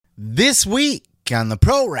This week on the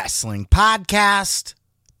Pro Wrestling Podcast,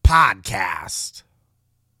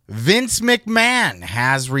 Vince McMahon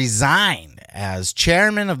has resigned as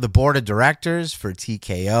chairman of the board of directors for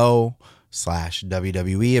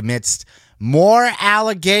TKO/WWE amidst more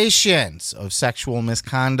allegations of sexual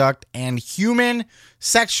misconduct and human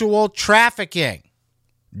sexual trafficking.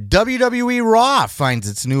 WWE Raw finds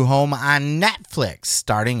its new home on Netflix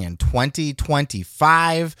starting in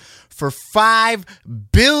 2025 for $5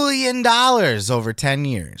 billion over 10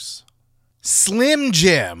 years. Slim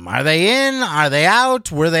Jim, are they in? Are they out?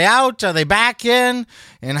 Were they out? Are they back in?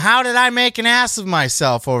 And how did I make an ass of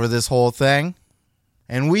myself over this whole thing?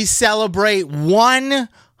 And we celebrate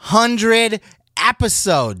 100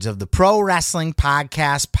 episodes of the Pro Wrestling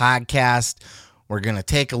Podcast. We're going to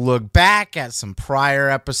take a look back at some prior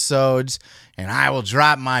episodes, and I will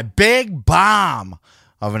drop my big bomb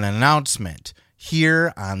of an announcement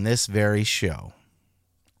here on this very show.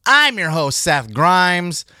 I'm your host, Seth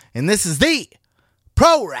Grimes, and this is the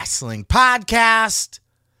Pro Wrestling Podcast.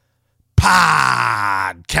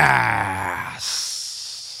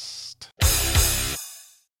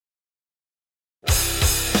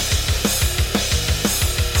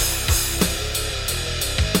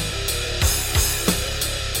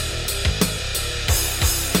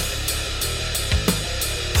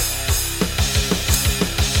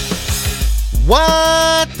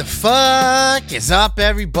 What the fuck is up,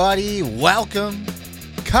 everybody? Welcome.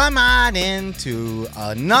 Come on into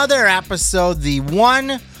another episode, the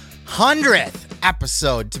 100th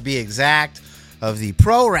episode to be exact, of the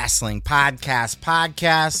Pro Wrestling Podcast.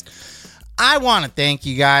 I want to thank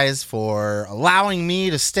you guys for allowing me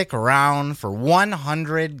to stick around for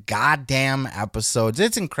 100 goddamn episodes.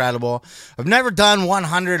 It's incredible. I've never done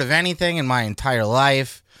 100 of anything in my entire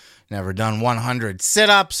life. Never done 100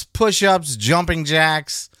 sit-ups, push-ups, jumping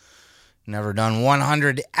jacks. Never done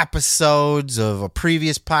 100 episodes of a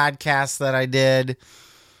previous podcast that I did.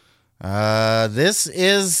 This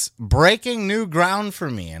is breaking new ground for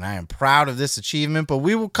me, and I am proud of this achievement, but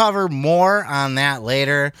we will cover more on that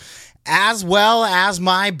later, as well as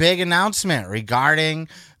my big announcement regarding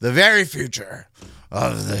the very future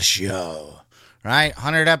of the show. Right?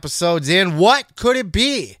 100 episodes in. What could it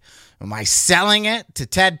be? Am I selling it to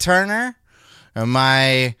Ted Turner? Am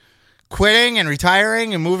I quitting and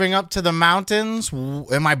retiring and moving up to the mountains?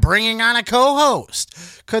 Am I bringing on a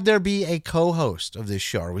co-host? Could there be a co-host of this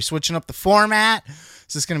show? Are we switching up the format?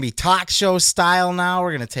 Is this going to be talk show style now?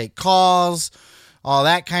 We're going to take calls, all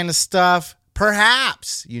that kind of stuff.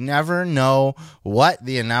 Perhaps. You never know what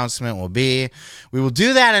the announcement will be. We will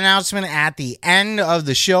do that announcement at the end of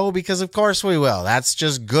the show because, of course, we will. That's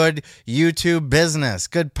just good YouTube business,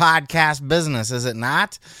 good podcast business, is it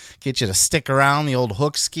not? Get you to stick around, the old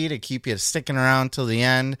hook ski to keep you sticking around till the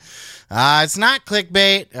end. It's not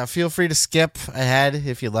clickbait. Feel free to skip ahead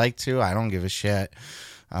if you'd like to. I don't give a shit.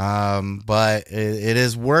 But it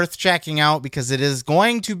is worth checking out because it is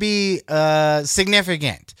going to be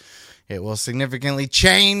significant. It will significantly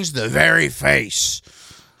change the very face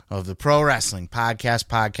of the Pro Wrestling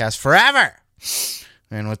Podcast forever.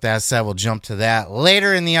 And with that said, we'll jump to that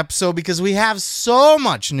later in the episode because we have so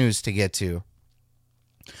much news to get to.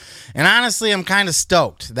 And honestly, I'm kind of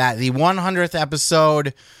stoked that the 100th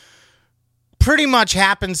episode pretty much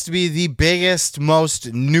happens to be the biggest,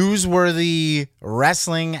 most newsworthy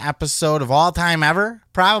wrestling episode of all time ever,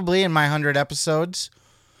 probably in my 100 episodes.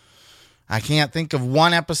 I can't think of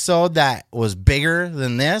one episode that was bigger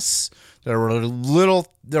than this. There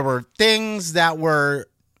were things that were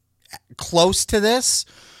close to this,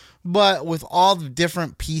 but with all the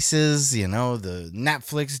different pieces, you know, the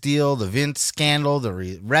Netflix deal, the Vince scandal,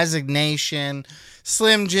 the resignation,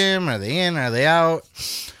 Slim Jim, are they in, are they out?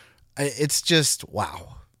 It's just,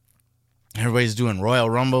 wow. Everybody's doing Royal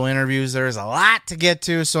Rumble interviews. There's a lot to get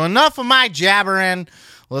to, so enough of my jabbering.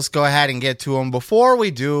 Let's go ahead and get to them. Before we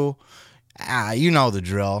do, you know the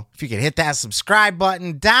drill. If you could hit that subscribe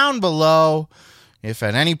button down below. If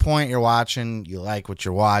at any point you're watching, you like what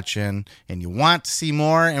you're watching, and you want to see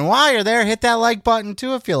more, and while you're there, hit that like button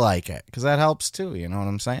too if you like it, because that helps too, you know what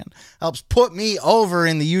I'm saying? Helps put me over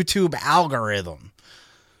in the YouTube algorithm,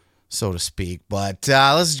 so to speak. But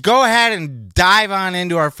let's go ahead and dive on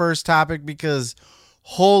into our first topic, because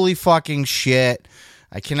holy fucking shit.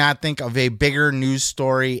 I cannot think of a bigger news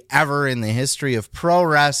story ever in the history of pro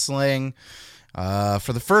wrestling.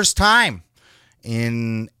 For the first time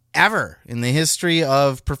in the history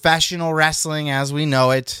of professional wrestling as we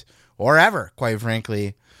know it, or ever, quite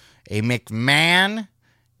frankly, a McMahon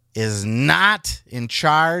is not in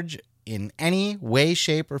charge in any way,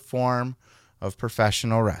 shape, or form of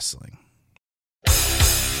professional wrestling.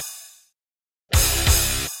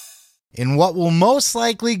 in what will most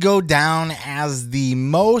likely go down as the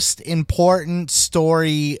most important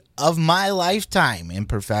story of my lifetime in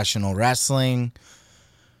professional wrestling,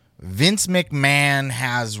 Vince McMahon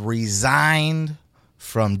has resigned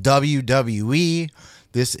from WWE.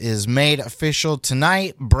 This is made official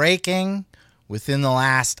tonight, breaking within the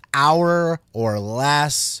last hour or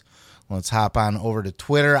less. Let's hop on over to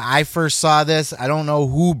Twitter. I first saw this. I don't know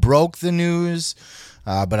who broke the news,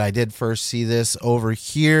 but I did first see this over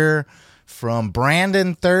here from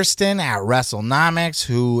Brandon Thurston at WrestleNomics,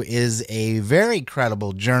 who is a very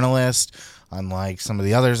credible journalist, unlike some of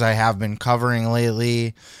the others I have been covering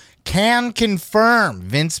lately. Can confirm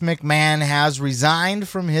Vince McMahon has resigned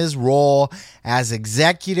from his role as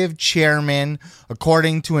executive chairman,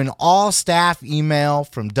 according to an all-staff email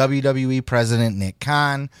from WWE President Nick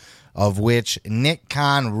Khan, of which Nick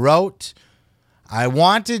Khan wrote, I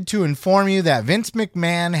wanted to inform you that Vince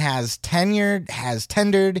McMahon has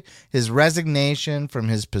tendered his resignation from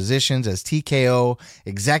his positions as TKO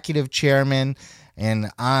executive chairman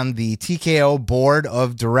and on the TKO board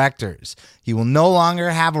of directors. He will no longer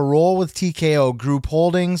have a role with TKO Group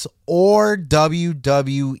Holdings or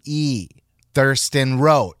WWE. Thurston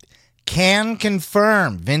wrote, can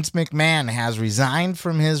confirm Vince McMahon has resigned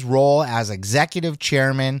from his role as executive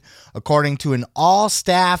chairman, according to an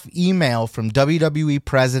all-staff email from WWE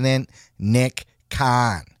President Nick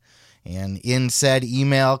Khan. And in said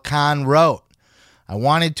email, Khan wrote, I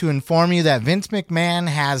wanted to inform you that Vince McMahon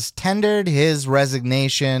has tendered his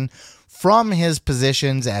resignation from his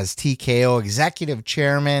positions as TKO executive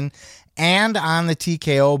chairman and on the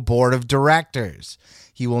TKO board of directors.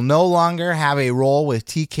 He will no longer have a role with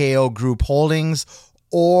TKO Group Holdings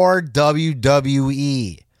or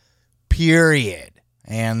WWE. Period.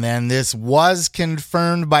 And then this was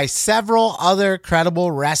confirmed by several other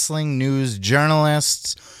credible wrestling news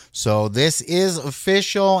journalists. So this is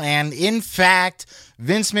official, and in fact,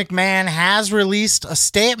 Vince McMahon has released a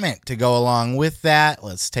statement to go along with that.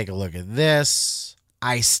 Let's take a look at this.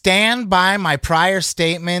 I stand by my prior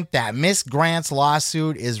statement that Miss Grant's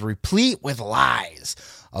lawsuit is replete with lies,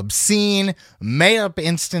 obscene, made-up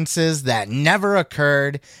instances that never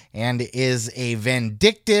occurred, and is a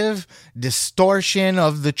vindictive distortion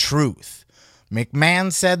of the truth.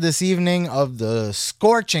 McMahon said this evening of the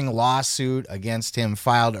scorching lawsuit against him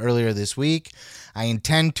filed earlier this week, I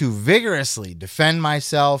intend to vigorously defend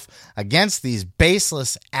myself against these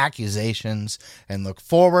baseless accusations and look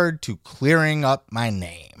forward to clearing up my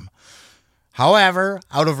name. However,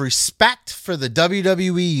 out of respect for the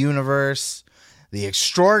WWE Universe, the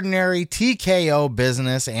extraordinary TKO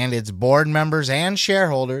business and its board members and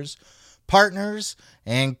shareholders, partners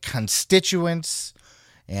and constituents,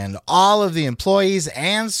 and all of the employees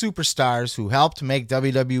and superstars who helped make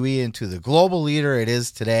WWE into the global leader it is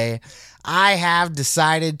today, I have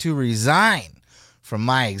decided to resign from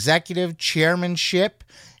my executive chairmanship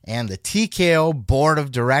and the TKO board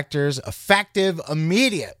of directors effective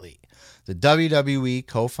immediately, the WWE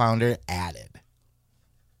co-founder added.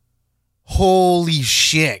 Holy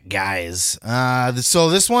shit, guys. So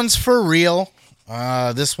this one's for real.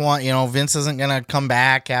 This one, Vince isn't going to come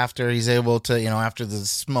back after he's able to, after the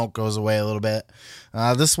smoke goes away a little bit.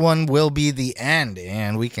 This one will be the end,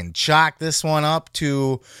 and we can chalk this one up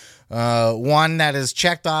to one that is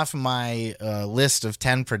checked off my list of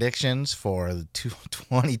 10 predictions for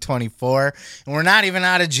 2024. And we're not even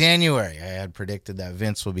out of January. I had predicted that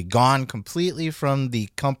Vince will be gone completely from the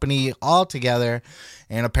company altogether,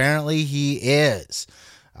 and apparently he is.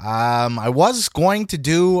 I was going to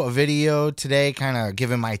do a video today kind of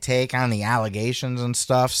giving my take on the allegations and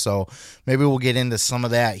stuff, so maybe we'll get into some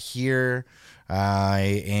of that here.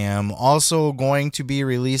 I am also going to be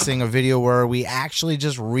releasing a video where we actually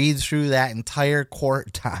just read through that entire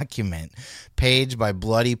court document, page by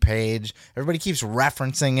bloody page. Everybody keeps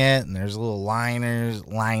referencing it, and there's little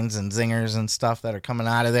lines and zingers and stuff that are coming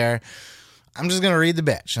out of there. I'm just going to read the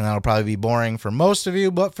bitch, and that'll probably be boring for most of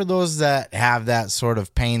you, but for those that have that sort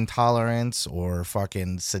of pain tolerance or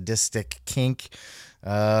fucking sadistic kink,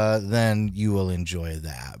 then you will enjoy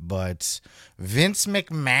that. But Vince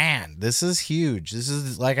McMahon, this is huge. This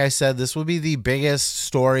is, like I said, this will be the biggest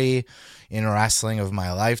story in wrestling of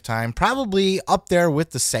my lifetime, probably up there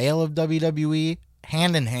with the sale of WWE,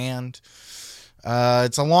 hand in hand.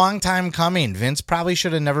 It's a long time coming. Vince probably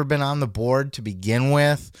should have never been on the board to begin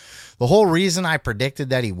with. The whole reason I predicted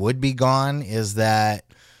that he would be gone is that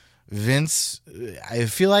Vince, I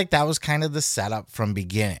feel like that was kind of the setup from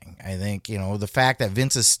beginning. I think, the fact that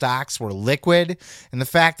Vince's stocks were liquid and the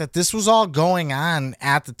fact that this was all going on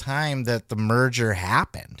at the time that the merger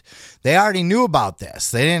happened. They already knew about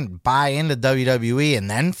this. They didn't buy into WWE and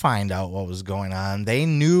then find out what was going on. They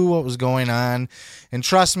knew what was going on. And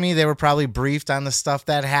trust me, they were probably briefed on the stuff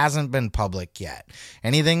that hasn't been public yet.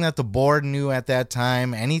 Anything that the board knew at that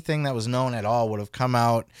time, anything that was known at all would have come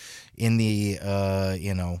out in the,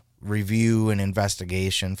 review and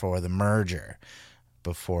investigation for the merger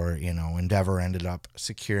before, Endeavor ended up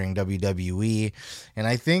securing WWE. And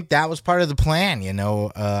I think that was part of the plan.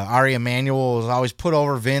 Ari Emanuel was always put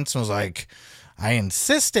over Vince and was like, I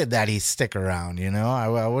insisted that he stick around,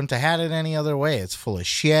 I wouldn't have had it any other way. It's full of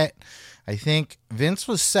shit. I think Vince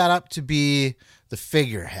was set up to be the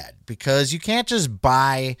figurehead because you can't just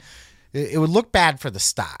buy. It would look bad for the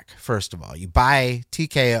stock, first of all. You buy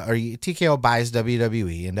TKO, or TKO buys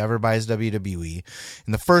WWE, Endeavor buys WWE,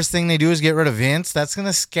 and the first thing they do is get rid of Vince. That's going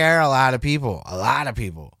to scare a lot of people.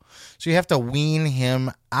 So you have to wean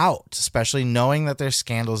him out, especially knowing that there's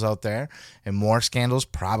scandals out there and more scandals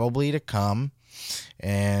probably to come,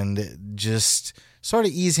 and just sort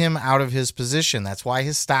of ease him out of his position. That's why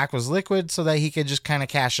his stock was liquid, so that he could just kind of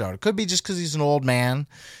cash out. It could be just because he's an old man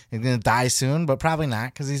and going to die soon, but probably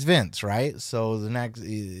not because he's Vince, right? So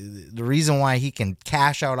the reason why he can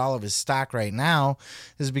cash out all of his stock right now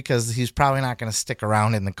is because he's probably not going to stick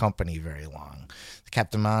around in the company very long. They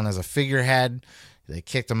kept him on as a figurehead. They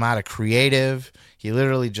kicked him out of creative. He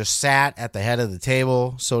literally just sat at the head of the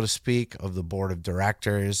table, so to speak, of the board of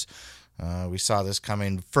directors. We saw this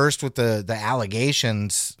coming first with the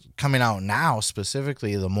allegations coming out now,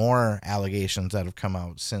 specifically the more allegations that have come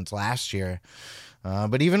out since last year.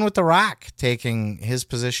 But even with The Rock taking his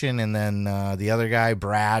position and then the other guy,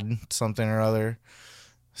 Brad something or other,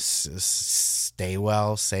 say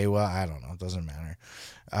well, I don't know. It doesn't matter.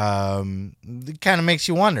 It kind of makes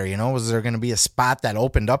you wonder, was there going to be a spot that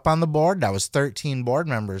opened up on the board? That was 13 board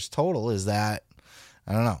members total. Is that,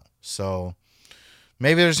 I don't know. So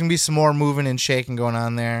maybe there's going to be some more moving and shaking going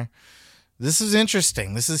on there. This is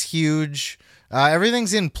interesting. This is huge.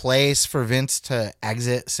 Everything's in place for Vince to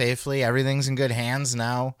exit safely. Everything's in good hands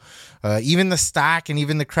now. Even the stock and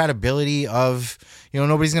even the credibility of,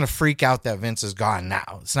 nobody's going to freak out that Vince is gone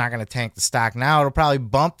now. It's not going to tank the stock now. It'll probably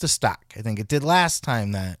bump the stock. I think it did last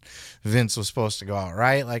time that Vince was supposed to go out,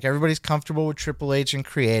 right? Like everybody's comfortable with Triple H and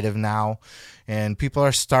creative now. And people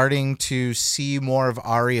are starting to see more of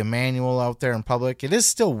Ari Emanuel out there in public. It is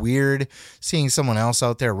still weird seeing someone else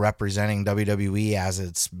out there representing WWE as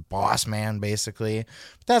its boss man, basically.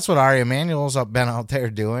 But that's what Ari Emanuel's been out there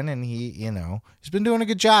doing, and he's been doing a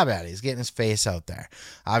good job at it. He's getting his face out there.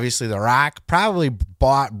 Obviously, The Rock probably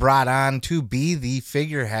brought on to be the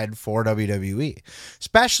figurehead for WWE,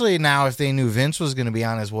 especially now if they knew Vince was going to be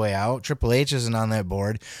on his way out. Triple H isn't on that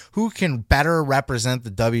board. Who can better represent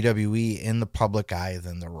the WWE in the public eye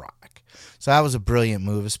than The Rock? So that was a brilliant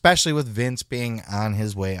move, especially with Vince being on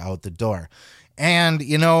his way out the door. And,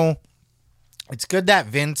 it's good that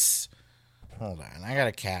Vince... Hold on, I got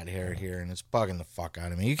a cat hair here, and it's bugging the fuck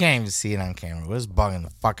out of me. You can't even see it on camera, but it's bugging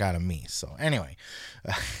the fuck out of me. So anyway,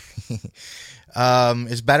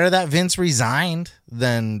 it's better that Vince resigned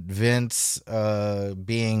than Vince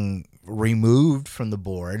being removed from the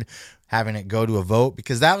board, having it go to a vote,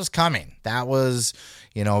 because that was coming. That was,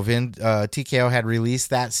 TKO had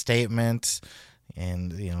released that statement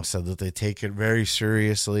and, said that they take it very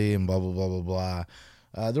seriously and blah, blah, blah, blah, blah.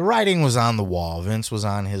 The writing was on the wall. Vince was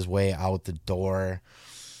on his way out the door.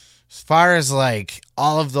 As far as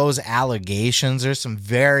all of those allegations, there's some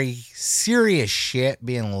very serious shit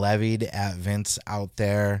being levied at Vince out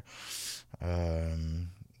there.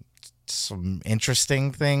 Some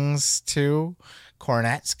interesting things too.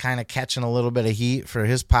 Cornette's kind of catching a little bit of heat for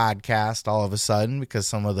his podcast all of a sudden because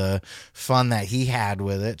some of the fun that he had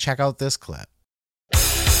with it. Check out this clip.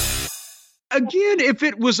 Again, if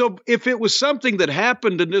it was something that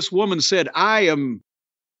happened and this woman said, I am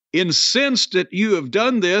incensed that you have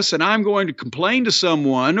done this and I'm going to complain to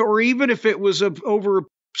someone, or even if it was over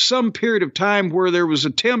some period of time where there was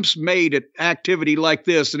attempts made at activity like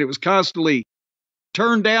this and it was constantly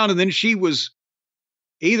turned down and then she was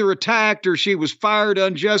either attacked or she was fired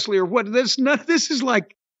unjustly or what, this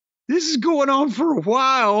is going on for a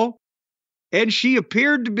while. And she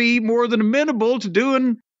appeared to be more than amenable to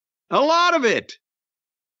doing a lot of it.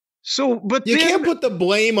 So, but you can't put the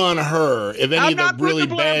blame on her if any of the really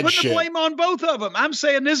bad shit. I'm the blame on both of them. I'm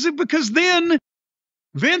saying this is because then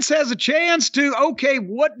Vince has a chance to, okay,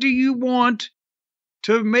 what do you want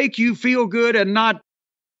to make you feel good and not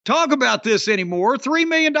talk about this anymore? $3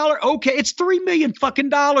 million. Okay, it's $3 million fucking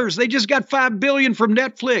dollars. They just got $5 billion from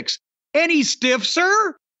Netflix. Any stiff,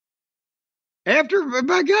 sir? After,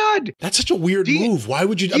 my God. That's such a weird move. Why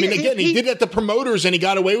would you? I mean, again, he did it at the promoters and he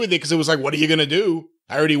got away with it because it was like, what are you going to do?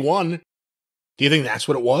 I already won. Do you think that's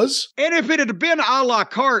what it was? And if it had been a la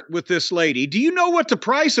carte with this lady, do you know what the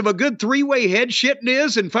price of a good 3-way head shitting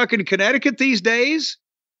is in fucking Connecticut these days?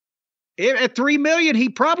 At $3 million, he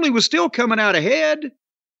probably was still coming out ahead.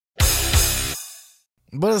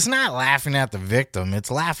 But it's not laughing at the victim.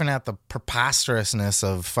 It's laughing at the preposterousness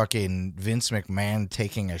of fucking Vince McMahon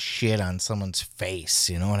taking a shit on someone's face.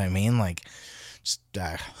 You know what I mean? Like, just,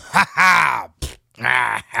 ha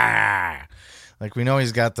ha. Like, we know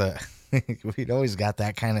he's got the, we know he's got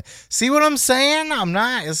that kind of, see what I'm saying?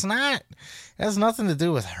 It has nothing to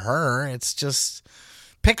do with her. It's just,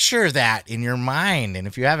 picture that in your mind. And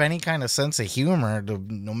if you have any kind of sense of humor,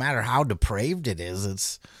 no matter how depraved it is,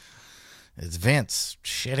 it's Vince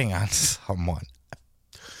shitting on someone.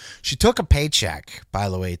 She took a paycheck, by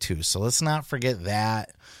the way, too. So let's not forget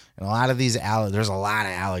that. And a lot of these, there's a lot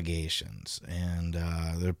of allegations. And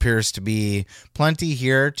there appears to be plenty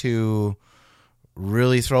here to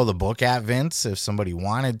really throw the book at Vince if somebody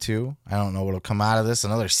wanted to. I don't know what will come out of this.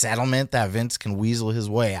 Another settlement that Vince can weasel his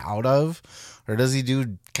way out of. Or does he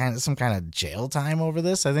do some kind of jail time over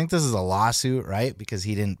this? I think this is a lawsuit, right? Because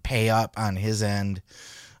he didn't pay up on his end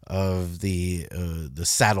of the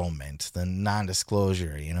settlement, the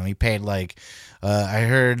non-disclosure. You know, he paid like I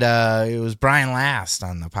heard it was Brian Last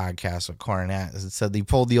on the podcast with Cornette. It said he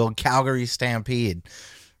pulled the old Calgary Stampede,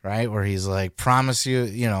 right, where he's like, promise you,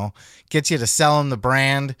 you know, gets you to sell him the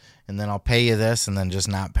brand, and then I'll pay you this, and then just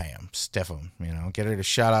not pay him, stiff him, you know, get her to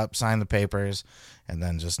shut up, sign the papers, and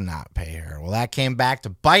then just not pay her. Well, that came back to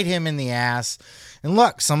bite him in the ass. And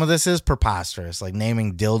look, some of this is preposterous, like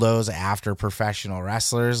naming dildos after professional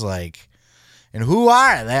wrestlers, like, and who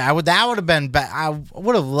are they? That would have been, I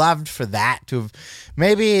would have loved for that to have,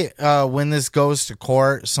 maybe when this goes to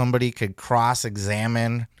court, somebody could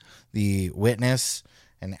cross-examine the witness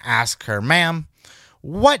and ask her, ma'am,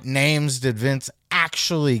 what names did Vince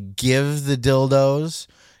actually give the dildos?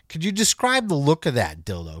 Could you describe the look of that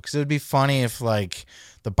dildo? Because it would be funny if, like,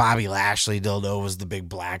 the Bobby Lashley dildo was the big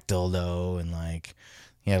black dildo, and, like,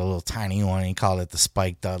 he had a little tiny one, and he called it the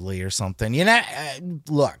Spike Dudley or something. You know,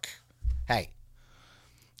 look, hey,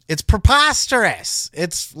 it's preposterous.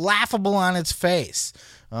 It's laughable on its face.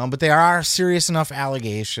 But there are serious enough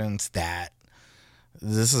allegations that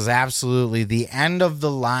this is absolutely the end of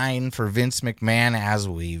the line for Vince McMahon as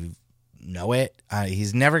we know it.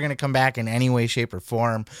 He's never going to come back in any way, shape, or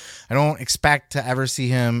form. I don't expect to ever see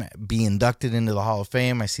him be inducted into the Hall of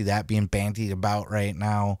Fame. I see that being bandied about right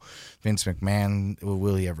now. Vince McMahon,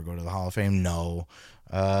 will he ever go to the Hall of Fame? No.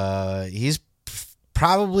 He's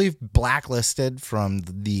probably blacklisted from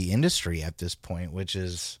the industry at this point, which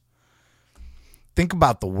is, think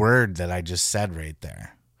about the word that I just said right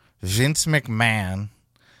there. Vince McMahon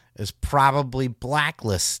is probably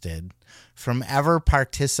blacklisted from ever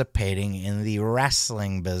participating in the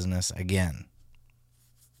wrestling business again.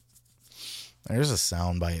 There's a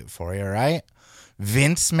soundbite for you, right?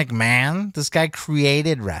 Vince McMahon, this guy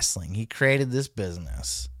created wrestling. He created this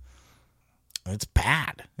business. It's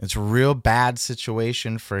bad. It's a real bad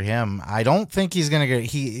situation for him. I don't think he's going to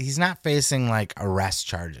get, he's not facing like arrest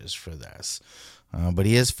charges for this. But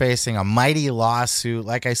he is facing a mighty lawsuit.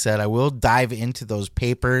 Like I said, I will dive into those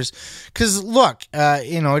papers. Because, look,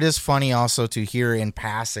 it is funny also to hear in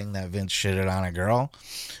passing that Vince shitted on a girl.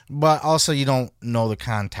 But also you don't know the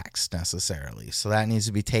context necessarily. So that needs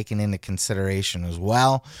to be taken into consideration as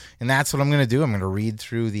well. And that's what I'm going to do. I'm going to read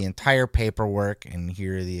through the entire paperwork and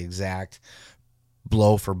hear the exact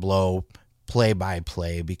blow for blow, play by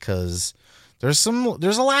play. Because there's a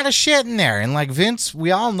lot of shit in there. And like Vince,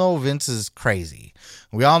 we all know Vince is crazy.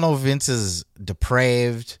 We all know Vince is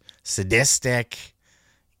depraved, sadistic,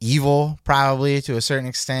 evil, probably to a certain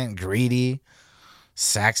extent, greedy,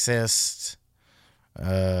 sexist,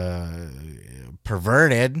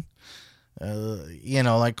 perverted.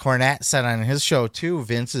 Like Cornette said on his show too,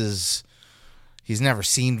 he's never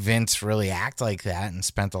seen Vince really act like that and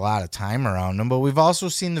spent a lot of time around him. But we've also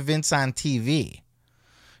seen the Vince on TV.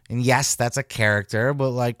 And yes, that's a character, but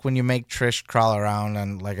like when you make Trish crawl around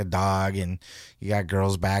on like a dog and you got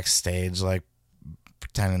girls backstage like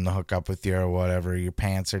pretending to hook up with you or whatever, your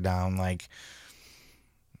pants are down, like,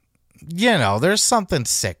 there's something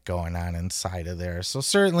sick going on inside of there. So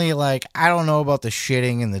certainly, like, I don't know about the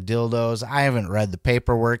shitting and the dildos. I haven't read the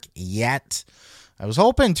paperwork yet. I was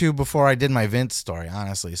hoping to before I did my Vince story,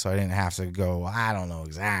 honestly, so I didn't have to go, I don't know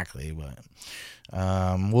exactly, but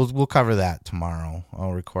we'll cover that tomorrow.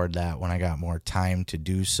 I'll record that when I got more time to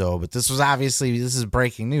do so. But this is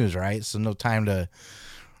breaking news, right? So no time to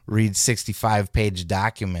read 65-page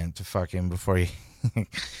document to fucking before you.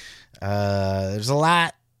 There's a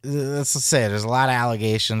lot. Let's say there's a lot of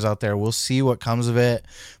allegations out there. We'll see what comes of it.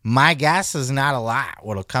 My guess is not a lot.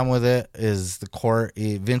 What'll come with it is the court.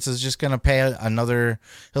 Vince is just going to pay another.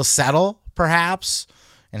 He'll settle perhaps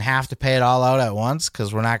and have to pay it all out at once,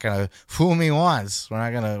 because we're not going to fool me once. We're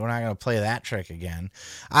not going to play that trick again.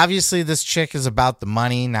 Obviously, this chick is about the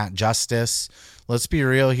money, not justice. Let's be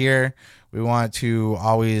real here. We want to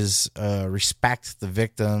always respect the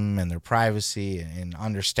victim and their privacy, and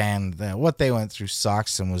understand that what they went through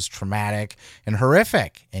sucks and was traumatic and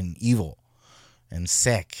horrific and evil and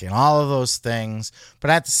sick and all of those things.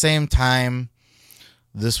 But at the same time,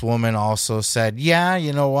 this woman also said, yeah,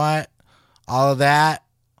 you know what? All of that,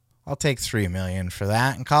 I'll take $3 million for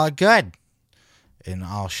that and call it good. And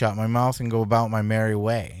I'll shut my mouth and go about my merry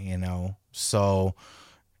way, you know? So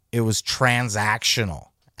it was transactional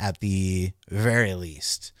at the very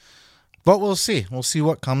least. But we'll see. We'll see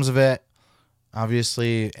what comes of it.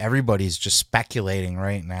 Obviously, everybody's just speculating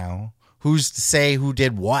right now. Who's to say who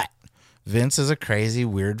did what? Vince is a crazy,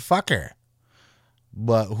 weird fucker.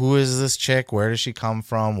 But who is this chick? Where does she come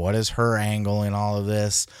from? What is her angle in all of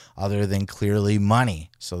this, other than clearly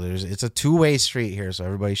money? So it's a two-way street here, so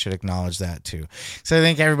everybody should acknowledge that too. So I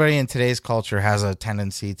think everybody in today's culture has a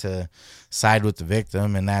tendency to side with the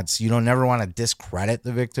victim, and that's, you don't never want to discredit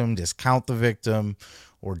the victim, discount the victim,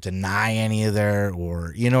 or deny any of their,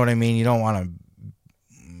 or, you know what I mean? You don't want to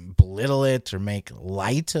belittle it or make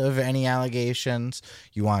light of any allegations.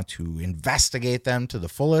 You want to investigate them to the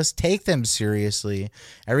fullest, take them seriously.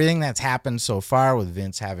 Everything that's happened so far with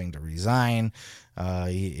Vince having to resign,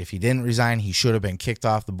 if he didn't resign, he should have been kicked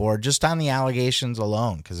off the board just on the allegations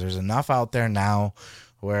alone, because there's enough out there now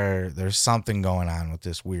where there's something going on with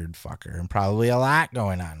this weird fucker, and probably a lot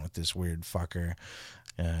going on with this weird fucker.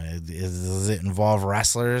 Does it involve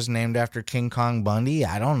wrestlers named after King Kong Bundy?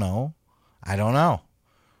 I don't know. I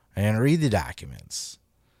didn't read the documents.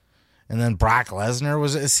 And then Brock Lesnar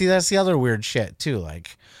was, see, that's the other weird shit too.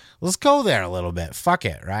 Like, let's go there a little bit. Fuck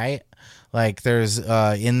it, right? Like, there's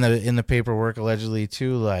in the paperwork allegedly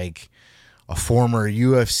too, like a former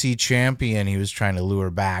UFC champion he was trying to lure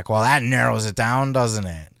back. Well, that narrows it down, doesn't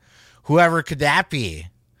it? Whoever could that be?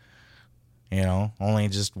 You know, only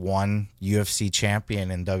just one UFC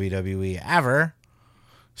champion in WWE ever.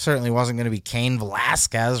 Certainly wasn't going to be Cain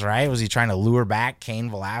Velasquez, right? Was he trying to lure back Cain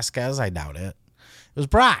Velasquez? I doubt it. It was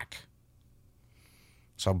Brock.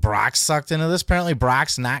 So Brock sucked into this. Apparently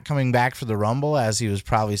Brock's not coming back for the Rumble as he was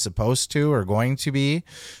probably supposed to or going to be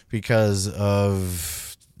because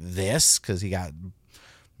of this, because he got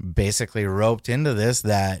basically roped into this,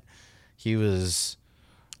 that he was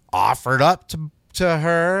offered up to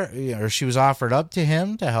her, or she was offered up to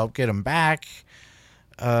him to help get him back.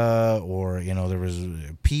 Or, you know, there was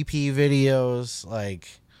PP videos, like,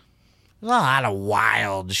 there's a lot of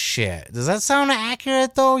wild shit. Does that sound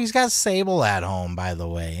accurate, though? He's got Sable at home, by the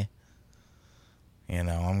way. You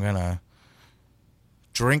know, I'm gonna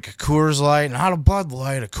drink a Coors Light, not a Bud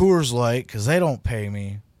Light, a Coors Light, because they don't pay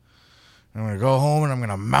me. I'm gonna go home and I'm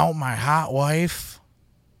gonna mount my hot wife.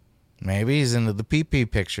 Maybe he's into the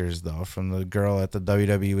PP pictures, though, from the girl at the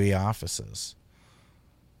WWE offices.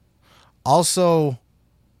 Also,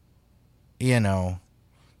 you know,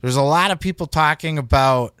 there's a lot of people talking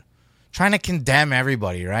about trying to condemn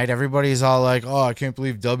everybody, right? Everybody's all like, oh, I can't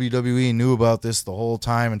believe WWE knew about this the whole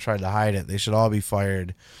time and tried to hide it. They should all be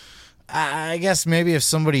fired. I guess maybe if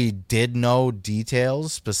somebody did know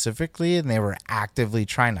details specifically and they were actively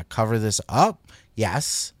trying to cover this up,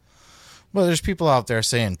 yes. But there's people out there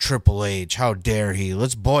saying, Triple H, how dare he?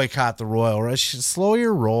 Let's boycott the Royal Rumble. Slow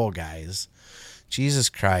your roll, guys. Jesus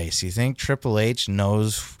Christ. You think Triple H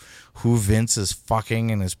knows who Vince is fucking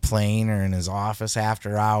in his plane or in his office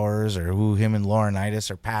after hours, or who him and Laurinaitis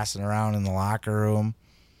are passing around in the locker room?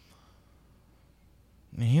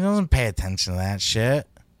 He doesn't pay attention to that shit.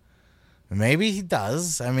 Maybe he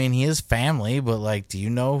does. I mean, he is family, but, like, do you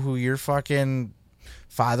know who your fucking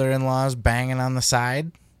father-in-law is banging on the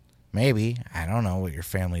side? Maybe. I don't know what your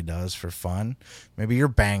family does for fun. Maybe you're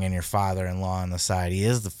banging your father-in-law on the side. He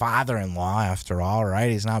is the father-in-law, after all, right?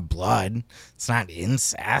 He's not blood. It's not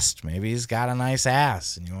incest. Maybe he's got a nice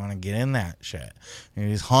ass and you want to get in that shit.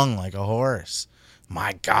 Maybe he's hung like a horse.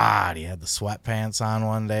 My God, he had the sweatpants on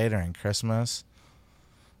one day during Christmas.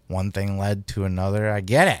 One thing led to another. I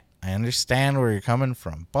get it. I understand where you're coming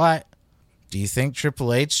from. But do you think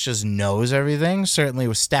Triple H just knows everything? Certainly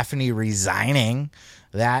with Stephanie resigning,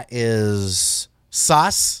 that is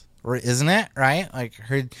sus, isn't it? Right? Like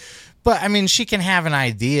her, but I mean, she can have an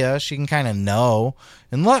idea. She can kind of know.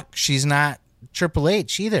 And look, she's not Triple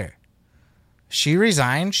H either. She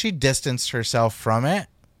resigned. She distanced herself from it.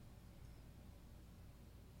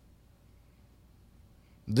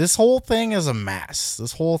 This whole thing is a mess.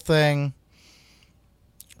 This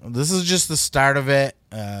is just the start of it.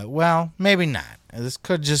 Well, maybe not. This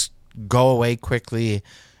could just go away quickly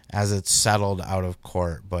as it's settled out of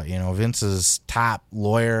court. But, Vince's top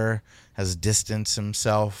lawyer has distanced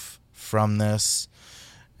himself from this.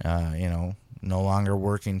 No longer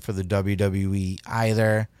working for the WWE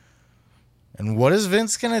either. And what is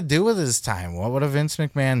Vince going to do with his time? What would a Vince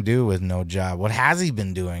McMahon do with no job? What has he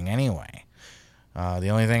been doing anyway? The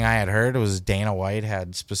only thing I had heard was Dana White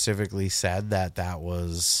had specifically said that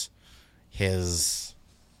was his...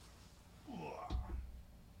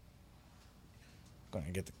 Going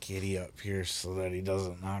to get the kitty up here so that he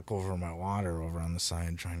doesn't knock over my water over on the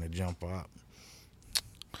side trying to jump up.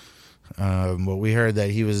 But we heard that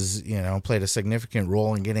he was, played a significant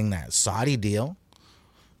role in getting that Saudi deal.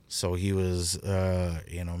 So he was,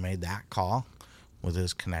 made that call with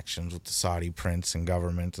his connections with the Saudi prince and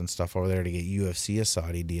government and stuff over there to get UFC a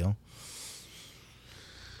Saudi deal.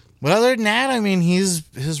 But other than that, I mean,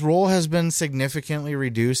 his role has been significantly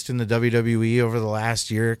reduced in the WWE over the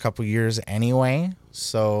last year, a couple years anyway.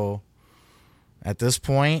 So at this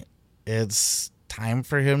point, it's time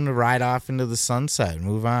for him to ride off into the sunset and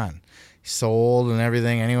move on. He's so old and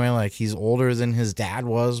everything anyway. Like, he's older than his dad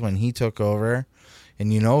was when he took over.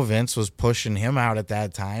 And, Vince was pushing him out at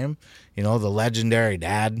that time. The legendary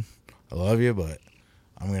dad, I love you, but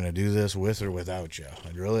I'm going to do this with or without you.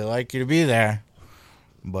 I'd really like you to be there,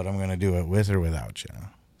 but I'm going to do it with or without you.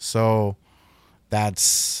 So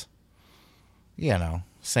that's,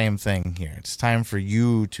 same thing here. It's time for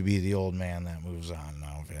you to be the old man that moves on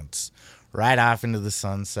now, Vince. Right off into the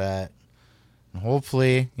sunset. And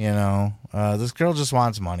hopefully, this girl just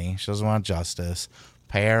wants money. She doesn't want justice.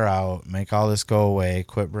 Pay her out. Make all this go away.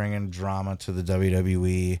 Quit bringing drama to the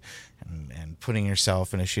WWE and putting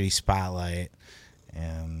yourself in a shitty spotlight.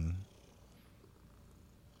 And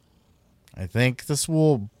I think this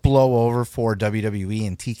will blow over for WWE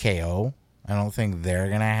and TKO. I don't think they're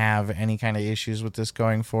going to have any kind of issues with this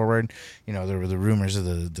going forward. There were the rumors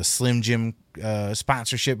of the Slim Jim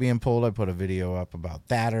sponsorship being pulled. I put a video up about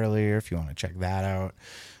that earlier if you want to check that out.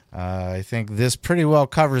 I think this pretty well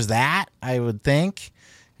covers that, I would think.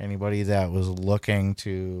 Anybody that was looking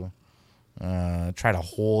to try to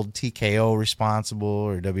hold TKO responsible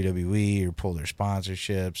or WWE or pull their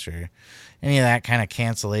sponsorships or any of that kind of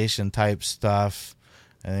cancellation type stuff,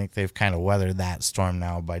 I think they've kind of weathered that storm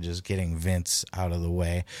now by just getting Vince out of the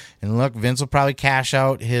way. And look, Vince will probably cash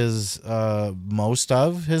out his most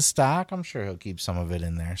of his stock. I'm sure he'll keep some of it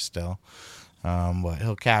in there still. But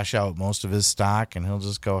he'll cash out most of his stock and he'll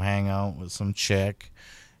just go hang out with some chick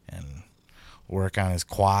and work on his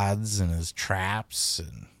quads and his traps.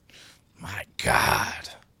 And my God.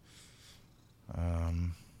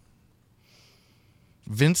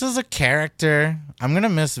 Vince is a character. I'm going to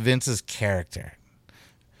miss Vince's character.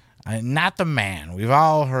 Not the man. We've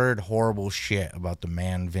all heard horrible shit about the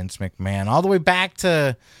man, Vince McMahon, all the way back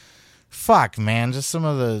to, just some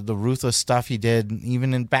of the ruthless stuff he did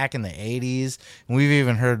even back in the 80s. And we've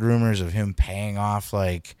even heard rumors of him paying off,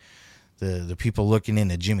 like, the people looking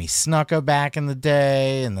into Jimmy Snuka back in the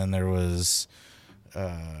day. And then there was,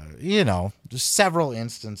 just several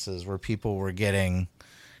instances where people were getting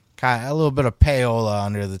a little bit of payola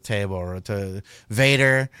under the table. Or to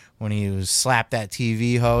Vader, when he was slapped that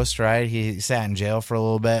TV host, right? He sat in jail for a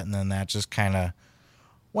little bit, and then that just kind of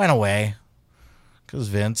went away. Because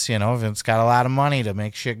Vince got a lot of money to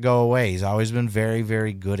make shit go away. He's always been very,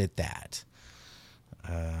 very good at that.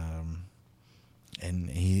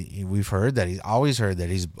 And we've always heard that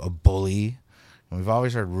he's a bully. And we've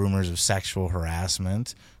always heard rumors of sexual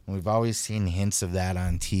harassment. And we've always seen hints of that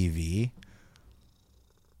on TV.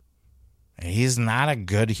 He's not a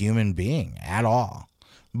good human being at all.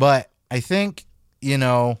 But I think,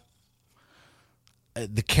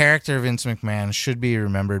 the character of Vince McMahon should be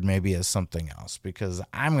remembered maybe as something else, because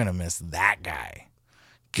I'm going to miss that guy.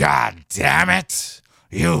 God damn it.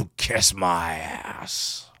 You kiss my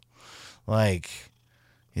ass. Like,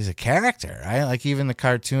 he's a character, right? Like, even the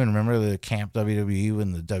cartoon, remember the Camp WWE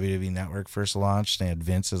when the WWE Network first launched? They had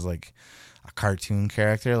Vince as, like, a cartoon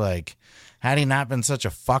character. Like, had he not been such a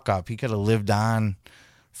fuck up, he could have lived on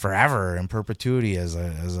forever in perpetuity as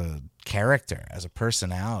a character, as a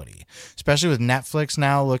personality. Especially with Netflix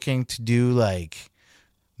now looking to do like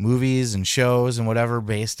movies and shows and whatever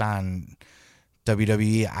based on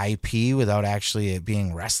WWE IP without actually it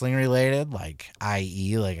being wrestling related, like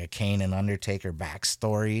i.e. like a Kane and Undertaker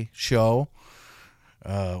backstory show.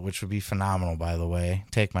 which would be phenomenal, by the way.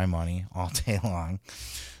 Take my money all day long.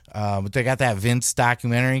 But they got that Vince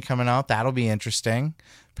documentary coming out. That'll be interesting.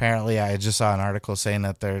 Apparently, I just saw an article saying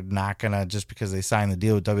that they're not going to, just because they signed the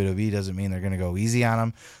deal with WWE doesn't mean they're going to go easy on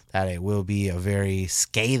them, that it will be a very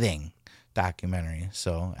scathing documentary.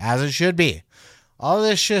 So, as it should be. All of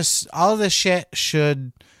this shit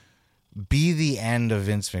should be the end of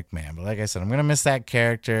Vince McMahon. But like I said, I'm going to miss that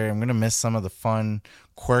character. I'm going to miss some of the fun,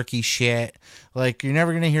 quirky shit. Like, you're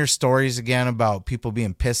never going to hear stories again about people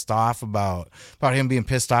being pissed off about him being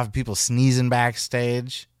pissed off at people sneezing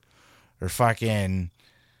backstage, or fucking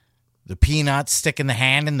the peanuts, sticking the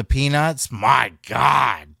hand in the peanuts. My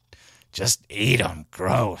God, just eat them.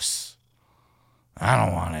 Gross. I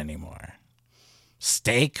don't want any more.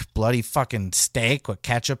 Steak, bloody fucking steak with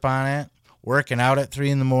ketchup on it. Working out at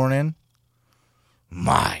 3 a.m.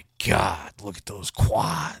 My God, look at those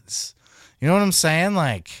quads. You know what I'm saying?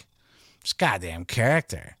 Like, just goddamn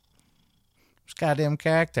character. Just goddamn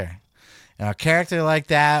character. And a character like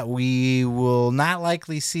that we will not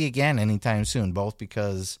likely see again anytime soon, both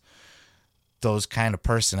because those kind of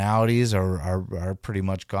personalities are pretty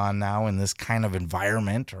much gone now in this kind of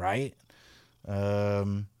environment, right?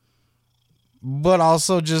 But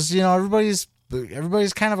also just, you know, everybody's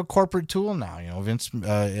kind of a corporate tool now. You know, Vince,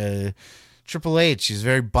 Triple H, he's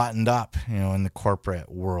very buttoned up, you know, in the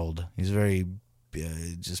corporate world. He's very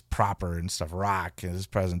just proper and stuff. Rock, his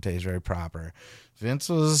presentation is very proper.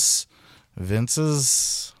 Vince is,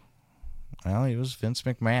 well, he was Vince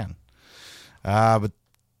McMahon. But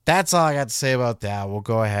that's all I got to say about that. We'll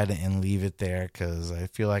go ahead and leave it there because I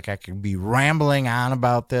feel like I could be rambling on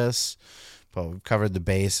about this. But we've covered the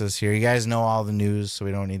bases here. You guys know all the news, so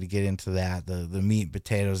we don't need to get into that, the meat and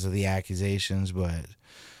potatoes of the accusations. But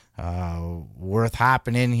worth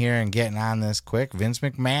hopping in here and getting on this quick. Vince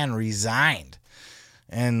McMahon resigned.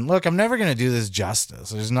 And look, I'm never going to do this justice.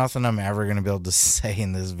 There's nothing I'm ever going to be able to say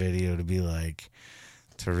in this video to be like,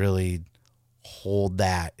 to really hold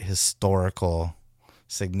that historical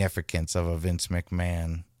significance of a Vince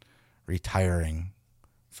McMahon retiring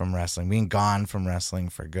from wrestling, being gone from wrestling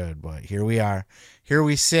for good. But here we are. Here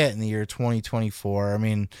we sit in the year 2024. I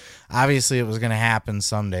mean, obviously it was going to happen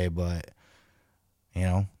someday, but, you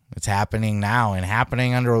know, it's happening now and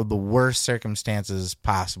happening under the worst circumstances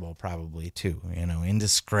possible, probably, too. You know, in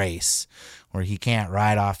disgrace, where he can't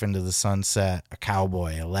ride off into the sunset, a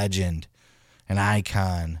cowboy, a legend, an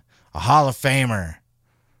icon, a Hall of Famer,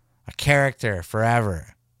 a character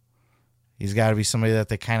forever. He's got to be somebody that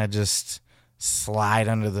they kind of just slide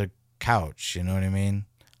under the couch, you know what I mean?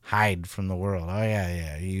 Hide from the world. Oh,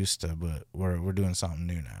 yeah, he used to, but we're doing something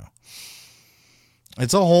new now.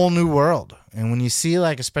 It's a whole new world. And when you see,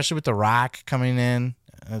 like, especially with The Rock coming in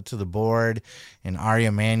to the board and Ari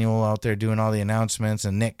Emanuel out there doing all the announcements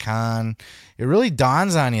and Nick Khan, it really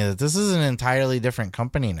dawns on you that this is an entirely different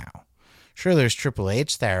company now. Sure, there's Triple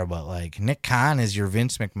H there, but, like, Nick Khan is your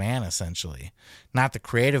Vince McMahon, essentially. Not the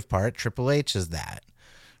creative part. Triple H is that.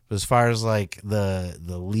 But as far as, like, the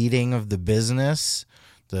leading of the business,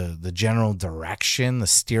 the general direction, the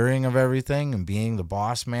steering of everything, and being the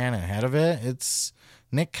boss man and head of it, it's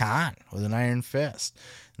Nick Khan with an iron fist.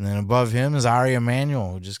 And then above him is Ari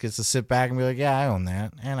Emanuel, who just gets to sit back and be like, yeah, I own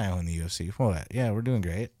that, and I own the UFC. What? Yeah, we're doing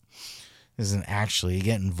great. Isn't actually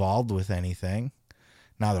get involved with anything.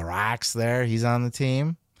 Now The Rock's there. He's on the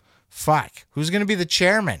team. Fuck. Who's going to be the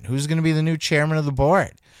chairman? Who's going to be the new chairman of the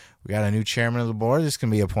board? We got a new chairman of the board. This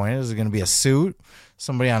can be appointed. Is it going to be a suit?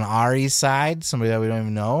 Somebody on Ari's side? Somebody that we don't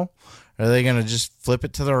even know? Or are they going to just flip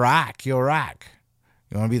it to The Rock? Yo, Rock,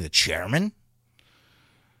 you want to be the chairman?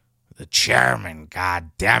 The chairman,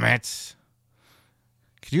 god damn it.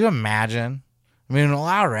 Could you imagine? I mean,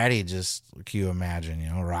 already just, can you imagine, you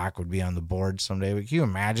know, Rock would be on the board someday. But can you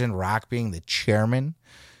imagine Rock being the chairman?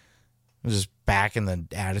 It was just back in the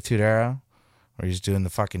Attitude Era, where he's doing the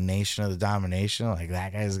fucking Nation of the Domination. Like,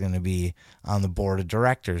 that guy's going to be on the board of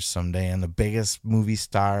directors someday and the biggest movie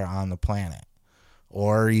star on the planet.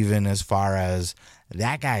 Or even as far as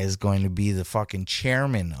that guy is going to be the fucking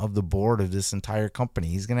chairman of the board of this entire company.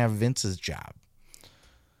 He's going to have Vince's job.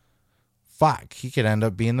 Fuck, he could end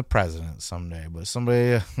up being the president someday, but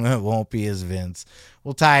somebody that won't be as Vince.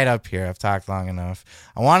 We'll tie it up here. I've talked long enough.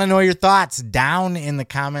 I want to know your thoughts down in the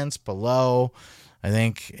comments below. I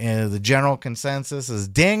think the general consensus is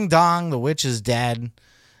ding dong, the witch is dead,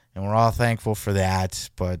 and we're all thankful for that.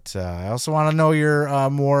 But I also want to know your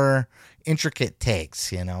more intricate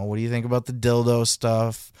takes. You know, what do you think about the dildo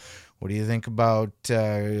stuff? What do you think about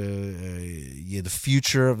the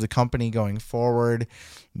future of the company going forward,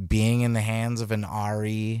 being in the hands of an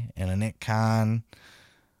Ari and a Nick Khan?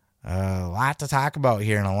 A lot to talk about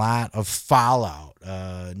here and a lot of fallout.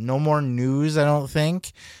 No more news, I don't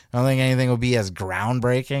think. I don't think anything will be as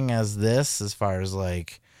groundbreaking as this as far as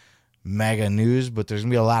like mega news, but there's going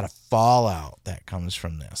to be a lot of fallout that comes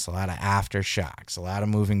from this. A lot of aftershocks, a lot of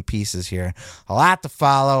moving pieces here. A lot to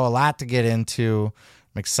follow, a lot to get into.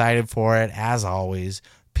 I'm excited for it, as always.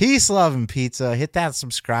 Peace, love, and pizza. Hit that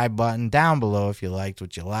subscribe button down below if you liked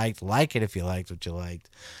what you liked. Like it if you liked what you liked.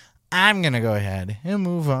 I'm going to go ahead and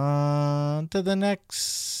move on to the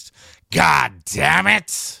next. God damn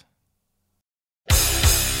it!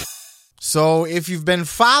 So if you've been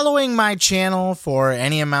following my channel for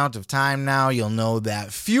any amount of time now, you'll know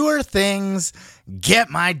that fewer things get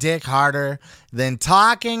my dick harder than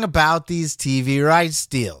talking about these TV rights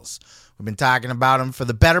deals. We've been talking about them for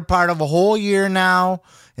the better part of a whole year now,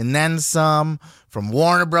 and then some, from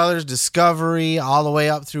Warner Brothers Discovery all the way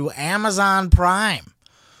up through Amazon Prime.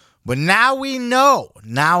 But now we know,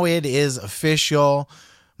 now it is official.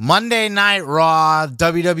 Monday Night Raw,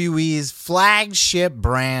 WWE's flagship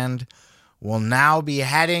brand, will now be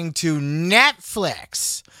heading to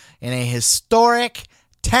Netflix in a historic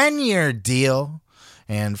 10-year deal.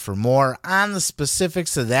 And for more on the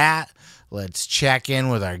specifics of that, let's check in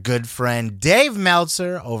with our good friend Dave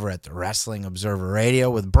Meltzer over at the Wrestling Observer Radio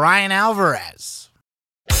with Brian Alvarez.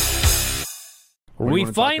 We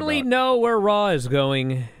finally know where Raw is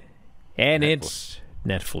going, and it's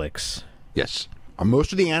Netflix. Yes.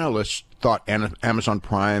 Most of the analysts thought Amazon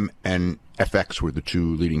Prime and FX were the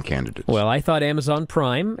two leading candidates. Well, I thought Amazon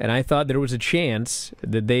Prime, and I thought there was a chance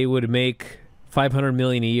that they would make $500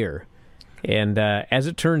 million a year. And as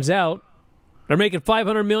it turns out, they're making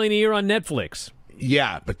 $500 million a year on Netflix.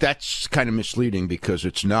 Yeah, but that's kind of misleading because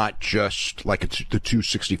it's not just like it's the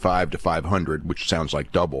 265 to 500, which sounds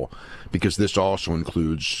like double, because this also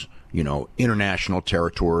includes, you know, international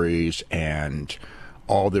territories and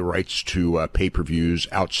all the rights to pay-per-views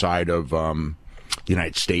outside of the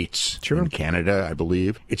United States and Canada, I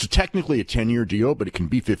believe. It's technically a 10-year deal, but it can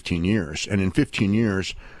be 15 years. And in 15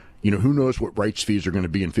 years, you know, who knows what rights fees are going to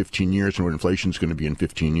be in 15 years and what inflation is going to be in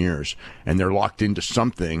 15 years. And they're locked into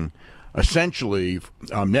something. Essentially,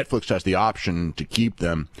 Netflix has the option to keep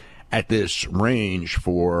them at this range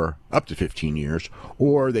for up to 15 years,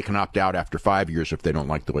 or they can opt out after 5 years if they don't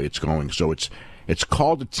like the way it's going. So it's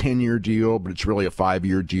called a 10-year deal, but it's really a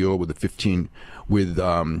 5-year deal with 15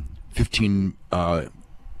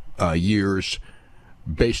 years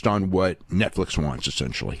based on what Netflix wants,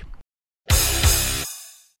 essentially.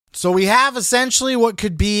 So we have essentially what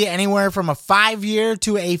could be anywhere from a 5-year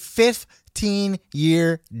to a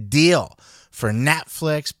 15-year deal for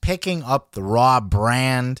Netflix picking up the Raw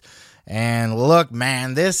brand. And look,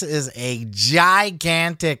 man, this is a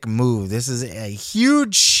gigantic move. This is a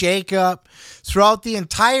huge shakeup throughout the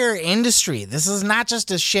entire industry. This is not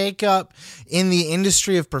just a shakeup in the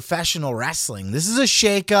industry of professional wrestling. This is a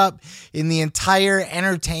shakeup in the entire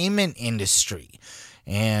entertainment industry.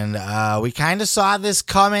 And we kind of saw this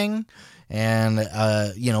coming. And,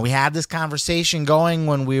 we had this conversation going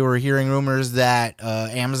when we were hearing rumors that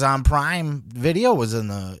Amazon Prime Video was in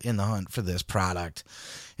the hunt for this product.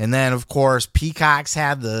 And then, of course, Peacock's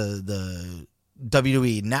had the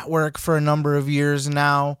WWE Network for a number of years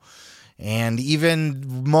now. And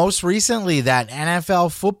even most recently, that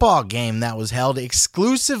NFL football game that was held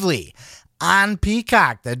exclusively on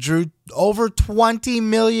Peacock that drew over 20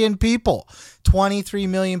 million people, 23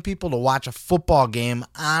 million people to watch a football game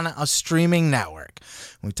on a streaming network.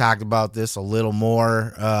 We talked about this a little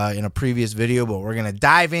more in a previous video, but we're going to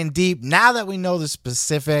dive in deep now that we know the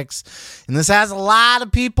specifics. And this has a lot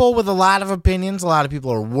of people with a lot of opinions. A lot of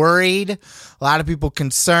people are worried. A lot of people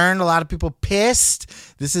concerned. A lot of people pissed.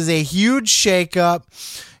 This is a huge shakeup.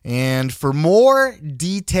 And for more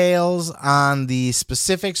details on the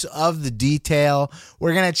specifics of the detail,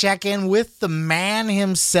 we're going to check in with the man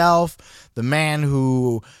himself, the man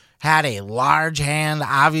who had a large hand,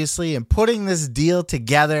 obviously, in putting this deal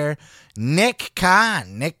together, Nick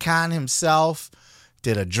Khan. Nick Khan himself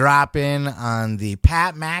did a drop-in on the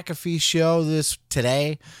Pat McAfee show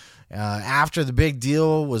today after the big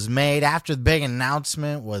deal was made, after the big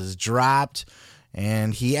announcement was dropped.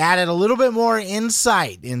 And he added a little bit more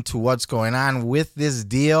insight into what's going on with this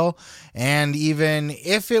deal and even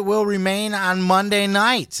if it will remain on Monday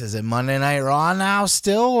nights. Is it Monday Night Raw now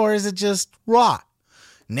still, or is it just Raw?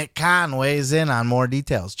 Nick Khan weighs in on more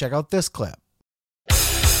details. Check out this clip.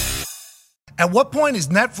 At what point is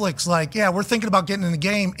Netflix like, yeah, we're thinking about getting in the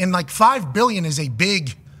game, and like $5 billion is a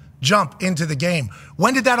big jump into the game.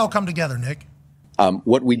 When did that all come together, Nick?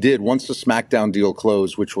 What we did once the SmackDown deal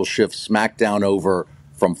closed, which will shift SmackDown over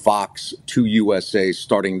from Fox to USA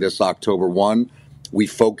starting this October 1, we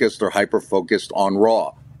focused or hyper-focused on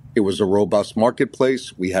Raw. It was a robust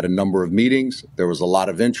marketplace. We had a number of meetings. There was a lot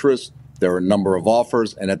of interest. There were a number of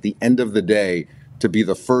offers. And at the end of the day, to be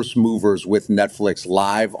the first movers with Netflix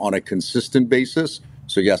live on a consistent basis.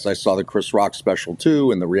 So yes, I saw the Chris Rock special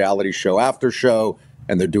too, and the reality show after show,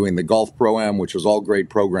 and they're doing the Golf Pro-Am, which is all great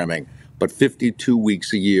programming. But 52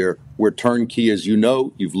 weeks a year, we're turnkey, as you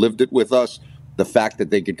know, you've lived it with us. The fact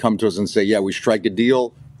that they could come to us and say, yeah, we strike a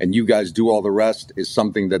deal and you guys do all the rest is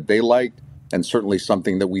something that they liked, and certainly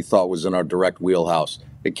something that we thought was in our direct wheelhouse.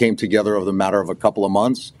 It came together over the matter of a couple of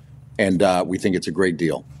months, and we think it's a great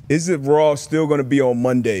deal. Is it Raw still going to be on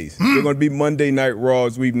Mondays? Is it going to be Monday Night Raw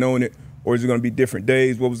as we've known it, or is it going to be different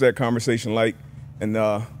days? What was that conversation like? And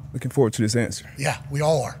looking forward to this answer. Yeah, we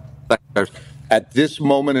all are. At this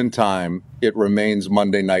moment in time, it remains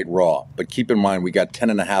Monday Night Raw. But keep in mind, we got 10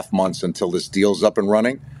 and a half months until this deal's up and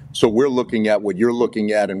running. So we're looking at what you're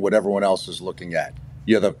looking at and what everyone else is looking at.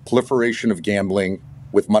 You have the proliferation of gambling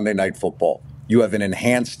with Monday Night Football. You have an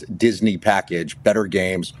enhanced Disney package, better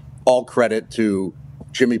games, all credit to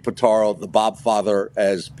Jimmy Pitaro, the Bob Father,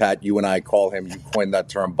 as Pat, you and I call him. You coined that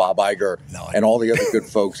term, Bob Iger, and all the other good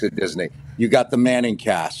folks at Disney. You got the Manning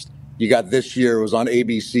cast. You got this year, it was on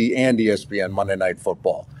ABC and ESPN, Monday Night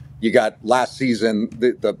Football. You got last season,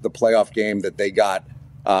 the playoff game that they got,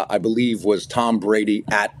 I believe, was Tom Brady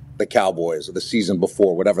at the Cowboys, or the season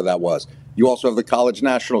before, whatever that was. You also have the College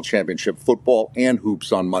National Championship, football and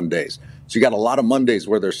hoops on Mondays. So you got a lot of Mondays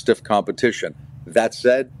where there's stiff competition. That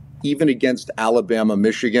said, even against Alabama,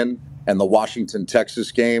 Michigan, and the Washington,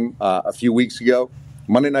 Texas game a few weeks ago,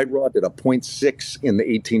 Monday Night Raw did a 0.6 in the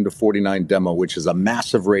 18-49 demo, which is a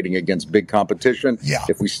massive rating against big competition. Yeah.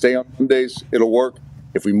 If we stay on Mondays, it'll work.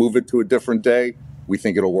 If we move it to a different day, we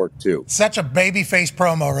think it'll work too. Such a babyface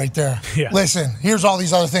promo right there. Yeah. Listen, here's all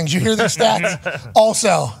these other things. You hear these stats?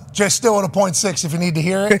 Also, just still at a 0.6 if you need to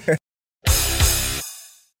hear it.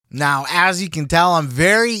 Now, as you can tell, I'm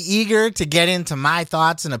very eager to get into my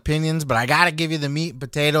thoughts and opinions, but I got to give you the meat and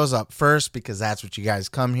potatoes up first because that's what you guys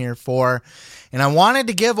come here for. And I wanted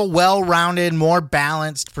to give a well-rounded, more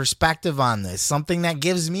balanced perspective on this, something that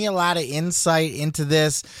gives me a lot of insight into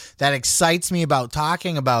this, that excites me about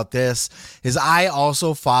talking about this, is I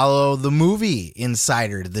also follow the Movie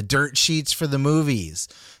Insider, the dirt sheets for the movies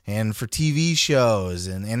and for TV shows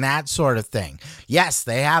and that sort of thing. Yes,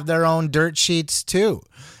 they have their own dirt sheets too.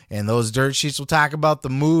 And those dirt sheets will talk about the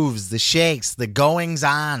moves, the shakes, the goings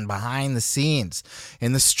on behind the scenes.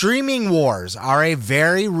 And the streaming wars are a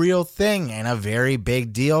very real thing and a very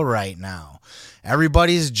big deal right now.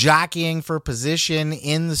 Everybody's jockeying for position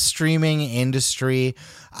in the streaming industry.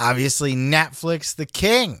 Obviously, Netflix, the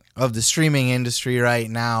king of the streaming industry right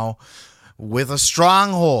now, with a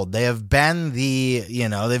stronghold. They have been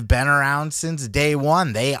they've been around since day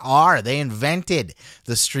one. They invented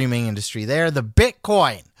the streaming industry. They are the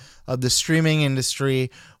Bitcoin of the streaming industry,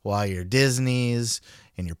 while your Disneys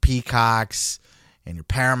and your Peacocks and your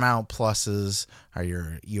Paramount Pluses are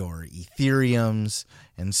your Ethereums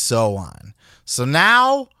and so on. So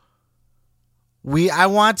now I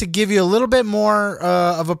want to give you a little bit more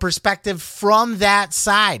of a perspective from that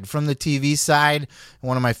side, from the TV side.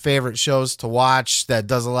 One of my favorite shows to watch that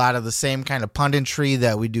does a lot of the same kind of punditry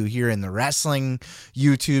that we do here in the wrestling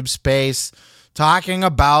YouTube space, talking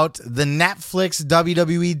about the Netflix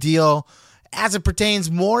WWE deal as it pertains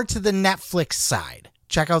more to the Netflix side.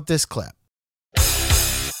 Check out this clip.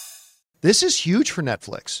 This is huge for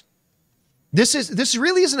Netflix. This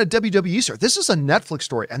really isn't a WWE story. This is a Netflix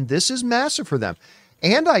story, and this is massive for them.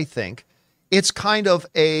 And I think it's kind of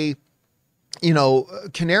a,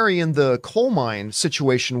 canary in the coal mine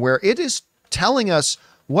situation where it is telling us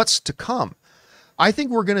what's to come. I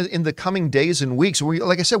think we're going to, in the coming days and weeks,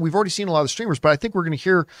 like I said, we've already seen a lot of streamers, but I think we're going to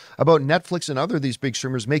hear about Netflix and other of these big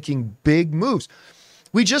streamers making big moves.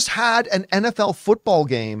 We just had an NFL football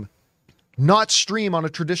game not stream on a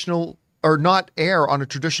traditional, or not air on a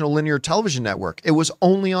traditional linear television network. It was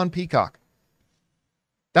only on Peacock.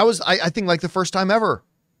 That was, I think, like the first time ever.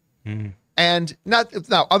 Mm. And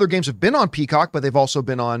now other games have been on Peacock, but they've also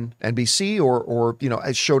been on NBC or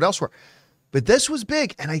showed elsewhere. But this was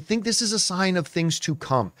big, and I think this is a sign of things to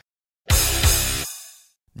come.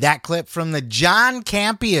 That clip from the John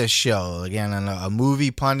Campea show, again, on a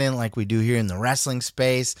movie pundit like we do here in the wrestling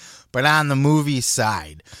space, but on the movie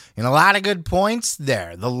side. And a lot of good points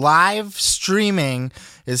there. The live streaming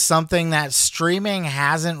is something that streaming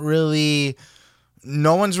hasn't really,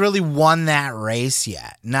 no one's really won that race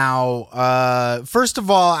yet. Now, first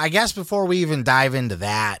of all, I guess before we even dive into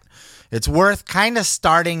that, it's worth kind of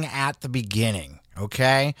starting at the beginning,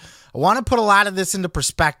 okay? I want to put a lot of this into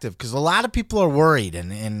perspective because a lot of people are worried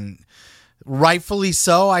and Rightfully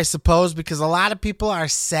so, I suppose, because a lot of people are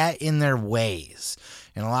set in their ways.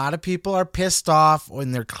 And a lot of people are pissed off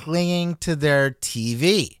when they're clinging to their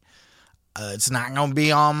TV. It's not going to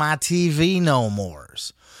be on my TV no more.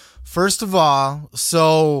 First of all,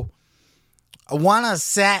 so I want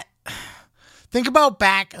to think about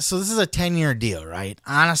back. So this is a 10-year deal, right?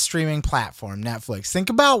 On a streaming platform, Netflix. Think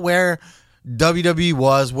about where WWE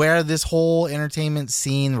was, where this whole entertainment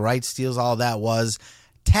scene, rights deals, all that was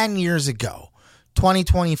 10 years ago.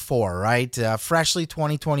 2024, right? Freshly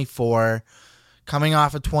 2024, coming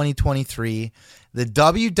off of 2023. The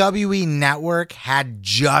WWE Network had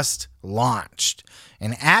just launched.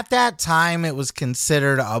 And at that time, it was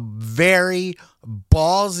considered a very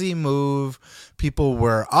ballsy move. People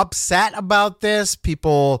were upset about this.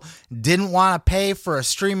 People didn't want to pay for a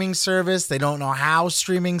streaming service. They don't know how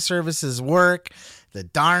streaming services work. The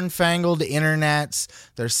darn-fangled internets,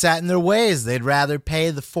 they're set in their ways. They'd rather pay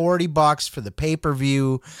the $40 for the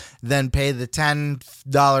pay-per-view than pay the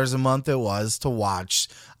 $10 a month it was to watch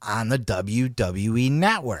on the WWE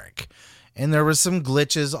Network. And there were some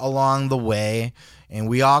glitches along the way, and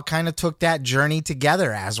we all kind of took that journey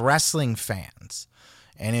together as wrestling fans.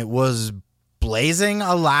 And it was blazing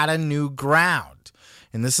a lot of new ground.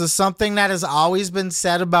 And this is something that has always been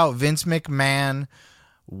said about Vince McMahon,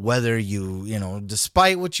 whether you know,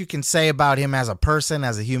 despite what you can say about him as a person,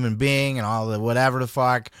 as a human being, and all the whatever the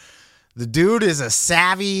fuck, the dude is a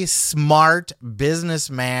savvy, smart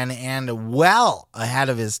businessman and well ahead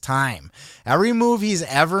of his time. Every move he's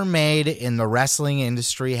ever made in the wrestling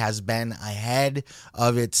industry has been ahead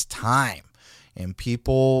of its time. And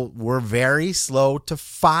people were very slow to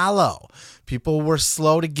follow. People were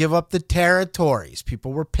slow to give up the territories.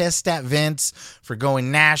 People were pissed at Vince for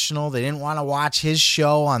going national. They didn't want to watch his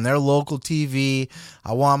show on their local TV.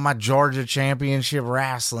 I want my Georgia Championship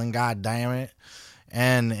Wrestling, god damn it.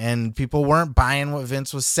 And people weren't buying what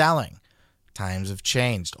Vince was selling. Times have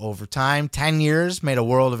changed. Over time, 10 years made a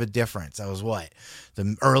world of a difference. That was what?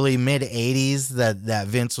 The early mid-'80s that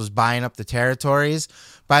Vince was buying up the territories.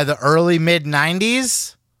 By the early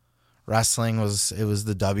mid-'90s, wrestling was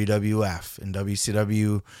the WWF. And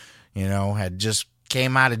WCW, you know, had just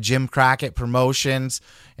came out of Jim Crockett Promotions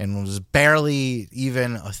and was barely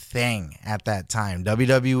even a thing at that time.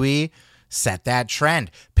 WWE set that trend.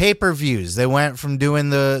 Pay-per-views. They went from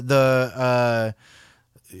doing the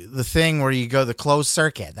thing where you go the closed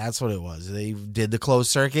circuit. That's what it was. They did the closed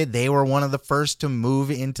circuit. They were one of the first to move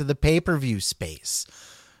into the pay-per-view space,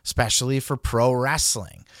 especially for pro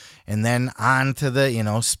wrestling. And then on to the, you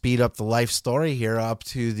know, speed up the life story here up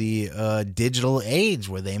to the digital age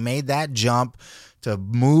where they made that jump to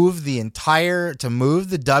move the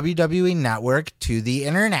WWE Network to the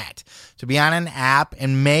internet, to be on an app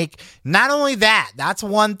and make, not only that, that's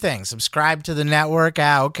one thing, subscribe to the network,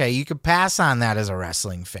 okay, you could pass on that as a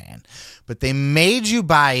wrestling fan, but they made you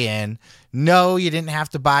buy in. No, you didn't have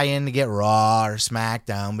to buy in to get Raw or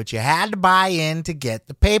SmackDown, but you had to buy in to get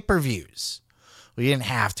the pay-per-views. Well, you didn't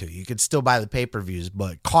have to. You could still buy the pay-per-views,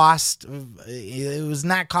 but it was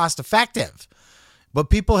not cost effective. But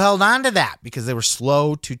people held on to that because they were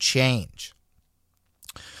slow to change.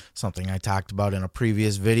 Something I talked about in a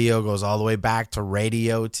previous video goes all the way back to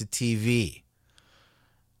radio to TV.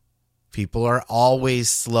 People are always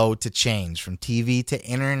slow to change from TV to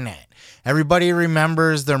internet. Everybody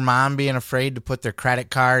remembers their mom being afraid to put their credit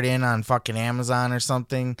card in on fucking Amazon or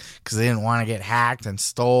something because they didn't want to get hacked and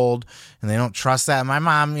stole, and they don't trust that. My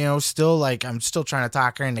mom, you know, I'm still trying to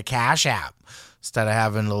talk her into Cash App instead of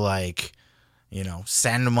having to you know,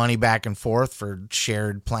 send money back and forth for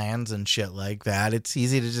shared plans and shit like that. It's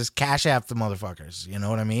easy to just Cash App the motherfuckers. You know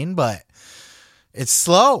what I mean? But it's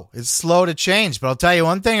slow. It's slow to change. But I'll tell you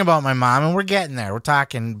one thing about my mom, and we're getting there. We're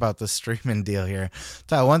talking about the streaming deal here. I'll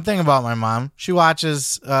tell you one thing about my mom. She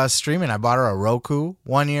watches streaming. I bought her a Roku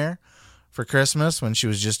one year for Christmas when she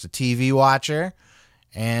was just a TV watcher.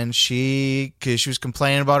 And because she was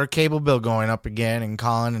complaining about her cable bill going up again and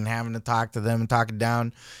calling and having to talk to them and talking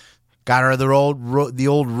down. Got her the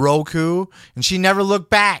old Roku, and she never looked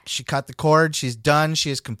back. She cut the cord. She's done. She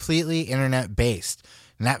is completely internet-based.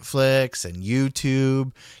 Netflix and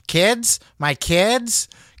YouTube. My kids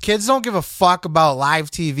don't give a fuck about live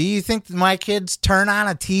TV. You think my kids turn on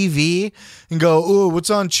a TV and go, "Ooh, what's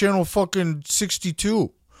on channel fucking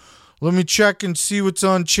 62? Let me check and see what's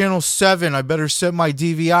on channel 7. I better set my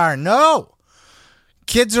DVR." No.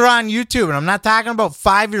 Kids are on YouTube, and I'm not talking about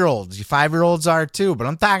 5-year-olds. 5-year-olds are too, but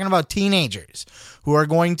I'm talking about teenagers who are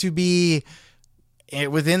going to be,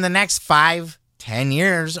 within the next 5-10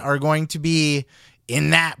 years, are going to be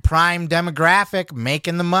in that prime demographic,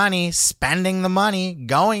 making the money, spending the money,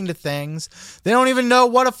 going to things. They don't even know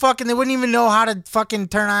they wouldn't even know how to fucking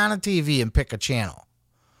turn on a TV and pick a channel.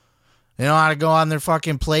 They know how to go on their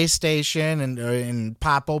fucking PlayStation and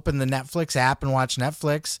pop open the Netflix app and watch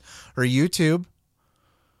Netflix or YouTube.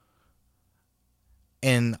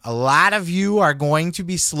 And a lot of you are going to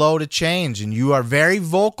be slow to change, and you are very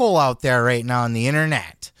vocal out there right now on the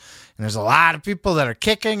internet. And there's a lot of people that are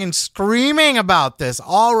kicking and screaming about this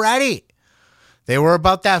already. They were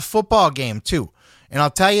about that football game too. And I'll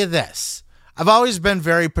tell you this, I've always been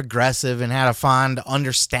very progressive and had a fond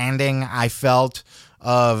understanding, I felt,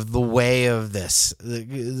 of the way of this,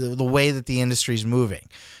 the way that the industry is moving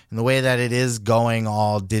and the way that it is going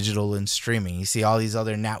all digital and streaming. You see all these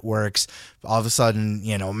other networks, all of a sudden,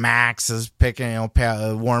 Max is picking,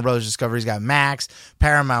 Warner Brothers Discovery's got Max,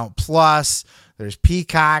 Paramount Plus, there's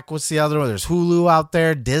Peacock, what's the other one? There's Hulu out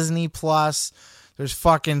there, Disney Plus. There's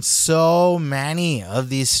fucking so many of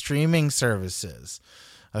these streaming services.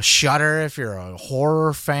 A Shudder, if you're a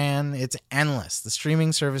horror fan, it's endless. The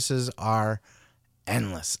streaming services are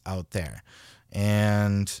endless out there,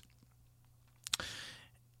 and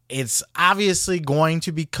it's obviously going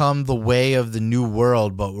to become the way of the new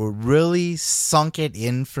world. But what really sunk it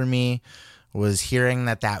in for me was hearing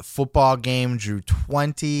that football game drew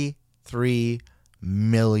 23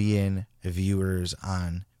 million viewers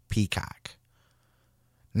on Peacock.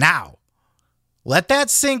 Now, let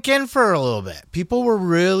that sink in for a little bit. People were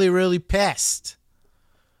really, really pissed.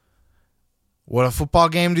 Would a football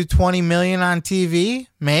game do 20 million on TV?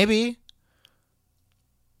 Maybe.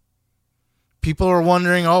 People are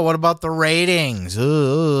wondering, what about the ratings?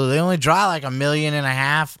 Ooh, they only draw like 1.5 million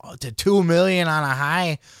to 2 million on a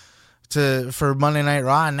high for Monday Night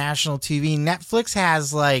Raw on national TV. Netflix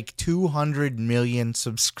has like 200 million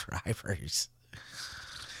subscribers.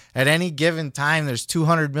 At any given time, there's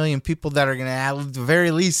 200 million people that are going to, at the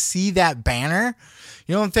very least, see that banner.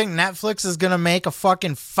 You don't think Netflix is going to make a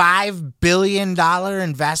fucking $5 billion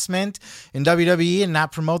investment in WWE and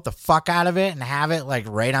not promote the fuck out of it and have it like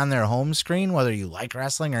right on their home screen, whether you like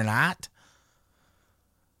wrestling or not?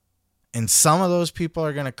 And some of those people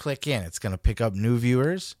are going to click in. It's going to pick up new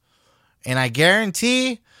viewers. And I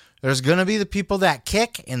guarantee there's going to be the people that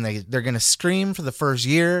kick and they're going to scream for the first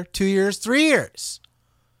year, 2 years, 3 years.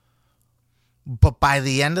 But by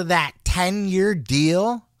the end of that 10-year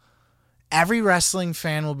deal, every wrestling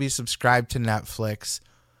fan will be subscribed to Netflix.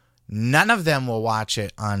 None of them will watch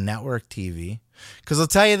it on network TV. Because I'll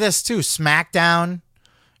tell you this too, SmackDown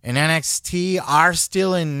and NXT are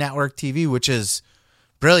still in network TV, which is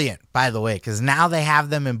brilliant, by the way, because now they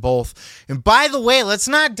have them in both. And by the way, let's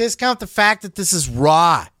not discount the fact that this is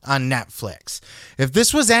Raw on Netflix. If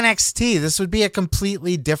this was NXT, this would be a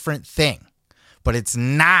completely different thing. But it's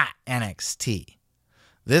not NXT.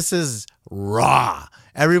 This is Raw.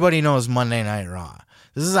 Everybody knows Monday Night Raw.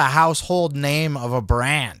 This is a household name of a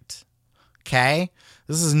brand. Okay?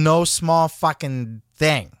 This is no small fucking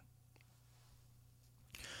thing.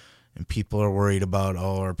 And people are worried about,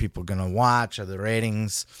 are people going to watch? Are the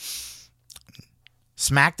ratings?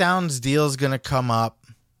 SmackDown's deal is going to come up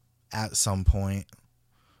at some point.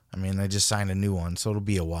 I mean, they just signed a new one, so it'll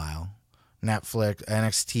be a while. Netflix,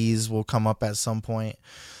 NXT's will come up at some point.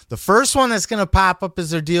 The first one that's going to pop up is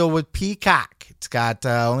their deal with Peacock. It's got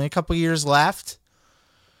only a couple years left.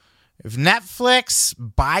 If Netflix,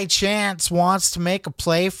 by chance, wants to make a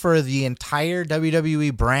play for the entire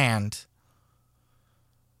WWE brand,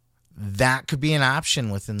 that could be an option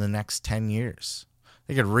within the next 10 years.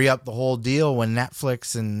 They could re-up the whole deal when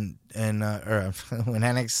Netflix and when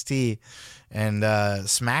NXT and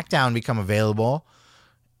SmackDown become available,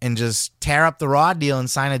 and just tear up the Raw deal and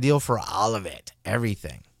sign a deal for all of it,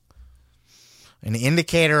 everything. An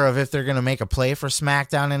indicator of if they're going to make a play for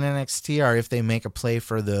SmackDown and NXT or if they make a play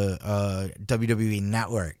for the WWE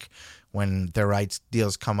Network when their rights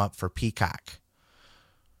deals come up for Peacock.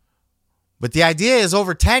 But the idea is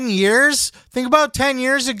over 10 years, think about 10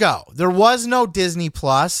 years ago. There was no Disney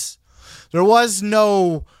Plus. There was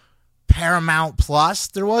no Paramount Plus.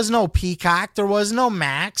 There was no Peacock. There was no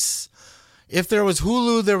Max. If there was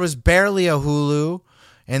Hulu, there was barely a Hulu.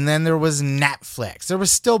 And then there was Netflix. There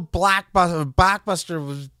was still Blockbuster. Blockbuster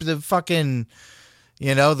was the fucking,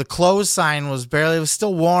 the close sign was barely, it was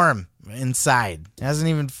still warm inside. It hasn't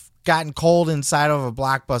even gotten cold inside of a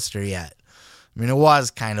Blockbuster yet. I mean, it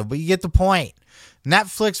was kind of, but you get the point.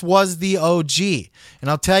 Netflix was the OG. And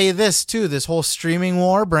I'll tell you this too, this whole streaming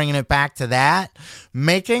war, bringing it back to that,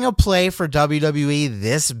 making a play for WWE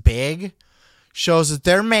this big shows that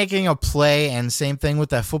they're making a play. And same thing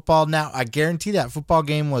with that football. Now, I guarantee that football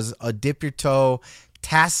game was a dip your toe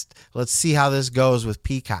test. Let's see how this goes with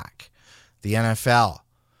Peacock, the NFL.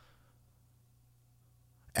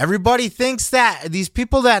 Everybody thinks that, these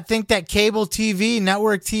people that think that cable TV,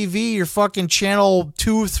 network TV, your fucking channel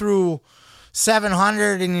 2 through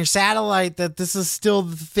 700 and your satellite, that this is still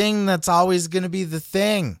the thing that's always going to be the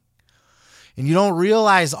thing. And you don't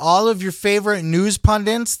realize all of your favorite news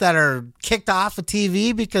pundits that are kicked off of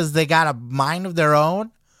TV because they got a mind of their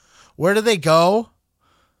own. Where do they go?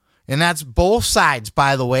 And that's both sides,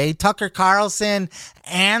 by the way. Tucker Carlson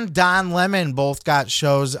and Don Lemon both got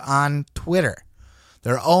shows on Twitter.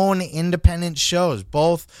 Their own independent shows,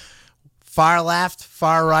 both far left,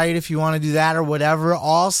 far right, if you want to do that or whatever,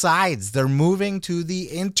 all sides. They're moving to the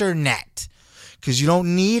internet because you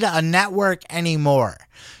don't need a network anymore.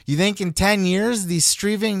 You think in 10 years, these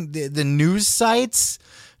streaming, the news sites,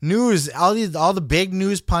 all the big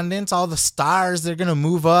news pundits, all the stars, they're going to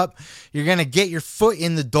move up. You're going to get your foot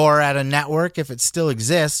in the door at a network if it still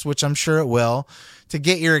exists, which I'm sure it will, to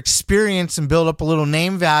get your experience and build up a little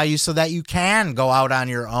name value so that you can go out on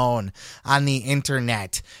your own on the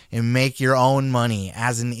internet and make your own money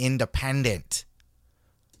as an independent.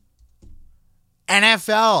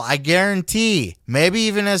 NFL, I guarantee, maybe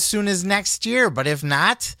even as soon as next year, but if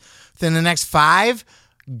not, within the next 5,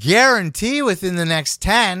 guarantee within the next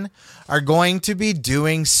 10, are going to be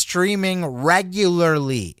doing streaming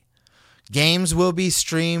regularly. Games will be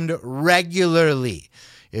streamed regularly.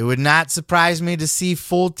 It would not surprise me to see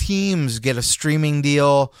full teams get a streaming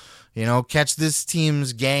deal, catch this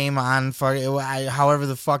team's game on however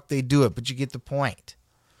the fuck they do it, but you get the point.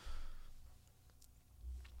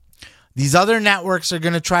 These other networks are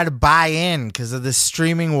going to try to buy in because of the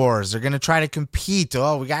streaming wars. They're going to try to compete.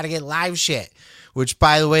 Oh, we got to get live shit, which,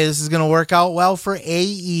 by the way, this is going to work out well for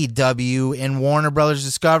AEW and Warner Brothers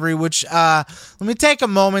Discovery, which let me take a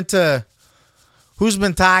moment to... Who's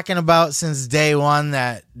been talking about since day one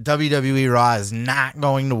that WWE Raw is not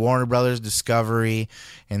going to Warner Brothers Discovery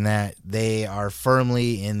and that they are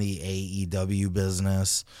firmly in the AEW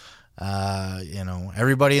business?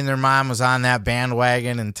 Everybody and their mom was on that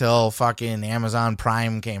bandwagon until fucking Amazon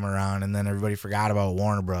Prime came around, and then everybody forgot about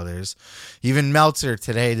Warner Brothers. Even Meltzer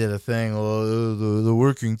today did a thing. Well, the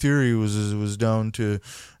working theory was down to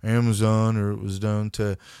Amazon, or it was down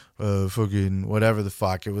to fucking whatever the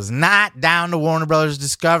fuck. It was not down to Warner Brothers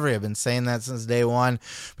Discovery. I've been saying that since day one.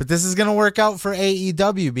 But this is going to work out for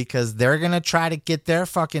AEW because they're going to try to get their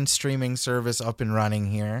fucking streaming service up and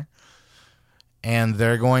running here. And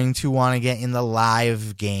they're going to want to get in the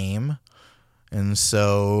live game. And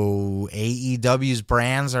so AEW's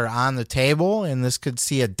brands are on the table, and this could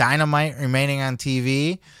see a Dynamite remaining on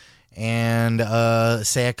TV and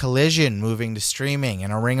say a Collision moving to streaming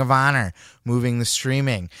and a Ring of Honor moving to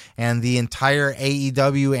streaming, and the entire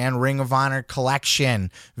AEW and Ring of Honor collection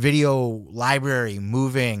video library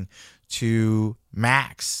moving to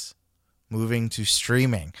Max, moving to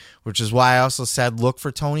streaming, which is why I also said look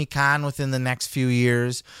for Tony Khan within the next few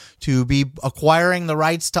years to be acquiring the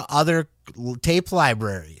rights to other tape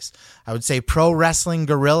libraries. I would say Pro Wrestling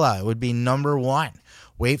Guerrilla would be number 1.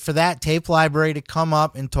 Wait for that tape library to come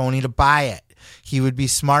up and Tony to buy it. He would be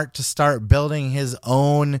smart to start building his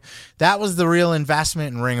own. That was the real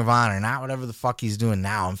investment in Ring of Honor, not whatever the fuck he's doing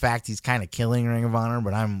now. In fact, he's kind of killing Ring of Honor,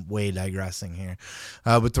 but I'm way digressing here.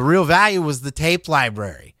 But the real value was the tape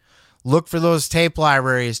library. Look for those tape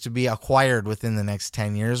libraries to be acquired within the next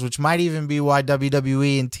 10 years, which might even be why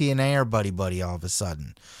WWE and TNA are buddy-buddy all of a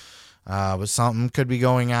sudden. But something could be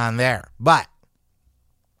going on there. But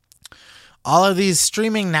all of these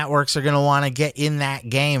streaming networks are going to want to get in that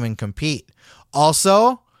game and compete.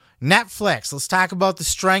 Also, Netflix. Let's talk about the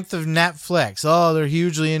strength of Netflix. Oh, they're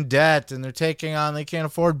hugely in debt and they can't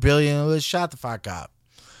afford billions. Shut the fuck up.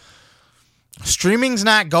 Streaming's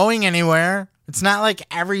not going anywhere. It's not like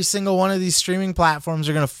every single one of these streaming platforms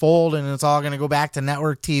are going to fold and it's all going to go back to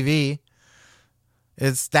network TV.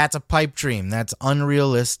 That's a pipe dream. That's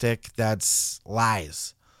unrealistic. That's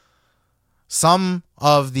lies. Some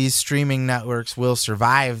of these streaming networks will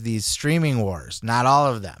survive these streaming wars. Not all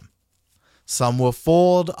of them. Some will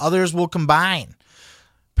fold. Others will combine.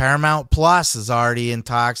 Paramount Plus is already in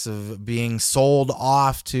talks of being sold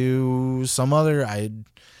off to some other. I'm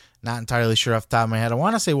not entirely sure off the top of my head. I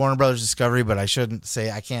want to say Warner Brothers Discovery, but I can't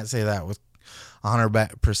say that with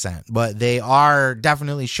 100%. But they are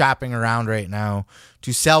definitely shopping around right now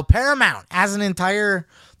to sell Paramount as the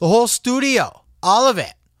whole studio, all of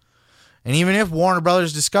it. And even if Warner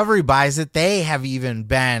Brothers Discovery buys it, they have even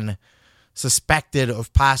been suspected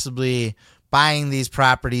of possibly buying these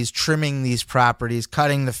properties, trimming these properties,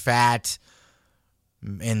 cutting the fat,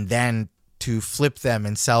 and then to flip them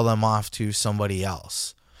and sell them off to somebody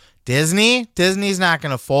else. Disney's not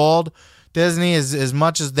going to fold. Disney is, as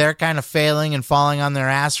much as they're kind of failing and falling on their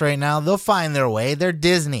ass right now, they'll find their way. They're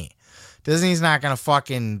Disney. Disney's not going to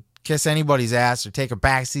fucking kiss anybody's ass or take a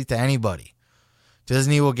backseat to anybody.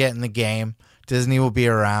 Disney will get in the game. Disney will be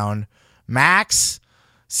around. Max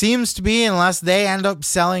seems to be, unless they end up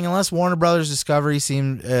selling, unless Warner Brothers Discovery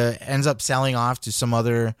ends up selling off to some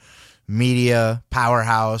other media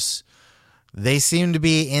powerhouse, they seem to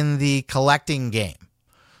be in the collecting game.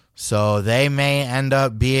 So they may end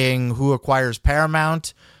up being who acquires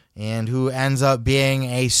Paramount and who ends up being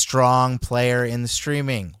a strong player in the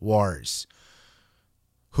streaming wars.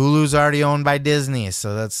 Hulu's already owned by Disney,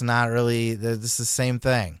 so that's not really, this is the same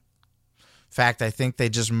thing. In fact, I think they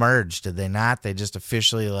just merged, did they not? They just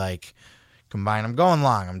officially combined. I'm going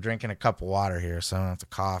long. I'm drinking a cup of water here, so I don't have to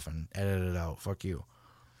cough and edit it out. Fuck you.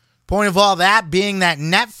 Point of all that being that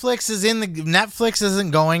Netflix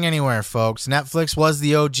isn't going anywhere, folks. Netflix was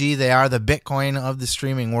the OG. They are the Bitcoin of the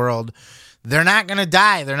streaming world. They're not going to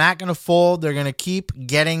die. They're not going to fold. They're going to keep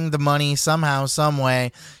getting the money somehow, some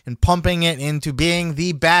way, and pumping it into being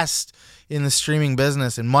the best in the streaming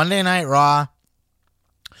business. And Monday Night Raw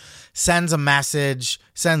sends a message,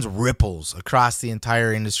 sends ripples across the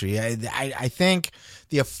entire industry. I think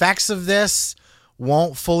the effects of this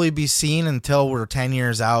won't fully be seen until we're 10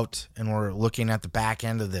 years out and we're looking at the back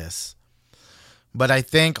end of this. But I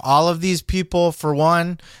think all of these people, for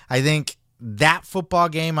one, I think that football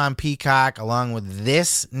game on Peacock, along with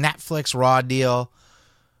this Netflix Raw deal,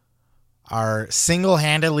 are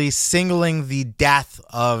single-handedly singling the death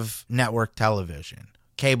of network television,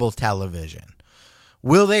 cable television.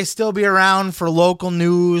 Will they still be around for local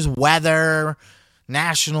news, weather,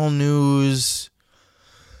 national news?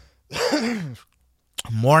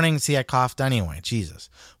 Morning, see, I coughed anyway. Jesus.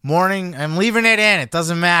 Morning, I'm leaving it in. It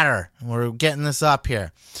doesn't matter. We're getting this up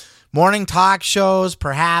here. Morning talk shows,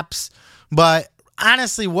 perhaps. But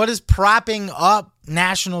honestly, what is propping up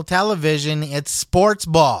national television? It's sports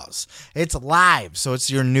balls. It's live. So it's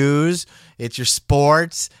your news, it's your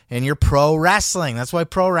sports, and your pro wrestling. That's why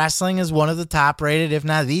pro wrestling is one of the top rated, if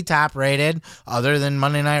not the top rated, other than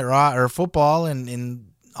Monday Night Raw or football and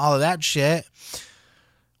all of that shit.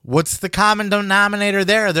 What's the common denominator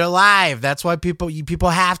there? They're live. That's why people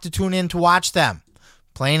have to tune in to watch them.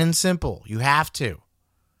 Plain and simple. You have to.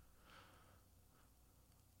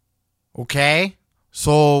 Okay?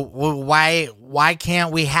 So why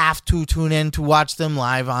can't we have to tune in to watch them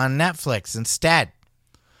live on Netflix instead?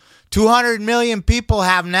 200 million people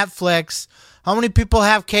have Netflix. How many people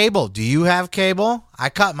have cable? Do you have cable? I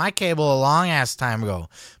cut my cable a long ass time ago.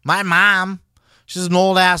 My mom, she's an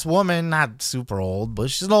old ass woman, not super old, but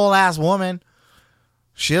she's an old ass woman.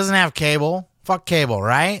 She doesn't have cable. Fuck cable,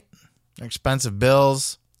 right? Expensive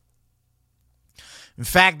bills. In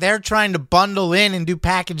fact, they're trying to bundle in and do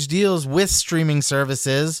package deals with streaming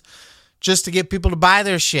services just to get people to buy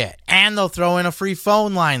their shit. And they'll throw in a free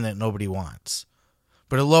phone line that nobody wants.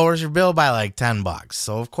 But it lowers your bill by like $10.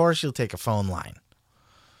 So, of course, you'll take a phone line.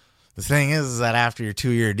 The thing is that after your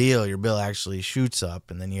 2-year deal, your bill actually shoots up,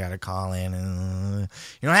 and then you got to call in. And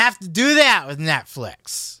you don't have to do that with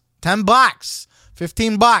Netflix. $10,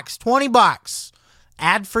 $15, $20.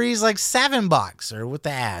 Ad free is like $7, or with the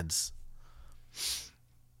ads.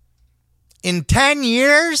 In 10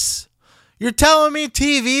 years, you're telling me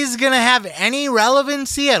TV is going to have any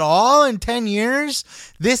relevancy at all in 10 years?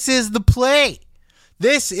 This is the play.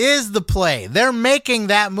 This is the play. They're making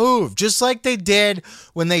that move, just like they did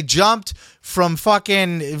when they jumped from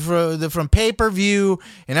from pay-per-view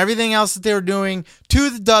and everything else that they were doing to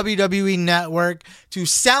the WWE Network, to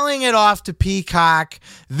selling it off to Peacock.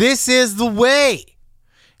 This is the way.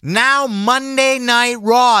 Now Monday Night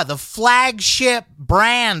Raw, the flagship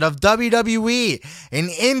brand of WWE, an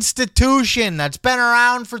institution that's been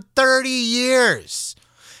around for 30 years.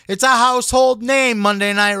 It's a household name,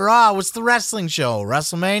 Monday Night Raw. What's the wrestling show?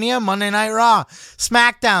 WrestleMania, Monday Night Raw,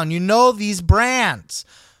 SmackDown. You know these brands.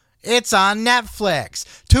 It's on Netflix.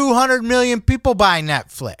 200 million people buy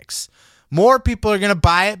Netflix. More people are going to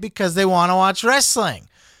buy it because they want to watch wrestling.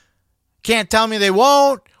 Can't tell me they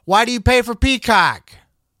won't. Why do you pay for Peacock?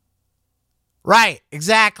 Right,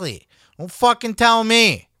 exactly. Don't fucking tell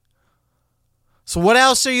me. So what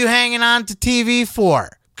else are you hanging on to TV for?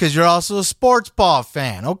 Because you're also a sports ball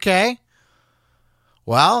fan. Okay.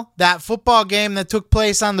 Well, that football game that took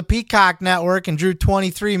place on the Peacock network and drew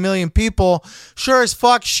 23 million people sure as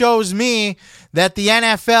fuck shows me that the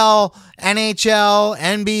NFL, NHL,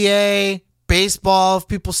 NBA, baseball, if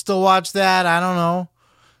people still watch that, I don't know,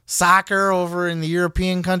 soccer over in the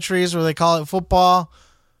European countries where they call it football.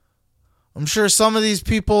 I'm sure some of these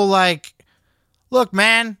people look,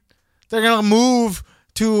 man, they're going to move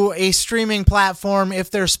to a streaming platform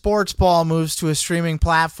if their sports ball moves to a streaming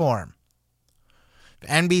platform. If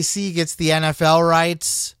NBC gets the NFL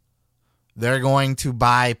rights, they're going to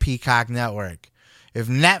buy Peacock Network. If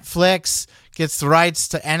Netflix gets the rights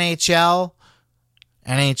to NHL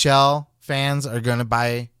fans are going to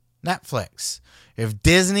buy Netflix. If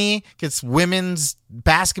Disney gets women's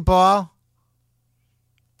basketball,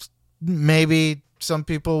 maybe some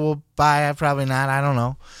people will buy it, probably not, I don't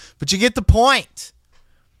know. But you get the point.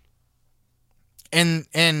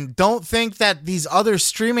 And don't think that these other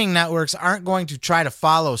streaming networks aren't going to try to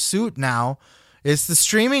follow suit now. It's the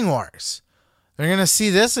streaming wars. They're going to see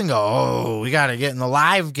this and go, oh, we got to get in the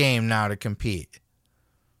live game now to compete.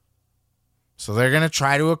 So they're going to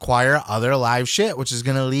try to acquire other live shit, which is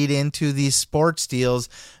going to lead into these sports deals,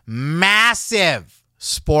 massive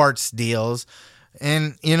sports deals.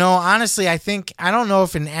 And, you know, honestly, I don't know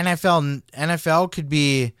if an NFL could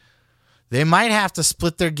be, they might have to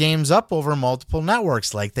split their games up over multiple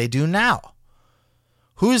networks like they do now.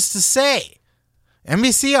 Who's to say?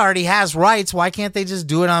 NBC already has rights. Why can't they just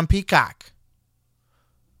do it on Peacock?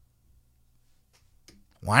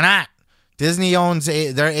 Why not? Disney owns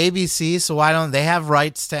their ABC, so why don't they have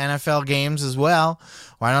rights to NFL games as well?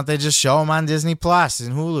 Why don't they just show them on Disney Plus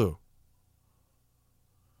and Hulu?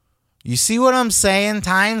 You see what I'm saying?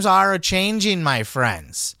 Times are a-changing, my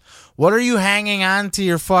friends. What are you hanging on to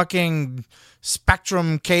your fucking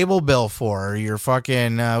Spectrum cable bill for? Or your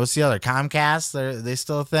fucking, what's the other, Comcast? Are they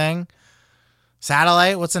still a thing?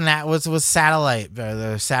 Satellite? What's satellite? Are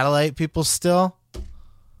the satellite people still?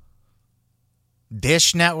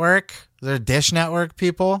 Dish Network? They're Dish Network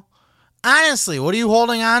people? Honestly, what are you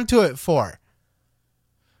holding on to it for?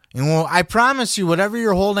 And well, I promise you, whatever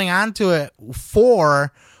you're holding on to it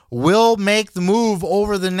for will make the move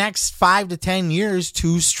over the next 5 to 10 years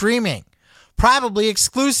to streaming. Probably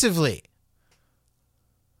exclusively.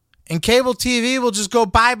 And cable TV will just go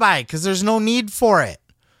bye-bye because there's no need for it.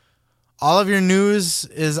 All of your news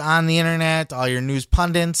is on the internet. All your news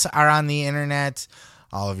pundits are on the internet.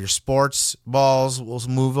 All of your sports balls will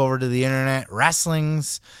move over to the internet.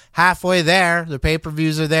 Wrestling's halfway there. The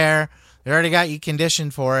pay-per-views are there. They already got you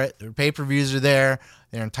conditioned for it. Their pay-per-views are there.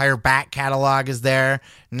 Their entire back catalog is there.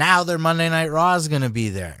 Now their Monday Night Raw is going to be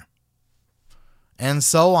there. And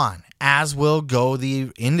so on, as will go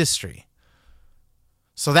the industry.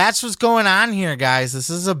 So that's what's going on here, guys. This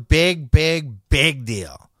is a big, big, big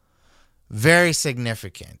deal. Very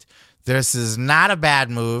significant. This is not a bad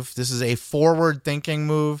move. This is a forward-thinking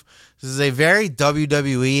move. This is a very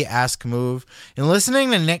WWE-esque move. And listening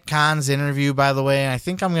to Nick Khan's interview, by the way, and I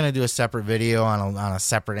think I'm going to do a separate video on a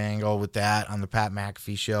separate angle with that on the Pat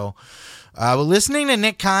McAfee show. But listening to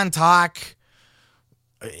Nick Khan talk,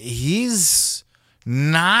 he's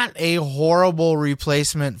not a horrible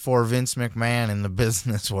replacement for Vince McMahon in the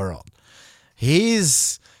business world. He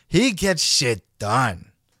gets shit done.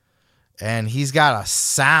 And he's got a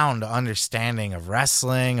sound understanding of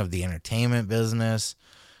wrestling, of the entertainment business.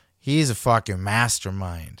 He's a fucking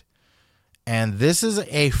mastermind. And this is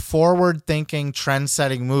a forward-thinking,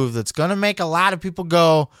 trend-setting move that's going to make a lot of people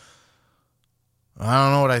go, I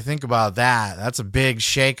don't know what I think about that. That's a big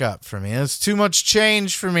shakeup for me. It's too much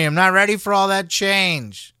change for me. I'm not ready for all that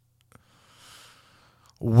change.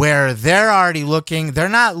 Where they're already looking, they're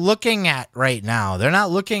not looking at right now. They're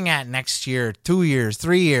not looking at next year, 2 years,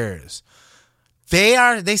 3 years.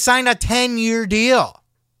 They signed a 10-year deal,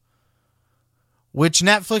 which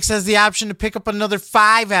Netflix has the option to pick up another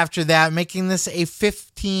 5 after that, making this a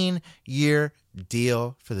 15-year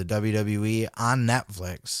deal for the WWE on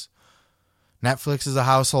Netflix. Netflix is a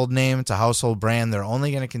household name. It's a household brand. They're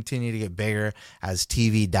only going to continue to get bigger as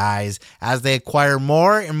TV dies. As they acquire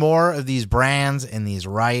more and more of these brands and these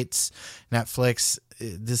rights, Netflix,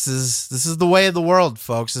 this is the way of the world,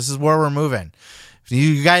 folks. This is where we're moving. If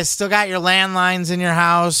you guys still got your landlines in your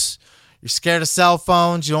house, you're scared of cell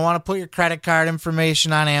phones, you don't want to put your credit card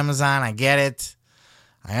information on Amazon, I get it.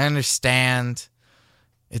 I understand.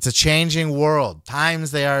 It's a changing world.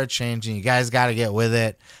 Times they are changing. You guys got to get with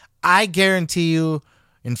it. I guarantee you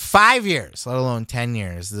in 5 years, let alone 10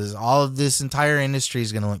 years, all of this entire industry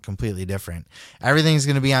is going to look completely different. Everything's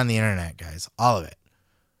going to be on the internet, guys. All of it.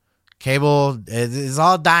 Cable is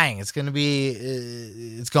all dying. It's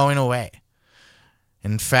going away.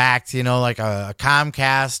 In fact, you know, like a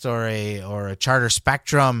Comcast or a Charter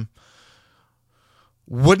Spectrum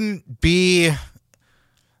wouldn't be...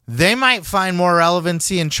 They might find more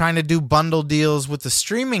relevancy in trying to do bundle deals with the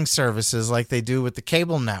streaming services like they do with the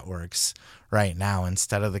cable networks right now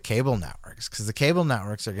instead of the cable networks, because the cable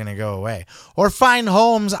networks are going to go away. Or find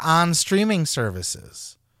homes on streaming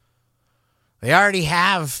services. They already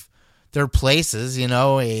have their places.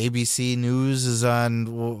 ABC News is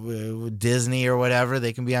on Disney or whatever.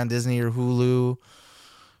 They can be on Disney or Hulu.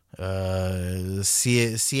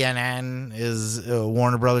 CNN is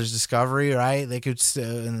Warner Brothers Discovery, right? They could,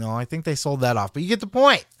 I think they sold that off, but you get the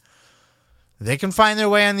point. They can find their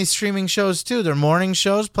way on these streaming shows too. Their morning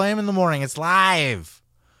shows, play them in the morning. It's live.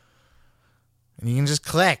 And you can just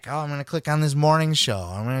click. Oh, I'm going to click on this morning show.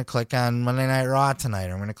 I'm going to click on Monday Night Raw tonight.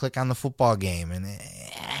 Or I'm going to click on the football game. And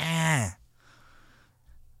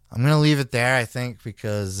I'm going to leave it there, I think,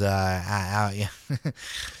 because there's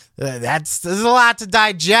a lot to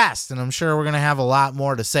digest. And I'm sure we're going to have a lot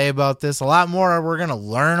more to say about this. A lot more we're going to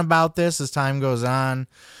learn about this as time goes on.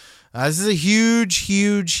 This is a huge,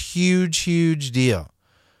 huge, huge, huge deal.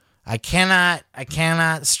 I cannot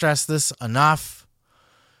stress this enough.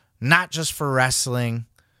 Not just for wrestling,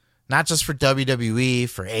 not just for WWE,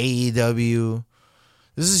 for AEW.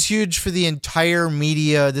 This is huge for the entire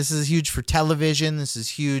media. This is huge for television. This is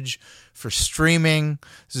huge for streaming.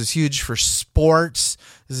 This is huge for sports.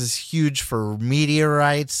 This is huge for media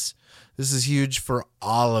rights. This is huge for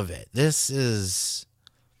all of it. This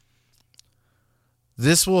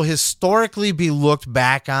will historically be looked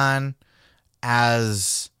back on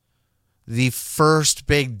as the first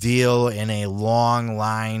big deal in a long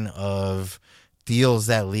line of deals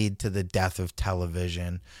that lead to the death of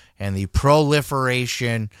television and the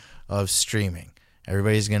proliferation of streaming.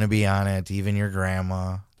 Everybody's going to be on it, even your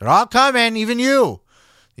grandma. They're all coming, even you.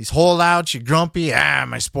 These holdouts, you grumpy,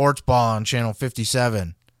 my sports ball on channel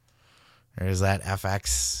 57. Or is that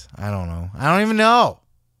FX? I don't know. I don't even know.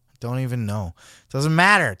 It doesn't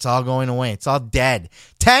matter. It's all going away. It's all dead.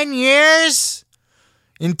 10 years?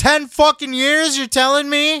 In 10 fucking years, you're telling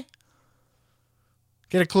me?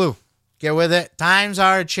 Get a clue. Get with it. Times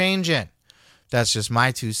are changing. That's just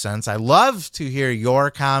my 2 cents. I love to hear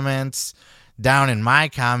your comments down in my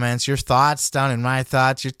comments, your thoughts down in my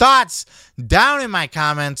thoughts, your thoughts down in my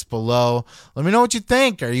comments below. Let me know what you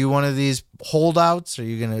think. Are you one of these holdouts? Are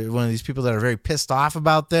you one of these people that are very pissed off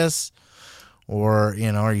about this? Or,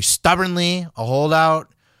 are you stubbornly a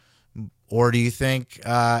holdout? Or do you think,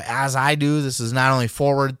 as I do, this is not only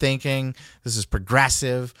forward thinking, this is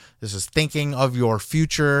progressive, this is thinking of your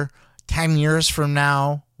future 10 years from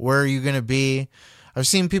now? Where are you going to be? I've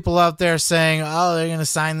seen people out there saying, oh, they're going to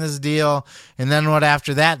sign this deal. And then what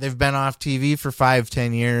after that? They've been off TV for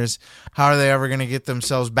 5-10 years. How are they ever going to get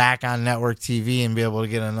themselves back on network TV and be able to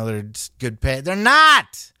get another good pay? They're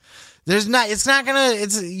not. It's not going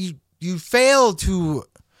to, you fail to...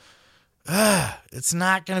 it's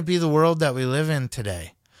not going to be the world that we live in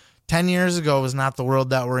today. 10 years ago was not the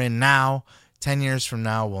world that we're in now. 10 years from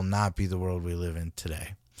now will not be the world we live in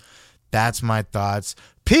today. That's my thoughts.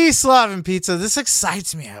 Peace, love, and pizza. This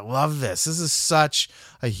excites me. I love this. This is such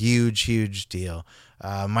a huge, huge deal.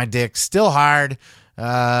 My dick's still hard.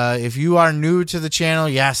 If you are new to the channel,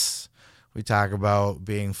 yes, we talk about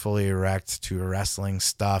being fully erect to wrestling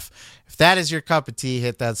stuff. If that is your cup of tea,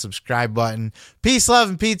 hit that subscribe button. Peace, love,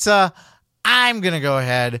 and pizza. I'm going to go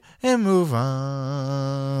ahead and move on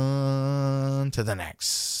to the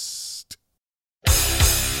next.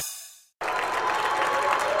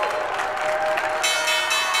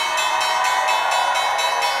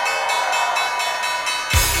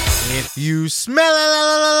 If you smell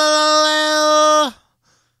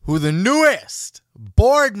who the newest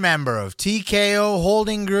board member of TKO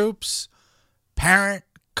Holding Group's parent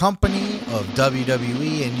company of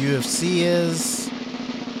WWE and UFC is...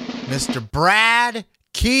 Mr. Brad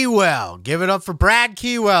Keywell. Give it up for Brad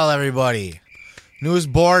Keywell, everybody.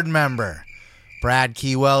 Newest board member. Brad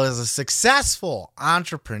Keywell is a successful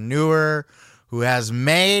entrepreneur who has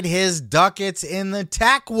made his ducats in the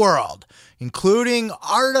tech world, including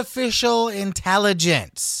artificial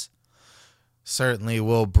intelligence. Certainly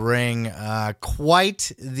will bring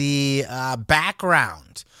quite the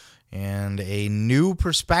background and a new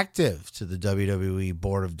perspective to the WWE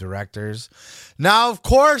Board of Directors. Now, of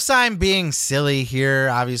course, I'm being silly here.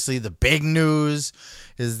 Obviously, the big news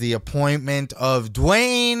is the appointment of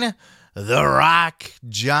Dwayne "The Rock"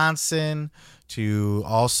 Johnson to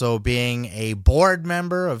also being a board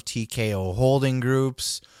member of TKO Holding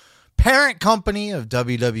Group's parent company of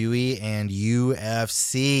WWE and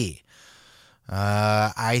UFC.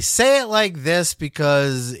 I say it like this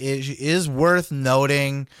because it is worth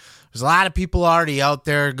noting. There's a lot of people already out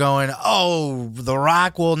there going, oh, The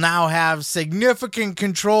Rock will now have significant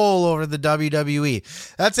control over the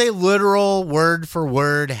WWE. That's a literal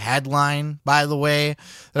word-for-word headline, by the way,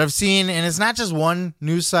 that I've seen. And it's not just one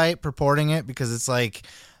news site purporting it, because it's like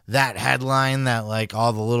that headline that like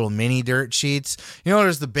all the little mini dirt sheets. You know,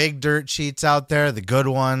 there's the big dirt sheets out there, the good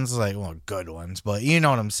ones, like, well, good ones, but you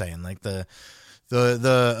know what I'm saying, like the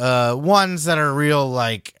ones that are real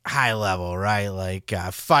like high level, right? Like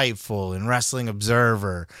Fightful and Wrestling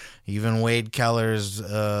Observer, even Wade Keller's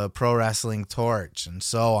Pro Wrestling Torch, and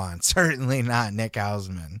so on. Certainly not Nick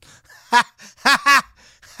Hausman.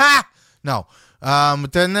 No.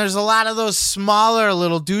 But then there's a lot of those smaller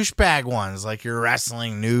little douchebag ones, like your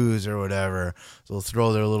Wrestling News or whatever. They'll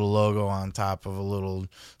throw their little logo on top of a little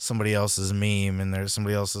somebody else's meme, and there's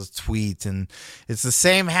somebody else's tweet, and it's the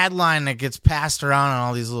same headline that gets passed around on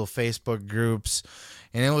all these little Facebook groups.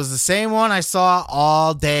 And it was the same one I saw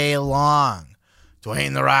all day long.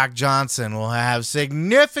 Dwayne "The Rock" Johnson will have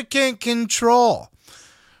significant control.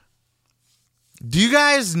 Do you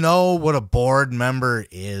guys know what a board member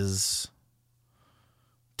is?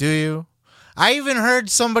 Do you? I even heard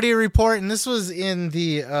somebody report, and this was in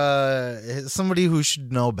the somebody who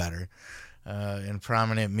should know better in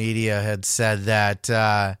prominent media had said that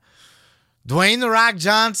Dwayne "The Rock"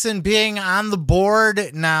 Johnson being on the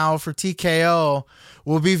board now for TKO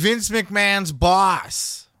will be Vince McMahon's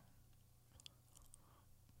boss.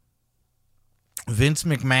 Vince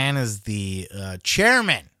McMahon is the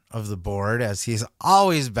chairman of the board, as he's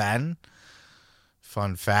always been.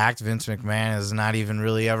 Fun fact, Vince McMahon has not even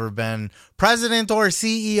really ever been president or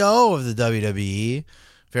CEO of the WWE.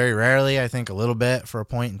 Very rarely, I think a little bit for a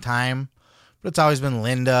point in time. But it's always been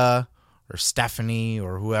Linda or Stephanie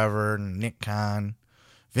or whoever, Nick Khan.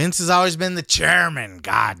 Vince has always been the chairman,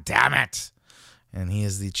 god damn it. And he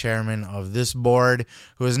is the chairman of this board,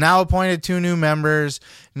 who has now appointed 2 new members.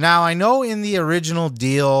 Now, I know in the original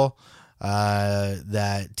deal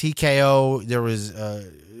that TKO, there was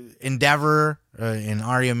Endeavor and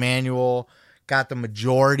Ari Emanuel got the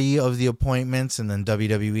majority of the appointments, and then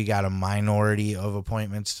WWE got a minority of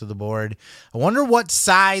appointments to the board. I wonder what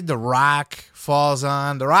side The Rock falls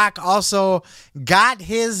on. The Rock also got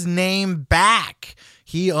his name back.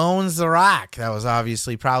 He owns The Rock. That was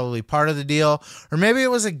obviously probably part of the deal, or maybe it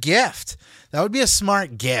was a gift. That would be a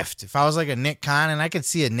smart gift. If I was like a Nick Khan, and I could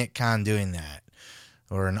see a Nick Khan doing that,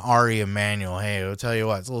 or an Ari Emanuel. Hey, I'll tell you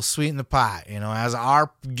what, it's a little sweet in the pot. You know, as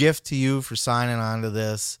our gift to you for signing on to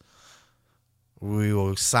this, we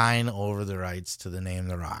will sign over the rights to the name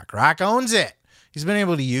The Rock. Rock owns it. He's been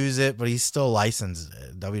able to use it, but he's still licensed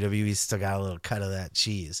it. WWE's still got a little cut of that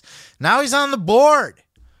cheese. Now he's on the board,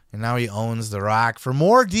 and now he owns The Rock. For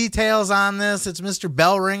more details on this, it's Mr.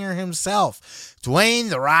 Bellringer himself, Dwayne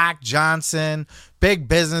 "The Rock" Johnson, big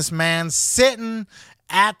businessman, sitting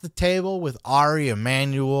at the table with Ari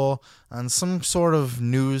Emanuel on some sort of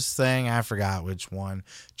news thing. I forgot which one.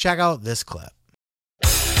 Check out this clip.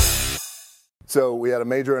 So we had a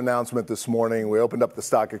major announcement this morning. We opened up the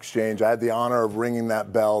stock exchange. I had the honor of ringing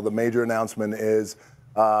that bell. The major announcement is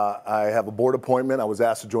I have a board appointment. I was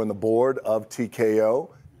asked to join the board of TKO.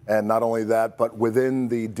 And not only that, but within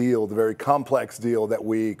the deal, the very complex deal that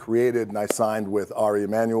we created and I signed with Ari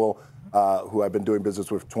Emanuel, who I've been doing business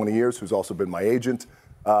with for 20 years, who's also been my agent.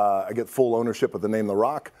 I get full ownership of the name The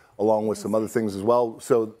Rock, along with some other things as well.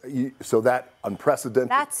 So that unprecedented.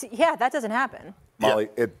 That doesn't happen. Molly,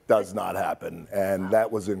 it does not happen. And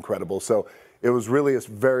that was incredible. So it was really a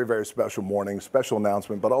very, very special morning, special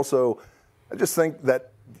announcement. But also, I just think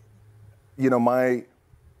that, you know, my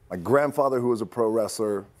grandfather, who was a pro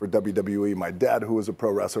wrestler for WWE, my dad, who was a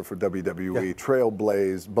pro wrestler for WWE,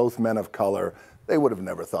 trailblazed, both men of color, they would have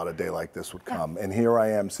never thought a day like this would come. And here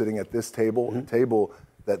I am sitting at this table, a table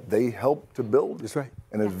that they helped to build. That's right.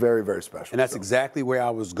 And it's very, very special. And that's exactly where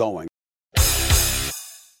I was going.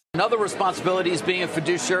 Another responsibility is being a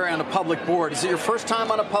fiduciary on a public board. Is it your first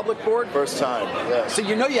time on a public board? First time, yes. So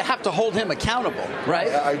you know you have to hold him accountable, right?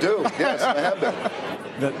 I do, yes, I have been.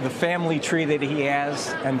 The family tree that he has,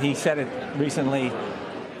 and he said it recently,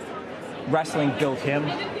 wrestling built him.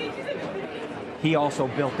 He also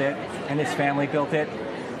built it, and his family built it.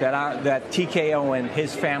 That TKO and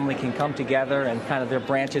his family can come together and kind of their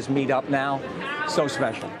branches meet up now. So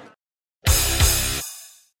special.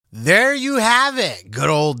 There you have it. Good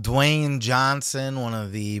old Dwayne Johnson, one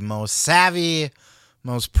of the most savvy,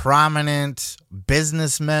 most prominent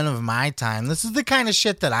businessmen of my time. This is the kind of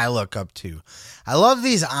shit that I look up to. I love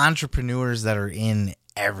these entrepreneurs that are in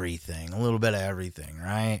everything, a little bit of everything,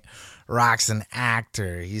 right? Rock's an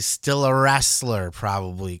actor. He's still a wrestler,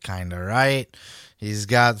 probably, kind of, right? He's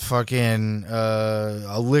got fucking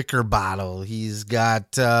a liquor bottle. He's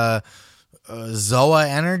got Zoa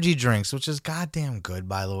energy drinks, which is goddamn good,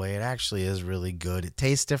 by the way. It actually is really good. It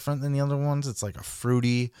tastes different than the other ones. It's like a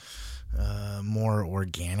fruity, more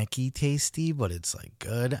organic-y tasty, but it's like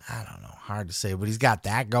good. I don't know, hard to say, but he's got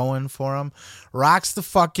that going for him. Rock's the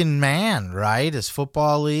fucking man, right? His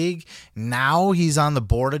football league. Now he's on the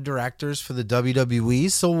board of directors for the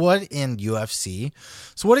WWE. So what in UFC?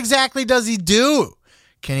 So what exactly does he do?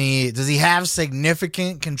 Does he have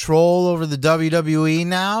significant control over the WWE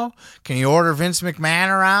now? Can he order Vince McMahon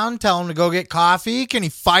around, tell him to go get coffee? Can he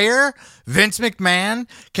fire Vince McMahon?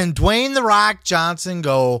 Can Dwayne "The Rock" Johnson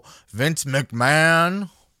go, Vince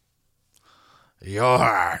McMahon,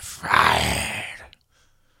 you're fired?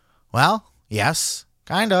 Well, yes,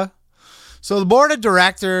 kinda. So the board of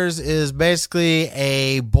directors is basically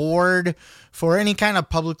a board for any kind of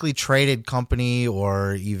publicly traded company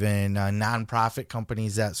or even nonprofit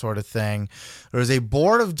companies, that sort of thing. There's a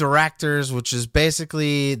board of directors, which is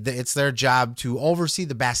basically, it's their job to oversee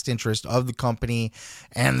the best interest of the company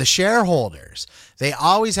and the shareholders. They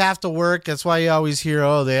always have to work. That's why you always hear,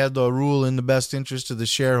 oh, they had to rule in the best interest of the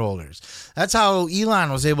shareholders. That's how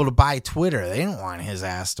Elon was able to buy Twitter. They didn't want his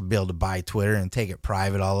ass to be able to buy Twitter and take it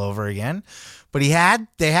private all over again. But they had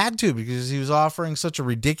to, because he was offering such a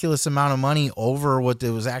ridiculous amount of money over what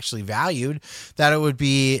it was actually valued, that it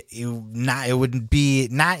wouldn't be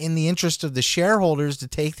not in the interest of the shareholders to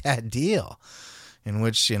take that deal, in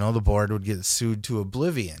which, the board would get sued to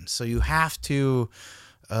oblivion. So you have to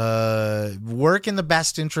work in the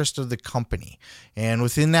best interest of the company. And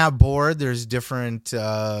within that board, there's different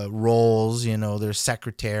roles. There's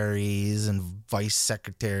secretaries and vice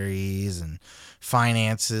secretaries and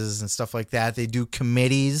finances and stuff like that. They do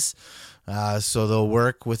committees. So they'll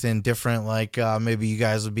work within different, maybe you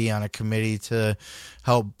guys would be on a committee to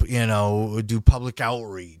help, do public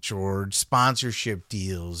outreach or sponsorship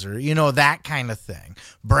deals or, that kind of thing.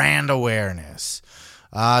 Brand awareness.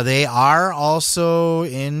 They are also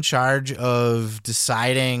in charge of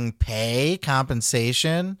deciding pay,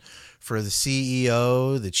 compensation for the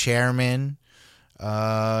CEO, the chairman,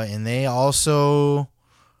 and they also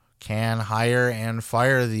can hire and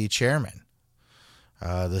fire the chairman.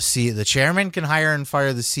 The chairman can hire and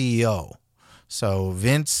fire the CEO. So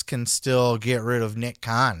Vince can still get rid of Nick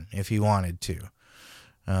Khan if he wanted to.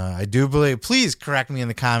 I do believe, please correct me in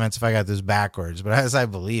the comments if I got this backwards, but as I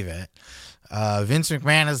believe it, Vince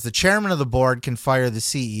McMahon, as the chairman of the board, can fire the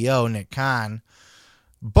CEO, Nick Khan.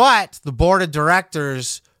 But the board of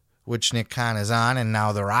directors, which Nick Khan is on, and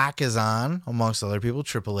now The Rock is on, amongst other people,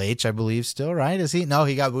 Triple H, I believe, still, right? Is he? No,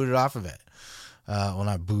 he got booted off of it. Well,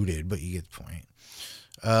 not booted, but you get the point.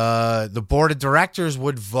 The board of directors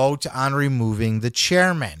would vote on removing the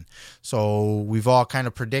chairman. So we've all kind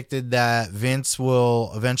of predicted that Vince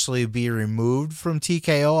will eventually be removed from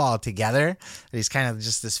TKO altogether. He's kind of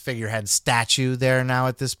just this figurehead statue there now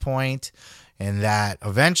at this point. And that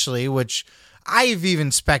eventually, which I've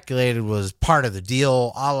even speculated was part of the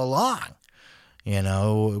deal all along.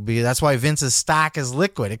 That's why Vince's stock is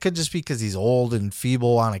liquid. It could just be because he's old and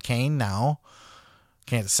feeble on a cane now.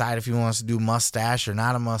 Can't decide if he wants to do mustache or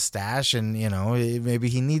not a mustache. And, maybe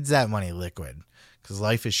he needs that money liquid because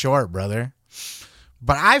life is short, brother.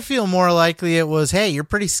 But I feel more likely it was, hey, you're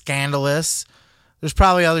pretty scandalous. There's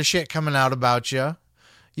probably other shit coming out about you.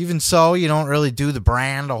 Even so, you don't really do the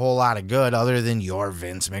brand a whole lot of good other than you're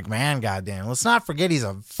Vince McMahon, goddamn. Let's not forget he's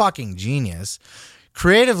a fucking genius.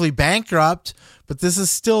 Creatively bankrupt, but this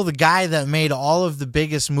is still the guy that made all of the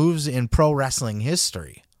biggest moves in pro wrestling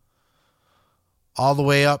history. All the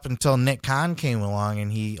way up until Nick Khan came along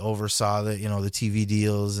and he oversaw the TV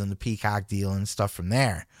deals and the Peacock deal and stuff from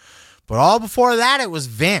there. But all before that, it was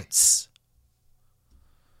Vince.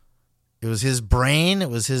 It was his brain. It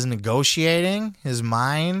was his negotiating, his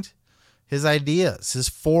mind, his ideas, his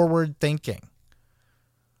forward thinking.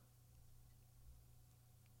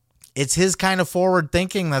 It's his kind of forward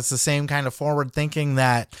thinking that's the same kind of forward thinking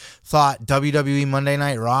that thought WWE Monday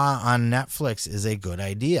Night Raw on Netflix is a good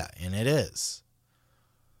idea, and it is.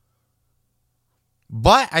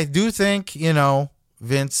 But I do think,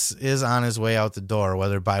 Vince is on his way out the door,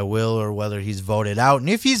 whether by will or whether he's voted out. And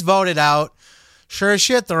if he's voted out, sure as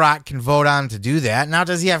shit, The Rock can vote on to do that. Now,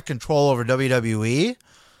 does he have control over WWE?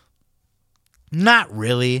 Not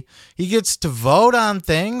really. He gets to vote on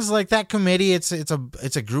things like that committee. It's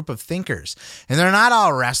a group of thinkers, and they're not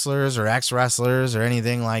all wrestlers or ex-wrestlers or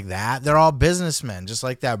anything like that. They're all businessmen, just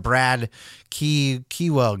like that Brad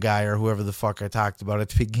Keywell guy or whoever the fuck I talked about at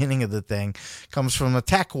the beginning of the thing comes from the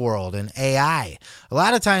tech world and AI. A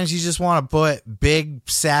lot of times you just want to put big,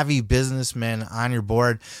 savvy businessmen on your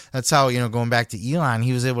board. That's how, going back to Elon,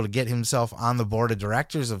 he was able to get himself on the board of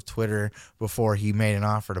directors of Twitter before he made an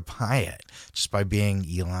offer to buy it, just by being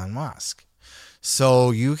Elon Musk.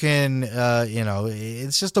 So you can,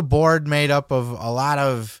 it's just a board made up of a lot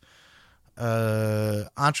of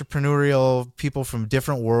entrepreneurial people from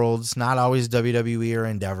different worlds, not always WWE or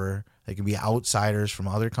Endeavor. They can be outsiders from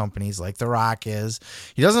other companies like The Rock is.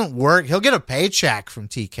 He doesn't work. He'll get a paycheck from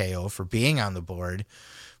TKO for being on the board,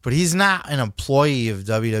 but he's not an employee of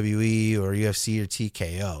WWE or UFC or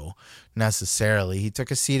TKO necessarily. He took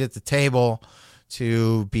a seat at the table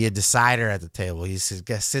to be a decider at the table. He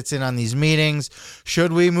sits in on these meetings.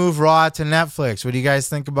 Should we move Raw to Netflix? What do you guys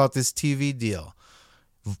think about this TV deal?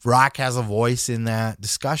 Rock has a voice in that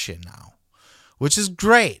discussion now, which is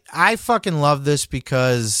great. I fucking love this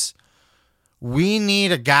because we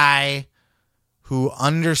need a guy who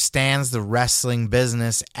understands the wrestling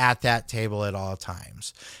business at that table at all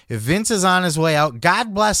times. If Vince is on his way out,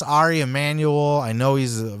 God bless Ari Emanuel. I know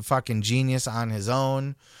he's a fucking genius on his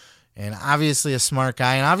own and obviously a smart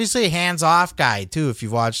guy and obviously a hands-off guy too, if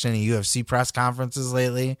you've watched any UFC press conferences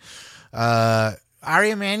lately.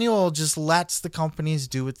 Ari Emanuel just lets the companies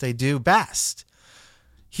do what they do best.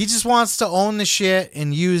 He just wants to own the shit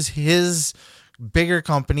and use his bigger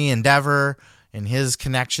company, Endeavor, and his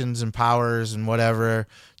connections and powers and whatever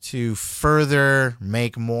to further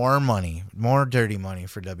make more money, more dirty money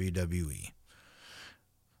for WWE.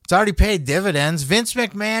 It's already paid dividends. Vince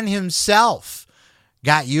McMahon himself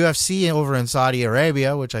got UFC over in Saudi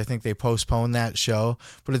Arabia, which I think they postponed that show,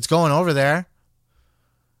 but it's going over there.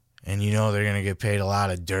 And you know they're going to get paid a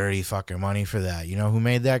lot of dirty fucking money for that. You know who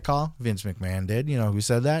made that call? Vince McMahon did. You know who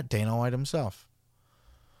said that? Dana White himself.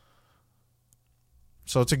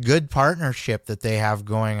 So it's a good partnership that they have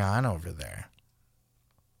going on over there.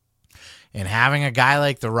 And having a guy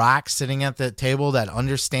like The Rock sitting at the table that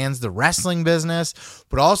understands the wrestling business,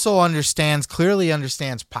 but also clearly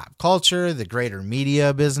understands pop culture, the greater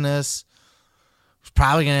media business. He's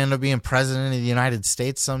probably going to end up being president of the United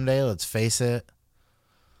States someday, let's face it.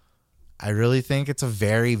 I really think it's a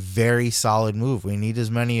very, very solid move. We need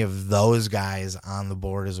as many of those guys on the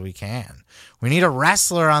board as we can. We need a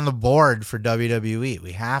wrestler on the board for WWE.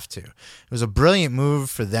 We have to. It was a brilliant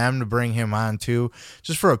move for them to bring him on too,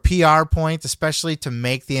 just for a PR point, especially to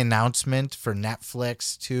make the announcement for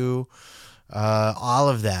Netflix too. All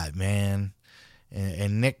of that, man.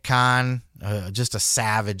 And Nick Khan, just a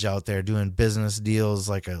savage out there doing business deals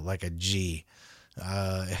like a G.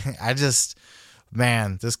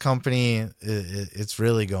 Man, this company, it's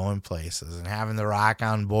really going places. And having The Rock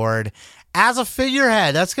on board as a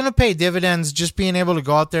figurehead, that's going to pay dividends, just being able to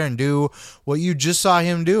go out there and do what you just saw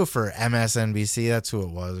him do for MSNBC. That's who it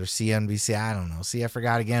was. Or CNBC. I don't know. See, I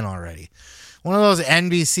forgot again already. One of those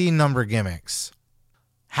NBC number gimmicks.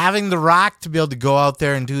 Having The Rock to be able to go out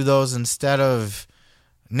there and do those instead of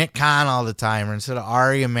Nick Khan all the time, or instead of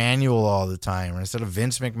Ari Emanuel all the time, or instead of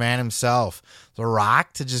Vince McMahon himself, The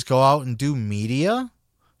Rock to just go out and do media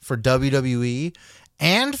for WWE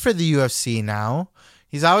and for the UFC now.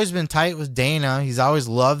 He's always been tight with Dana. He's always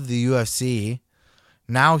loved the UFC.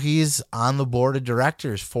 Now he's on the board of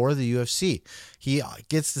directors for the UFC. He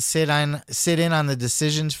gets to sit in on the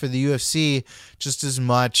decisions for the UFC just as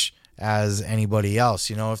much as anybody else.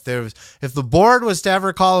 You know, if the board was to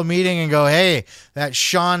ever call a meeting and go, hey, that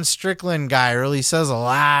Sean Strickland guy really says a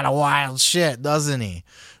lot of wild shit, doesn't he?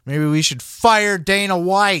 Maybe we should fire Dana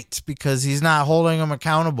White because he's not holding him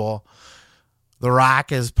accountable. The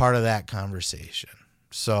Rock is part of that conversation.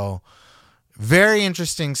 So very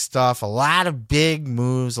interesting stuff. A lot of big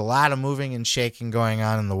moves, a lot of moving and shaking going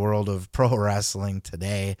on in the world of pro wrestling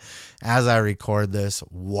today as I record this.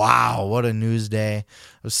 Wow, what a news day. I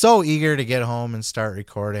was so eager to get home and start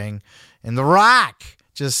recording. And The Rock,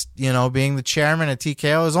 just, being the chairman of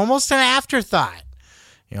TKO is almost an afterthought.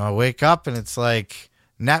 I wake up and it's like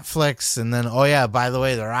Netflix and then, oh yeah, by the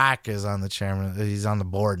way, The Rock is on the chairman. He's on the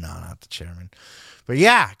board now, not the chairman. But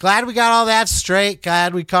yeah, glad we got all that straight.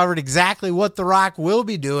 Glad we covered exactly what The Rock will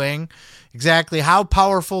be doing, exactly how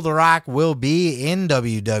powerful The Rock will be in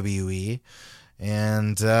WWE,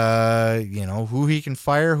 and, who he can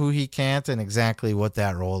fire, who he can't, and exactly what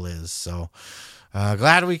that role is. So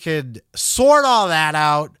glad we could sort all that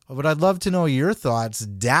out. But I'd love to know your thoughts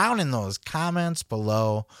down in those comments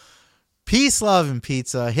below. Peace, love, and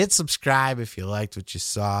pizza. Hit subscribe if you liked what you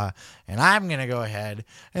saw. And I'm going to go ahead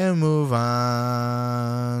and move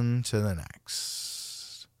on to the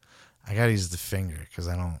next. I got to use the finger because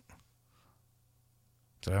I don't.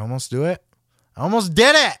 Did I almost do it? I almost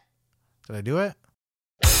did it. Did I do it?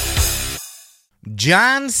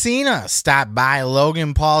 John Cena stopped by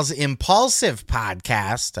Logan Paul's Impulsive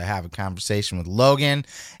podcast to have a conversation with Logan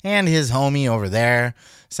and his homie over there.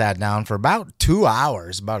 Sat down for about 2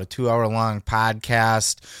 hours, about a 2-hour-long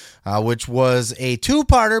podcast, which was a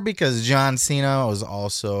two-parter because John Cena was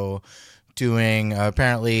also doing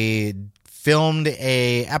apparently filmed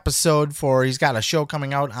a episode he's got a show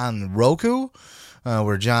coming out on Roku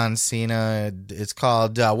where John Cena, it's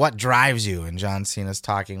called What Drives You, and John Cena's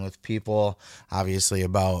talking with people obviously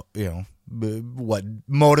about, what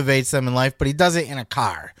motivates them in life, but he does it in a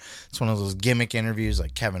car. It's one of those gimmick interviews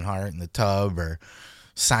like Kevin Hart in the tub or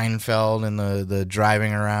Seinfeld and the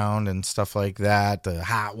driving around and stuff like that, the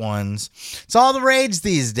hot ones. It's all the rage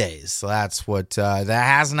these days. So that's what that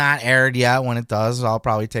has not aired yet. When it does, I'll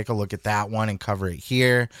probably take a look at that one and cover it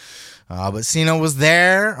here. But Cena was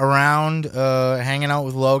there around hanging out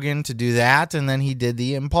with Logan to do that, and then he did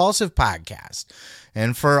the Impulsive podcast.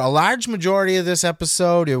 And for a large majority of this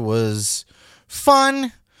episode, it was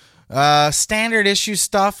fun. Standard issue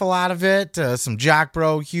stuff, a lot of it. Some jock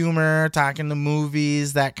bro humor, talking to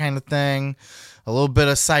movies, that kind of thing. A little bit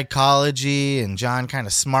of psychology, and John kind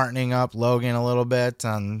of smartening up Logan a little bit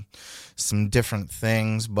on some different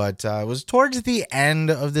things. But it was towards the end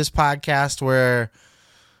of this podcast where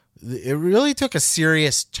it really took a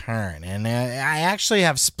serious turn. And I actually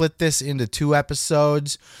have split this into 2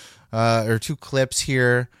 episodes, or 2 clips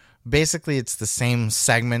here. Basically, it's the same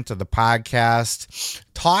segment of the podcast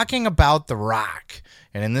talking about The Rock.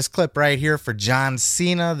 And in this clip right here for John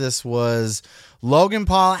Cena, this was Logan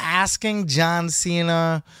Paul asking John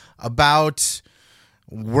Cena about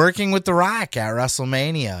working with The Rock at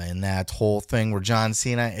WrestleMania, and that whole thing where John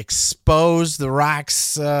Cena exposed The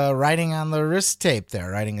Rock's writing on the wrist tape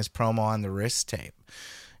there, writing his promo on the wrist tape.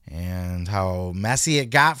 And how messy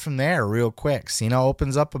it got from there real quick. Cena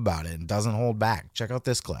opens up about it and doesn't hold back. Check out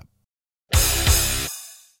this clip.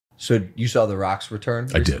 So you saw The Rock's return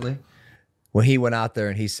recently? I did. When he went out there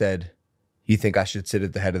and he said, "You think I should sit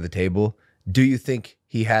at the head of the table?" Do you think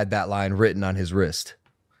he had that line written on his wrist?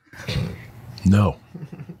 No.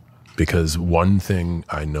 Because one thing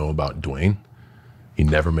I know about Dwayne, he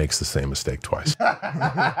never makes the same mistake twice.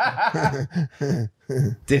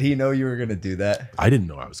 Did he know you were going to do that? I didn't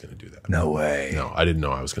know I was going to do that. No way. No, I didn't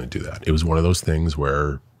know I was going to do that. It was one of those things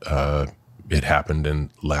where it happened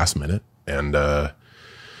in last minute. And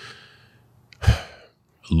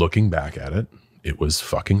looking back at it, it was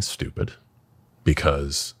fucking stupid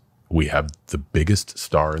because we have the biggest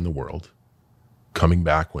star in the world coming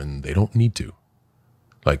back when they don't need to.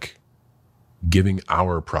 Like giving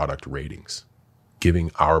our product ratings,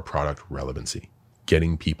 giving our product relevancy,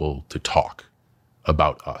 getting people to talk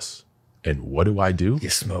about us. And what do? You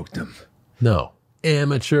smoked him. No.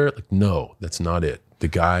 Amateur. Like, no, that's not it. The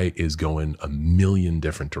guy is going a million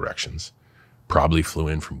different directions. Probably flew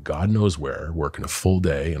in from God knows where, working a full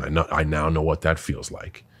day, and I now know what that feels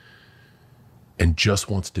like. And just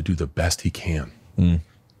wants to do the best he can.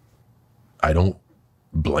 I don't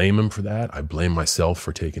blame him for that. I blame myself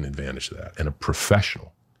for taking advantage of that. And a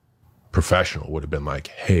professional would have been like,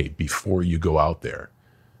 hey, before you go out there,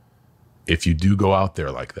 if you do go out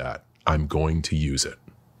there like that, I'm going to use it.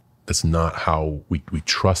 That's not how we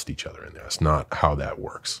trust each other in there. That's not how that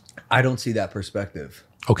works. I don't see that perspective.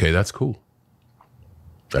 Okay, that's cool.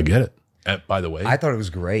 I get it. And by the way, I thought it was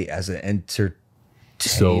great as an entertainment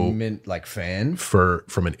fan.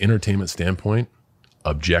 From an entertainment standpoint,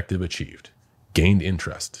 objective achieved. Gained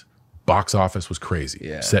interest. Box office was crazy.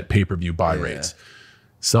 Yeah. Set pay-per-view buy rates.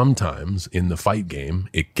 Sometimes in the fight game,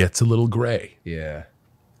 it gets a little gray. Yeah.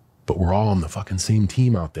 But we're all on the fucking same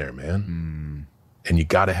team out there, man. And you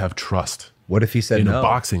got to have trust. What if he said in no? a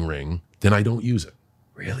boxing ring, then I don't use it.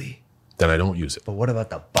 Really? Then I don't use it. But what about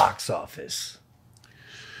the box office?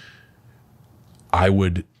 I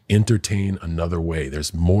would entertain another way.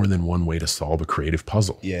 There's more than one way to solve a creative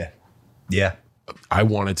puzzle. Yeah. Yeah. I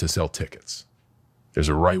wanted to sell tickets. There's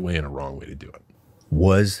a right way and a wrong way to do it.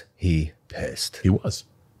 Was he pissed? He was.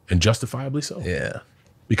 And justifiably so. Yeah.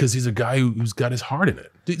 Because he's a guy who's got his heart in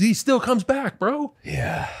it. He still comes back, bro.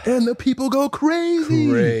 Yeah. And the people go crazy.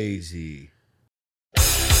 Crazy.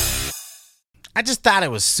 I just thought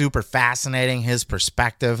it was super fascinating, his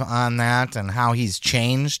perspective on that and how he's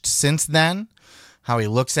changed since then, how he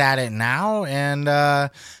looks at it now, and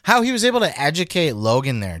how he was able to educate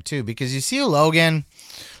Logan there, too. Because you see Logan,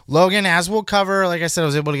 as we'll cover, like I said, I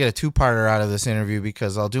was able to get a two-parter out of this interview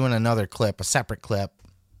because I'll do in another clip, a separate clip.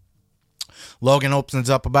 Logan opens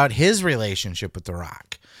up about his relationship with The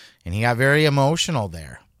Rock, and he got very emotional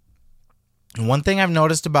there. And one thing I've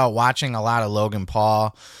noticed about watching a lot of Logan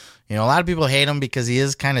Paul, a lot of people hate him because he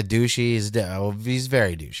is kind of douchey. He's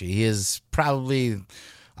very douchey. He is probably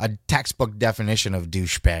a textbook definition of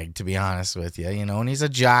douchebag, to be honest with you. And he's a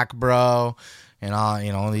jock bro. and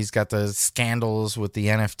all, he's got the scandals with the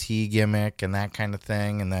NFT gimmick and that kind of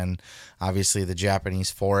thing. And then obviously the Japanese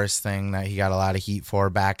forest thing that he got a lot of heat for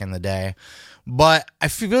back in the day. But I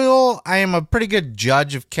feel I am a pretty good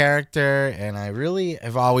judge of character, and I really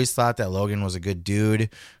have always thought that Logan was a good dude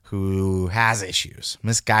who has issues,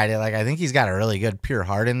 misguided. Like, I think he's got a really good pure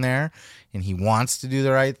heart in there, and he wants to do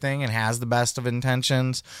the right thing and has the best of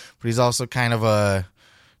intentions, but he's also kind of a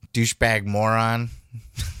douchebag moron.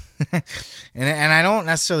 and I don't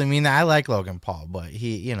necessarily mean that. I like Logan Paul, but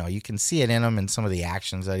he, you can see it in him in some of the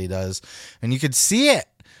actions that he does, and you could see it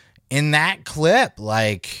in that clip,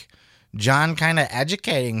 like John kind of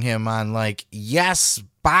educating him on, like, yes,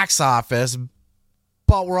 box office,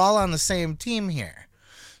 but we're all on the same team here.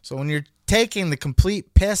 So when you're taking the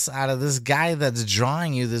complete piss out of this guy that's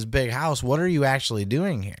drawing you this big house, what are you actually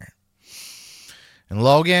doing here? And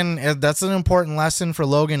Logan, that's an important lesson for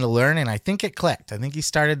Logan to learn, and I think it clicked. I think he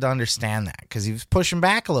started to understand that because he was pushing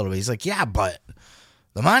back a little bit. He's like, yeah, but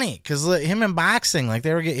the money, because him in boxing, like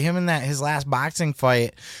they were getting him in his last boxing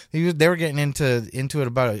fight, they were getting into it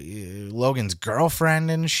about Logan's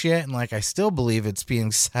girlfriend and shit, and like I still believe it's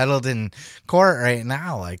being settled in court right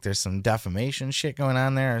now. Like there's some defamation shit going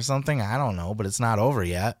on there or something. I don't know, but it's not over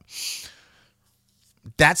yet.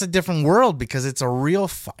 That's a different world because it's a real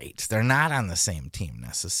fight. They're not on the same team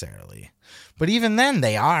necessarily. But even then,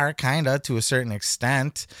 they are kind of to a certain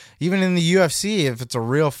extent. Even in the UFC, if it's a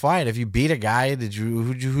real fight, if you beat a guy,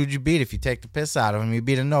 who'd you beat? If you take the piss out of him, you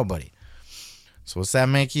beat a nobody. So what's that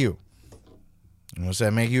make you? And what's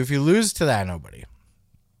that make you if you lose to that nobody?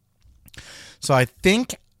 So I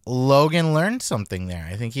think Logan learned something there.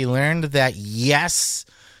 I think he learned that, yes,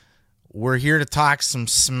 we're here to talk some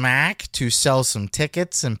smack, to sell some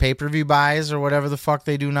tickets and pay-per-view buys or whatever the fuck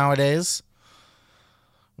they do nowadays.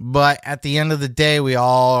 But at the end of the day, we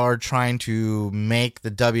all are trying to make the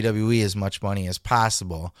WWE as much money as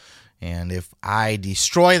possible. And if I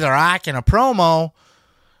destroy The Rock in a promo,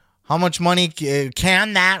 how much money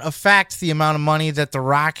can that affect the amount of money that The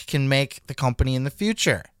Rock can make the company in the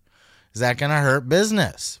future? Is that going to hurt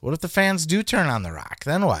business? What if the fans do turn on The Rock?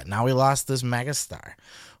 Then what? Now we lost this megastar.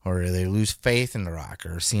 Or they lose faith in The Rock,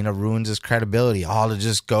 or Cena ruins his credibility, all to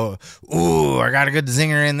just go, ooh, I got a good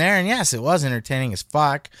zinger in there. And yes, it was entertaining as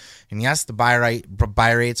fuck. And yes, the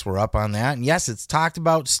buy rates were up on that. And yes, it's talked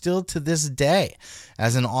about still to this day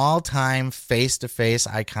as an all-time face-to-face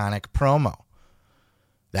iconic promo.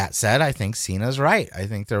 That said, I think Cena's right. I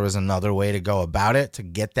think there was another way to go about it to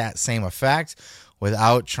get that same effect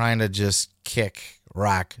without trying to just kick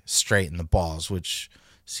Rock straight in the balls, which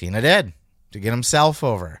Cena did to get himself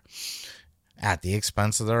over at the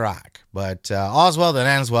expense of The Rock. But all's well that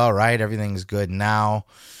ends well, right? Everything's good now.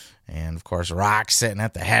 And, of course, Rock sitting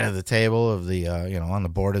at the head of the table of the, on the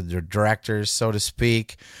board of the directors, so to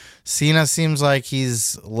speak. Cena seems like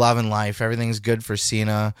he's loving life. Everything's good for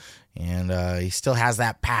Cena. And he still has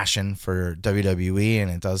that passion for WWE.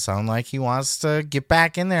 And it does sound like he wants to get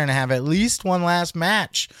back in there and have at least one last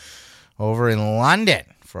match over in London.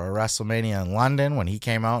 For a WrestleMania in London, when he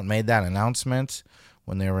came out and made that announcement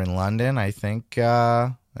when they were in London, I think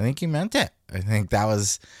he meant it. I think that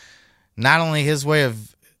was not only his way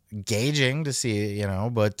of gauging to see,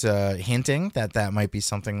 but hinting that might be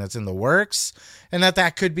something that's in the works, and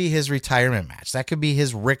that could be his retirement match. That could be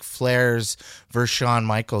his Ric Flair's versus Shawn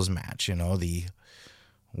Michaels match. The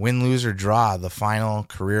win, lose, or draw, the final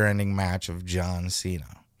career-ending match of John Cena.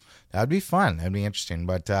 That'd be fun. That'd be interesting.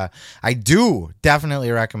 But I do definitely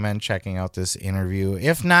recommend checking out this interview.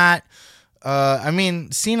 If not,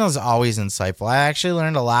 Cena's always insightful. I actually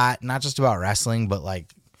learned a lot, not just about wrestling, but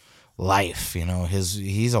like life.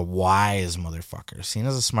 He's a wise motherfucker.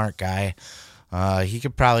 Cena's a smart guy. He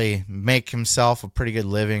could probably make himself a pretty good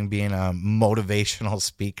living being a motivational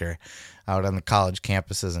speaker out on the college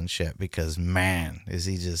campuses and shit, because man,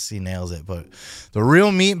 he nails it. But the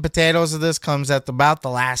real meat and potatoes of this comes at about the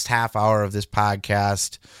last half hour of this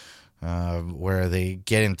podcast, where they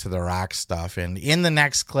get into the Rock stuff. And in the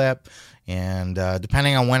next clip, and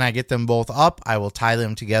depending on when I get them both up, I will tie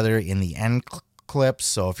them together in the end clips.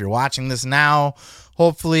 So if you're watching this now,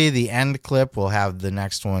 hopefully the end clip will have the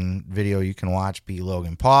next one video you can watch be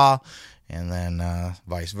Logan Paul. And then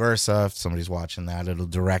vice versa. If somebody's watching that, it'll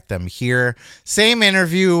direct them here. Same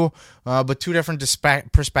interview, but two different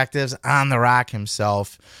perspectives on The Rock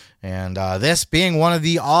himself. And this being one of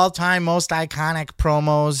the all-time most iconic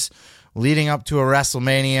promos leading up to a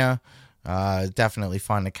WrestleMania. Definitely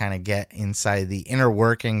fun to kind of get inside the inner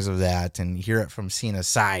workings of that and hear it from Cena's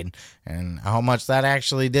side. And how much that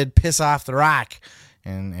actually did piss off The Rock.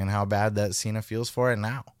 And how bad that Cena feels for it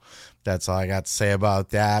now. That's all I got to say about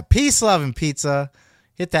that. Peace, love, and pizza.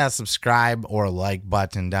 hit that subscribe or like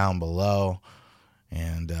button down below.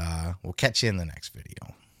 And we'll catch you in the next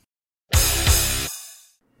video.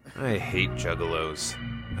 I hate juggalos.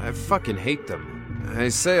 I fucking hate them. I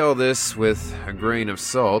say all this with a grain of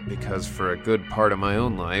salt because for a good part of my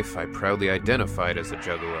own life, I proudly identified as a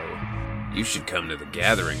juggalo. You should come to the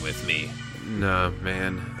gathering with me. Nah,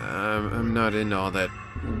 man, I'm not into all that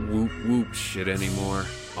whoop-whoop shit anymore.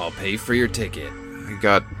 I'll pay for your ticket. I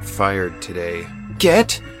got fired today.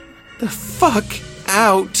 Get the fuck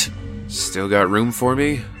out! Still got room for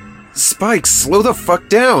me? Spike, slow the fuck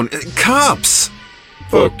down! Cops!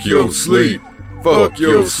 Fuck your sleep! Fuck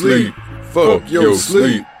your sleep! Fuck your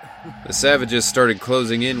sleep! The savages started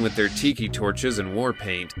closing in with their tiki torches and war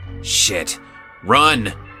paint. Shit!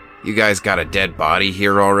 Run! You guys got a dead body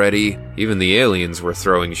here already? Even the aliens were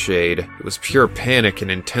throwing shade. It was pure panic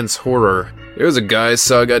and intense horror. There was a guy I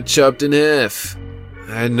saw got chopped in half.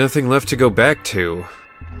 I had nothing left to go back to.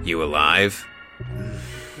 You alive?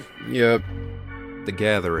 Yep. The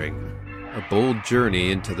Gathering. A bold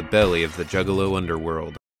journey into the belly of the Juggalo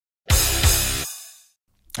underworld.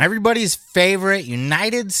 Everybody's favorite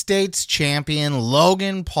United States champion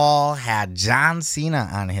Logan Paul had John Cena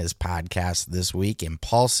on his podcast this week,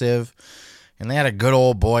 Impulsive, and they had a good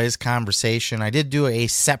old boys conversation. I did do a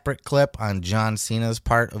separate clip on John Cena's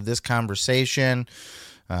part of this conversation,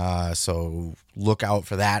 so look out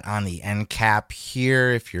for that on the end cap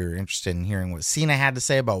here if you're interested in hearing what Cena had to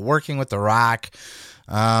say about working with The Rock.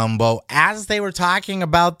 But as they were talking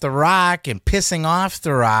about The Rock and pissing off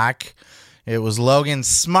The Rock, it was Logan's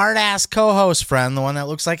smart-ass co-host friend, the one that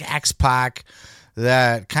looks like X-Pac,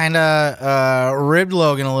 that kind of ribbed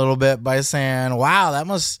Logan a little bit by saying, wow, that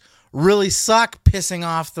must really suck pissing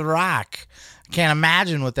off The Rock. I can't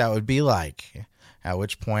imagine what that would be like. At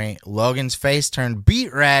which point, Logan's face turned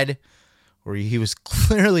beet red, where he was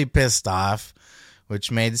clearly pissed off, which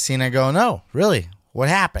made Cena go, no, really, what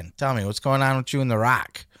happened? Tell me, what's going on with you and The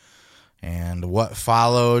Rock? And what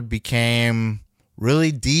followed became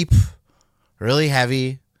really deep, really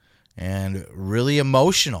heavy, and really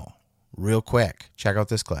emotional real quick. Check out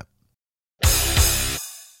this clip.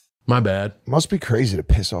 My bad. Must be crazy to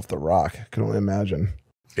piss off The Rock. I can only imagine.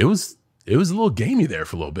 It was a little gamey there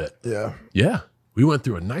for a little bit. Yeah. Yeah. We went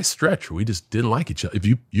through a nice stretch where we just didn't like each other. If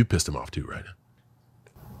you pissed him off too, right?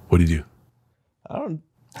 What did you do? I don't.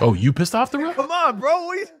 Oh, you pissed off The Rock? Come on,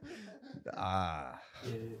 bro. Nah.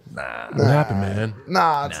 What happened, man?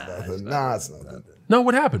 Nah, it's nothing. Nah, it's nothing. No,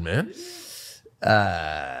 what happened, man?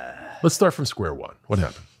 Let's start from square one. What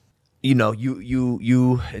happened? You know,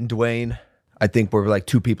 you and Dwayne, I think were like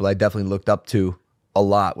two people I definitely looked up to a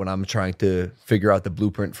lot when I'm trying to figure out the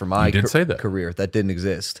blueprint for my career that didn't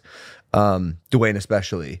exist. Dwayne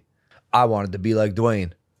especially. I wanted to be like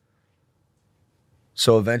Dwayne.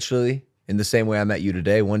 So eventually, in the same way I met you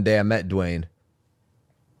today, one day I met Dwayne.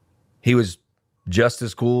 He was just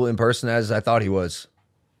as cool in person as I thought he was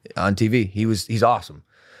on TV. He's awesome.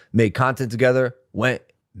 Made content together, went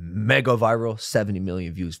mega viral, 70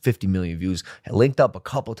 million views, 50 million views. I linked up a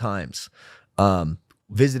couple times.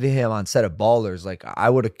 Visited him on set of Ballers. Like, I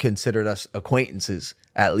would have considered us acquaintances,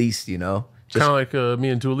 at least, you know? Kind of like me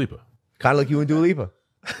and Dua Lipa. Kind of like you and Dua Lipa.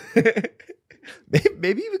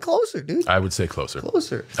 Maybe even closer, dude. I would say closer.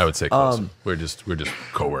 Closer. I would say closer. We're just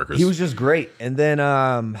coworkers. He was just great. And then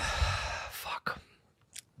and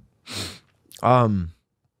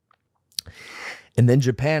then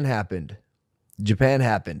Japan happened.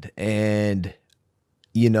 And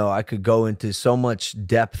you know, I could go into so much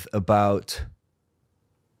depth about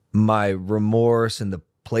my remorse and the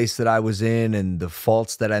place that I was in and the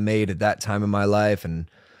faults that I made at that time in my life.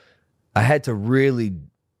 And I had to really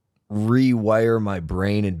rewire my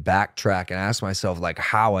brain and backtrack and ask myself like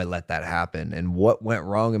how I let that happen and what went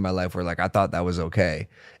wrong in my life where like I thought that was okay.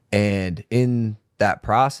 And in that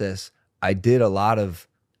process, I did a lot of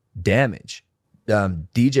damage.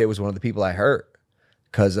 DJ was one of the people I hurt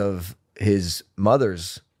because of his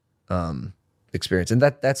mother's experience. And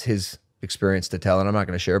that's his experience to tell, and I'm not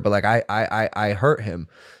going to share it, but like I hurt him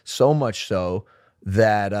so much so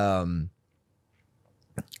that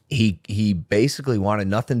he basically wanted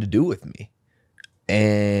nothing to do with me,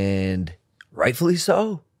 and rightfully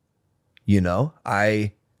so. You know,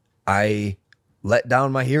 I let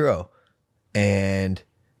down my hero, and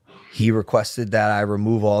he requested that I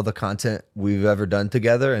remove all the content we've ever done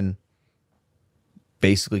together and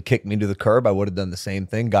basically kicked me to the curb. I would have done the same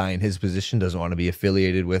thing. Guy in his position doesn't want to be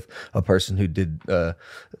affiliated with a person who did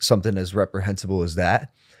something as reprehensible as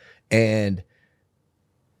that. And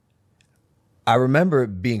I remember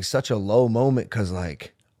it being such a low moment because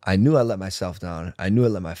like I knew I let myself down. I knew I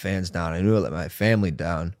let my fans down. I knew I let my family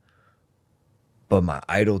down. but my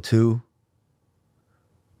idol too.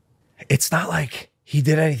 It's not like he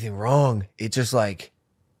did anything wrong. It's just like,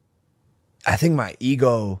 I think my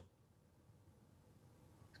ego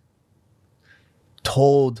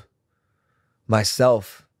told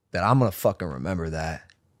myself that I'm going to fucking remember that.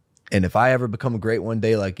 And if I ever become great one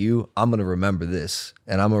day like you, I'm going to remember this.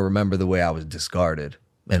 And I'm going to remember the way I was discarded.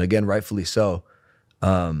 And again, rightfully so.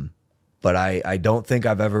 But I don't think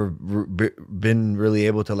I've ever been really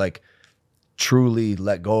able to like truly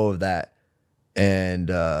let go of that.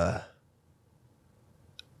 And I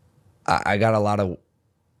got a lot of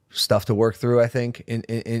stuff to work through, I think,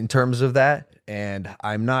 in terms of that. And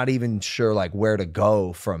I'm not even sure like where to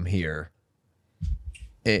go from here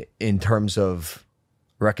in terms of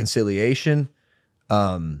reconciliation.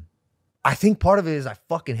 I think part of it is I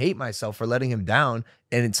fucking hate myself for letting him down.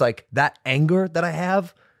 And it's like that anger that I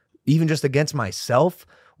have, even just against myself,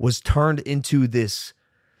 was turned into this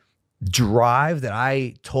drive that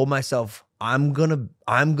I told myself, I'm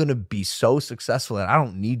gonna be so successful that I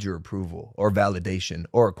don't need your approval or validation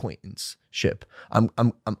or acquaintanceship. I'm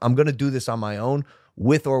gonna do this on my own,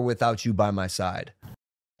 with or without you by my side.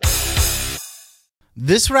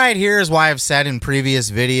 This right here is why I've said in previous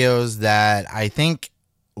videos that I think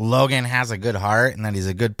Logan has a good heart and that he's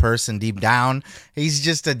a good person deep down. He's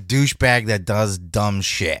just a douchebag that does dumb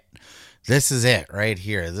shit. This is it right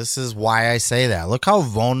here. This is why I say that. Look how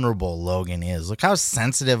vulnerable Logan is. Look how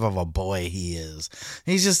sensitive of a boy he is.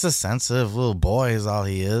 He's just a sensitive little boy is all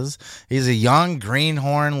he is. He's a young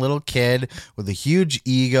greenhorn little kid with a huge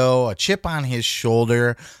ego, a chip on his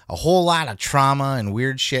shoulder, a whole lot of trauma and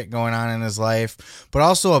weird shit going on in his life, but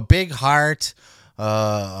also a big heart,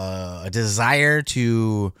 a desire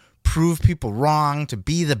to prove people wrong, to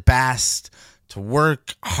be the best, to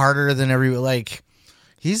work harder than everyone. Like,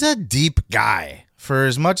 he's a deep guy. For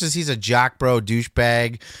as much as he's a jock bro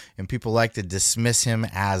douchebag and people like to dismiss him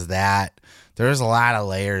as that, there's a lot of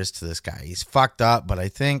layers to this guy. He's fucked up, but I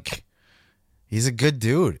think he's a good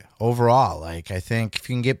dude overall. Like, I think if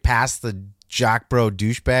you can get past the jock bro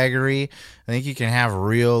douchebaggery, I think you can have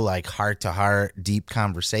real, like, heart-to-heart, deep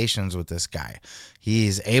conversations with this guy.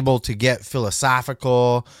 He's able to get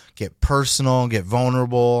philosophical, get personal, get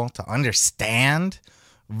vulnerable, to understand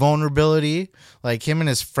vulnerability. Like, him and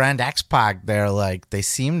his friend X-Pac, they're like, they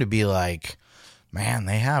seem to be like, man,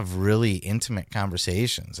 they have really intimate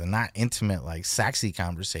conversations, and not intimate like sexy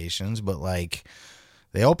conversations, but like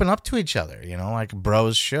they open up to each other, you know, like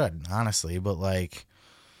bros should, honestly. But like,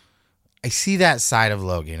 I see that side of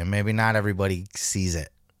Logan, and maybe not everybody sees it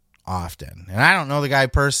often. And I don't know the guy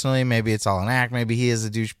personally. Maybe it's all an act. Maybe he is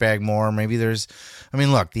a douchebag more. Maybe there's, I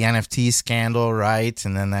mean, look, the NFT scandal, right?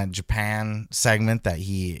 And then that Japan segment that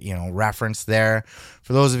he, you know, referenced there.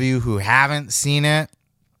 For those of you who haven't seen it,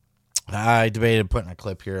 I debated putting a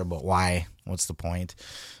clip here, but why? What's the point?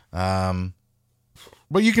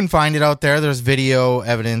 But you can find it out there. There's video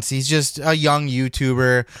evidence. He's just a young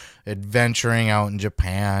YouTuber adventuring out in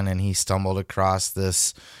Japan, and he stumbled across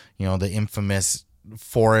this, you know, the infamous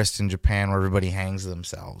forest in Japan where everybody hangs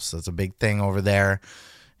themselves. So it's a big thing over there.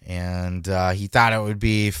 And he thought it would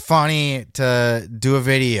be funny to do a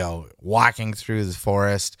video walking through the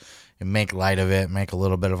forest and make light of it, make a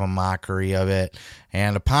little bit of a mockery of it.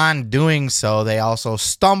 And upon doing so, they also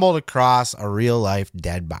stumbled across a real-life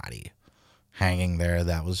dead body hanging there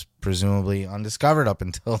that was presumably undiscovered up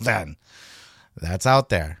until then. That's out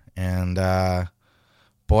there. And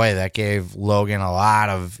boy, that gave Logan a lot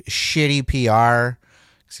of shitty PR,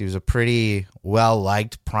 because he was a pretty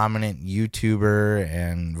well-liked, prominent YouTuber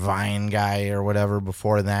and Vine guy or whatever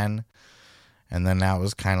before then. And then that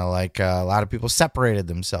was kind of like a lot of people separated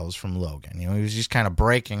themselves from Logan. You know, he was just kind of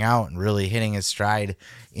breaking out and really hitting his stride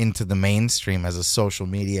into the mainstream as a social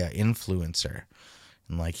media influencer.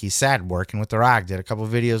 And like he said, working with The Rock, did a couple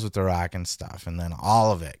videos with The Rock and stuff, and then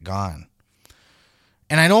all of it gone.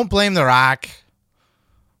 And I don't blame The Rock,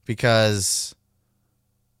 because,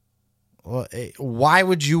 well, why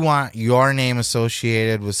would you want your name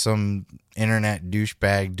associated with some internet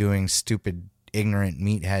douchebag doing stupid, ignorant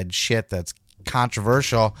meathead shit that's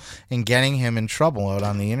controversial and getting him in trouble out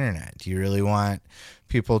on the internet? Do you really want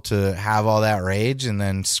people to have all that rage and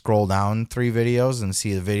then scroll down 3 videos and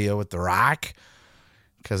see the video with The Rock?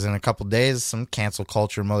 Because in a couple days, some cancel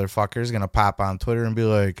culture motherfucker is going to pop on Twitter and be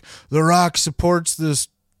like, The Rock supports this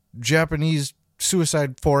Japanese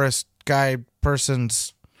suicide forest guy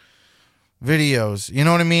person's videos. You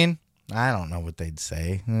know what I mean? I don't know what they'd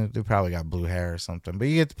say. They probably got blue hair or something. But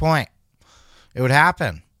you get the point. It would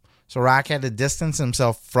happen. So Rock had to distance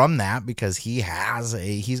himself from that, because he's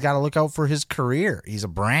got to look out for his career. He's a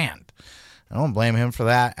brand. I don't blame him for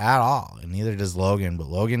that at all. And neither does Logan. But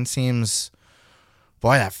Logan seems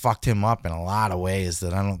boy, that fucked him up in a lot of ways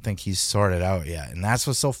that I don't think he's sorted out yet. And that's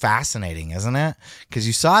what's so fascinating, isn't it? Because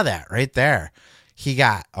you saw that right there. He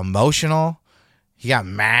got emotional. He got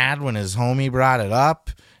mad when his homie brought it up.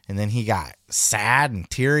 And then he got sad and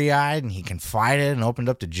teary-eyed, and he confided and opened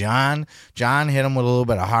up to John. John hit him with a little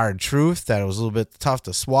bit of hard truth that it was a little bit tough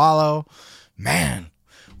to swallow. Man,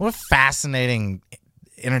 what a fascinating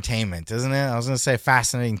entertainment, isn't it? I was going to say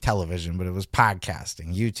fascinating television, but it was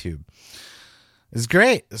podcasting, YouTube. It's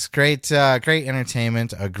great. It's great, great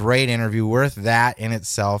entertainment, a great interview, worth that in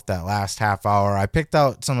itself, that last half hour. I picked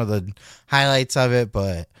out some of the highlights of it,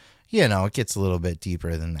 but you know, it gets a little bit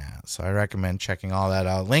deeper than that. So I recommend checking all that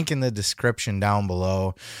out. Link in the description down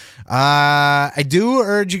below. I do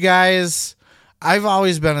urge you guys, I've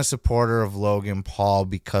always been a supporter of Logan Paul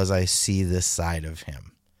because I see this side of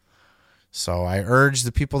him. So I urge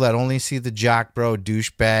the people that only see the jock bro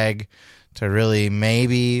douchebag to really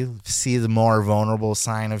maybe see the more vulnerable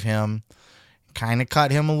side of him. Kind of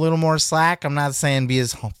cut him a little more slack. I'm not saying be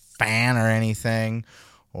his fan or anything,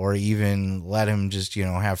 or even let him just, you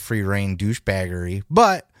know, have free reign douchebaggery.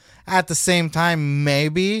 But at the same time,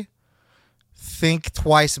 maybe think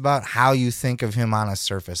twice about how you think of him on a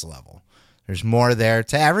surface level. There's more there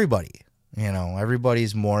to everybody. You know,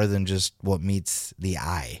 everybody's more than just what meets the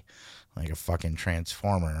eye, like a fucking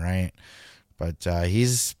transformer, right? But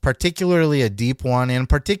he's particularly a deep one, and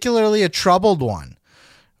particularly a troubled one,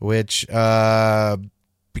 which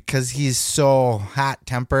because he's so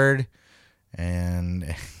hot-tempered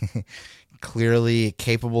and clearly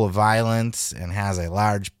capable of violence and has a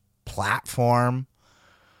large platform,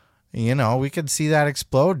 you know, we could see that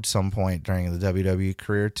explode some point during the WWE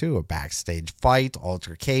career too. A backstage fight,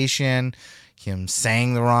 altercation, him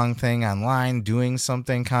saying the wrong thing online, doing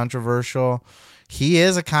something controversial. He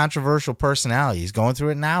is a controversial personality. He's going through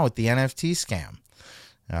it now with the NFT scam.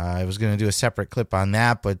 I was going to do a separate clip on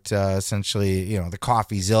that, but essentially, you know, the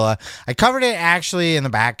CoffeeZilla. I covered it actually in the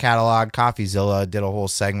back catalog. CoffeeZilla did a whole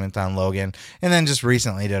segment on Logan, and then just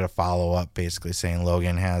recently did a follow-up basically saying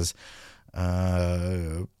Logan has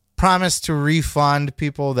promised to refund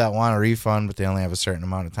people that want a refund, but they only have a certain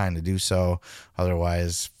amount of time to do so.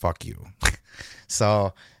 Otherwise, fuck you.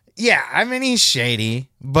 So, yeah, I mean, he's shady,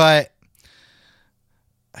 but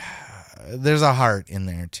there's a heart in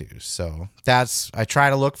there too. So I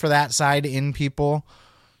try to look for that side in people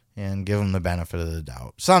and give them the benefit of the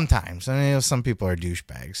doubt. Sometimes, I mean, you know, some people are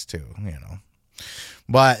douchebags too, you know,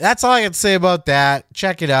 but that's all I can say about that.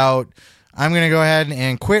 Check it out. I'm going to go ahead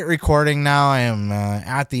and quit recording now. I am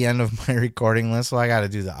at the end of my recording list. So I got to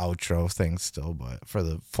do the outro thing still, but for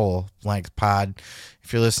the full length pod,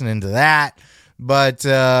 if you're listening to that. But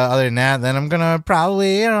other than that, then I'm going to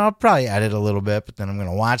probably, I'll probably edit a little bit, but then I'm going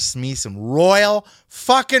to watch me some Royal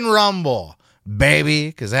fucking Rumble, baby.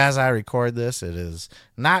 Because as I record this, it is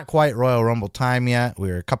not quite Royal Rumble time yet.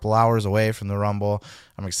 We're a couple hours away from the Rumble.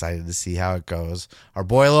 I'm excited to see how it goes. Our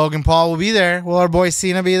boy Logan Paul will be there. Will our boy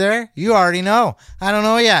Cena be there? You already know. I don't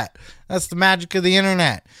know yet. That's the magic of the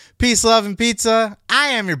internet. Peace, love, and pizza. I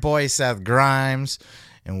am your boy Seth Grimes.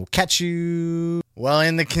 And we'll catch you. Well,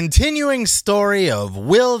 in the continuing story of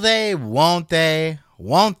will they, won't they,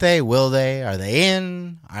 will they, are they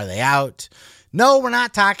in, are they out? No, we're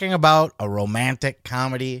not talking about a romantic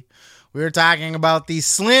comedy. We're talking about the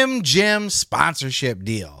Slim Jim sponsorship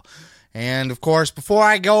deal. And of course, before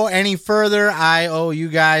I go any further, I owe you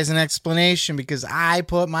guys an explanation because I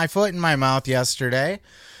put my foot in my mouth yesterday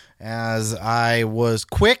as I was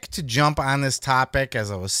quick to jump on this topic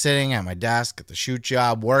as I was sitting at my desk at the shoot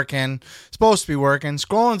job supposed to be working,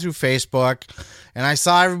 scrolling through Facebook, and I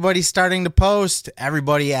saw everybody starting to post,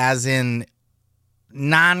 everybody as in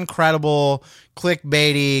non-credible,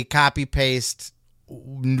 clickbaity, copy-paste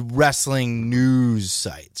wrestling news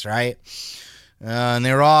sites, right? And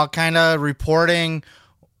they were all kind of reporting,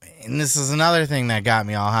 and this is another thing that got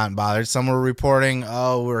me all hot and bothered. Some were reporting,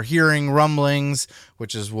 oh, we're hearing rumblings,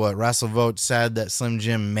 which is what WrestleVote said, that Slim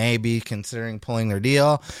Jim may be considering pulling their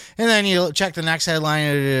deal. And then you check the next headline,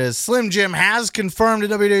 it is Slim Jim has confirmed to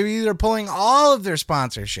WWE they're pulling all of their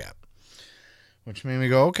sponsorship. Which made me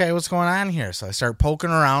go, okay, what's going on here? So I start poking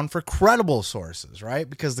around for credible sources, right?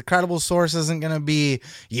 Because the credible source isn't going to be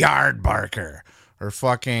Yardbarker or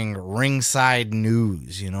fucking Ringside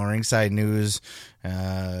News. You know, Ringside News,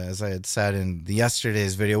 as I had said in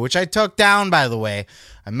yesterday's video, which I took down, by the way.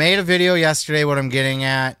 I made a video yesterday, what I'm getting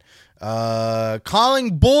at,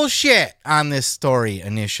 calling bullshit on this story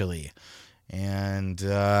initially. And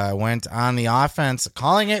I went on the offense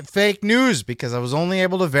calling it fake news because I was only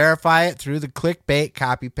able to verify it through the clickbait,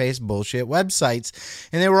 copy-paste bullshit websites.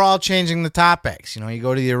 And they were all changing the topics. You know, you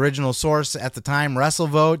go to the original source at the time,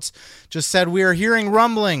 WrestleVotes, just said, we are hearing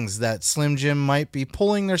rumblings that Slim Jim might be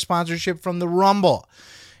pulling their sponsorship from the Rumble.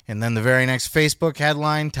 And then the very next Facebook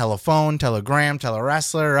headline, Telephone, Telegram,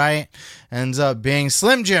 Telewrestler, right? Ends up being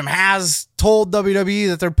Slim Jim has told WWE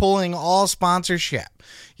that they're pulling all sponsorship.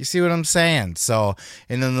 You see what I'm saying? So,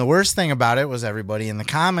 and then the worst thing about it was everybody in the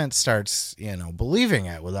comments starts, you know, believing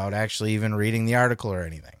it without actually even reading the article or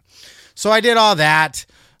anything. So I did all that.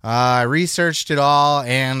 I researched it all,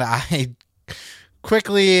 and I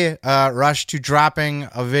quickly rushed to dropping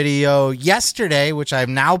a video yesterday, which I've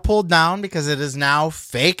now pulled down because it is now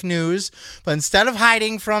fake news. But instead of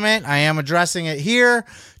hiding from it, I am addressing it here.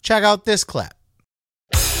 Check out this clip.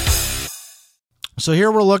 So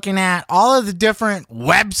here we're looking at all of the different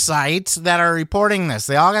websites that are reporting this.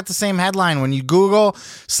 They all got the same headline. When you Google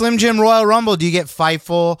Slim Jim Royal Rumble, do you get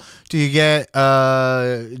Fightful? Do you get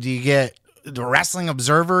the Wrestling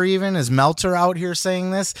Observer even? Is Meltzer out here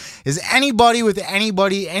saying this? Is anybody with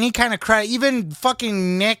anybody, any kind of credit? Even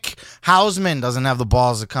fucking Nick Hausman doesn't have the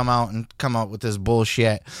balls to come out with this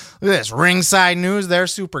bullshit. Look at this. Ringside News, they're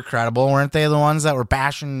super credible. Weren't they the ones that were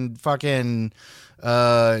bashing fucking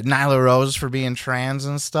Nyla Rose for being trans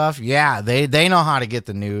and stuff? Yeah, they know how to get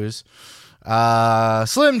the news.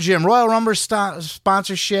 Slim Jim Royal Rumble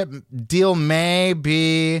sponsorship deal may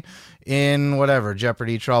be in whatever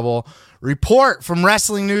Jeopardy trouble. Report from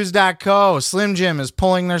WrestlingNews.co. Slim Jim is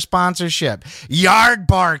pulling their sponsorship.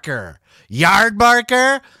 Yardbarker.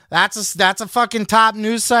 That's a fucking top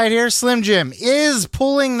news site here. Slim Jim is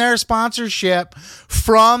pulling their sponsorship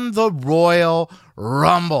from the Royal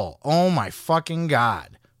Rumble. Oh my fucking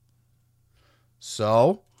God.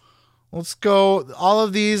 So let's go. All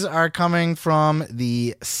of these are coming from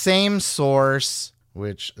the same source,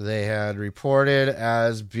 which they had reported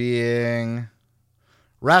as being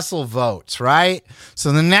WrestleVotes, right?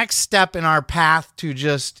 So the next step in our path to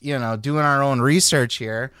just, you know, doing our own research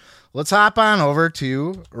here, let's hop on over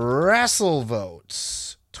to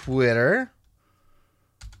WrestleVotes Twitter.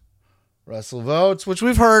 WrestleVotes, which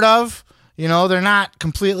we've heard of. You know, they're not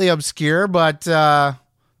completely obscure, but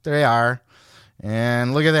they are.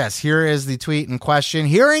 And look at this. Here is the tweet in question.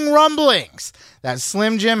 Hearing rumblings that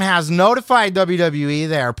Slim Jim has notified WWE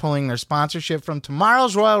they are pulling their sponsorship from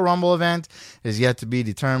tomorrow's Royal Rumble event. It is yet to be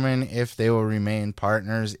determined if they will remain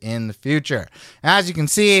partners in the future. As you can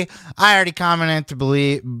see, I already commented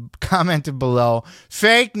below.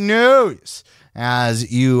 Fake news.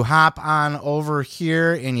 As you hop on over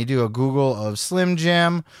here and you do a Google of Slim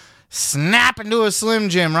Jim, snap into a Slim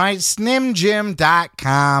Jim, right?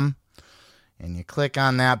 SlimJim.com. And you click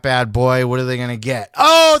on that bad boy. What are they going to get?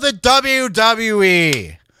 Oh, the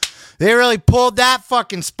WWE. They really pulled that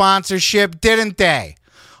fucking sponsorship, didn't they?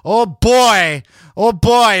 Oh boy,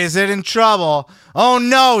 is it in trouble. Oh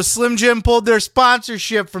no, Slim Jim pulled their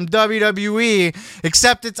sponsorship from WWE,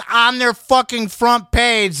 except it's on their fucking front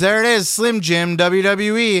page. There it is, Slim Jim,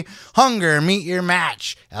 WWE, Hunger, Meet Your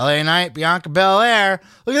Match, LA Knight, Bianca Belair.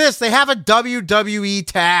 Look at this, they have a WWE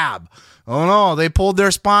tab. Oh no, they pulled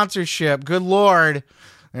their sponsorship. Good Lord.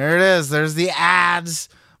 There it is. There's the ads.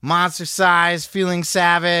 Monster Size, Feeling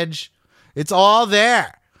Savage. It's all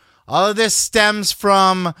there. All of this stems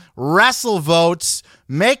from WrestleVotes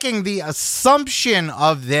making the assumption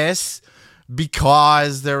of this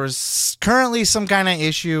because there was currently some kind of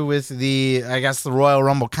issue with the Royal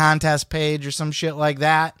Rumble contest page or some shit like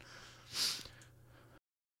that.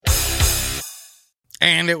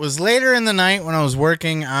 And it was later in the night when I was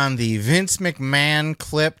working on the Vince McMahon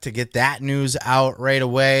clip to get that news out right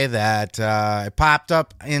away that it popped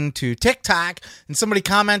up into TikTok, and somebody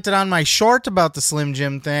commented on my short about the Slim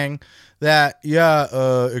Jim thing that,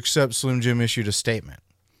 except Slim Jim issued a statement.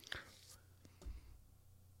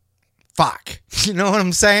 Fuck. You know what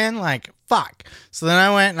I'm saying? Like, fuck. So then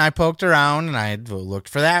I went and I poked around and I looked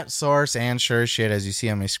for that source, and sure as shit, as you see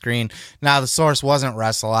on my screen. Now, the source wasn't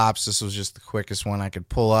WrestleOps. This was just the quickest one I could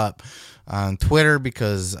pull up on Twitter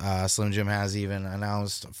because Slim Jim has even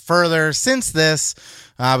announced further since this.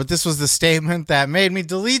 But this was the statement that made me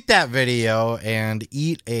delete that video and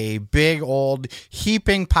eat a big old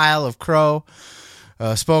heaping pile of crow.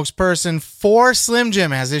 A spokesperson for Slim Jim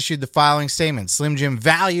has issued the following statement. Slim Jim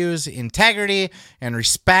values integrity and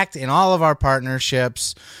respect in all of our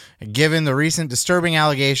partnerships. Given the recent disturbing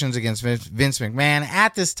allegations against Vince McMahon,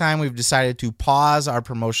 at this time we've decided to pause our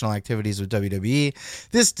promotional activities with WWE.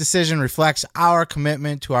 This decision reflects our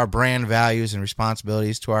commitment to our brand values and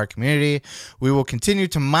responsibilities to our community. We will continue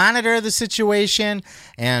to monitor the situation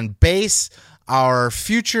and base our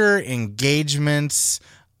future engagements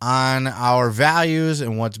on our values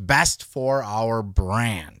and what's best for our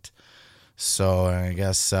brand. So I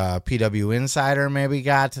guess PW Insider maybe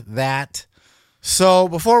got that. So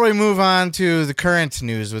before we move on to the current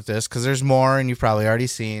news with this, because there's more and you've probably already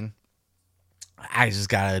seen, I just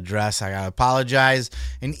got to I got to apologize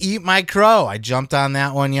and eat my crow. I jumped on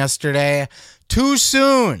that one yesterday too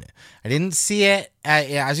soon. I didn't see it.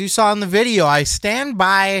 As you saw in the video, I stand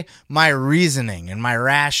by my reasoning and my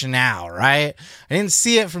rationale, right? I didn't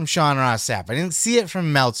see it from Sean Ross Sapp. I didn't see it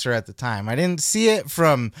from Meltzer at the time. I didn't see it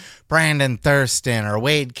from Brandon Thurston or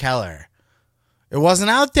Wade Keller. It wasn't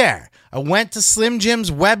out there. I went to Slim Jim's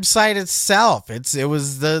website itself. It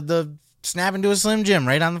was the snap into a Slim Jim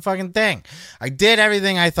right on the fucking thing. I did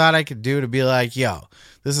everything I thought I could do to be like, yo,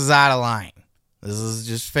 this is out of line. This is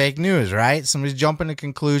just fake news, right? Somebody's jumping to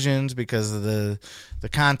conclusions because of the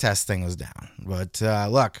contest thing was down. But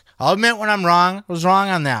look, I'll admit when I'm wrong. I was wrong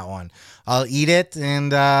on that one. I'll eat it, and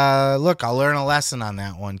look, I'll learn a lesson on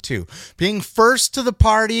that one too. Being first to the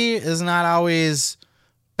party is not always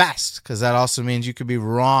best, because that also means you could be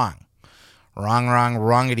wrong.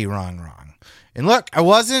 Wrongity wrong. And look, I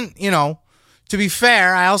wasn't, to be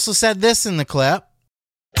fair, I also said this in the clip.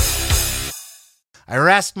 I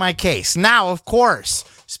rest my case. Now, of course,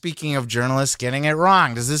 speaking of journalists getting it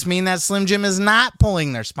wrong, does this mean that Slim Jim is not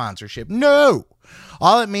pulling their sponsorship? No.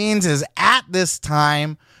 All it means is at this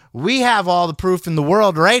time, we have all the proof in the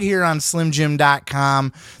world right here on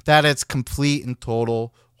SlimJim.com that it's complete and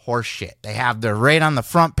total horseshit. They have their right on the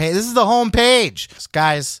front page. This is the home page.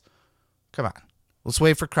 Guys, come on. Let's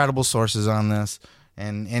wait for credible sources on this.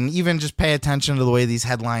 And even just pay attention to the way these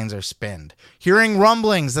headlines are spinned. Hearing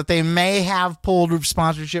rumblings that they may have pulled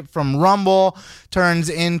sponsorship from Rumble turns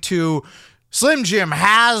into Slim Jim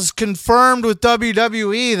has confirmed with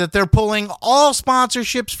WWE that they're pulling all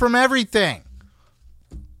sponsorships from everything.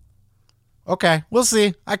 Okay, we'll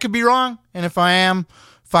see. I could be wrong. And if I am,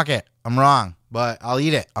 fuck it. I'm wrong. But I'll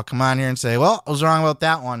eat it. I'll come on here and say, well, I was wrong about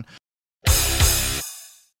that one.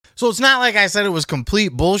 So it's not like I said it was complete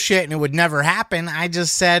bullshit and it would never happen. I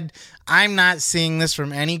just said I'm not seeing this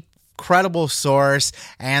from any credible source,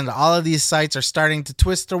 and all of these sites are starting to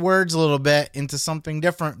twist their words a little bit into something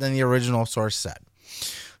different than the original source said.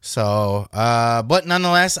 So, but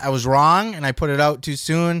nonetheless, I was wrong and I put it out too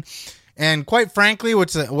soon. And quite frankly,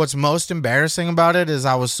 what's most embarrassing about it is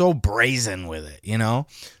I was so brazen with it,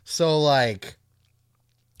 So like,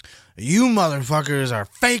 you motherfuckers are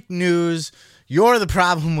fake news. You're the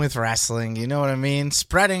problem with wrestling, you know what I mean?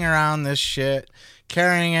 Spreading around this shit,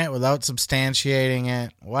 carrying it without substantiating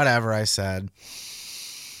it, whatever I said.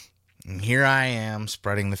 And here I am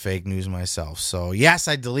spreading the fake news myself. So yes,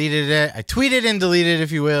 I deleted it. I tweeted and deleted,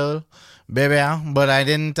 if you will, baby. But I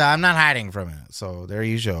didn't, I'm not hiding from it. So there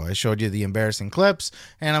you go. I showed you the embarrassing clips,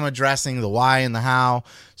 and I'm addressing the why and the how.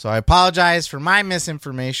 So I apologize for my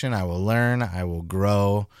misinformation. I will learn. I will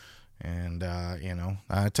grow. And,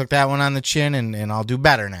 I took that one on the chin, and I'll do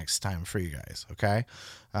better next time for you guys, okay?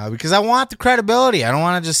 Because I want the credibility. I don't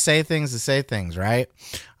want to just say things to say things, right?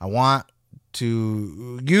 I want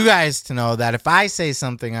you guys to know that if I say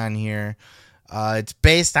something on here, it's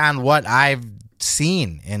based on what I've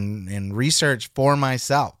seen and researched for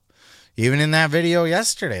myself. Even in that video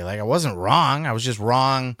yesterday, like I wasn't wrong. I was just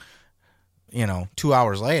wrong, 2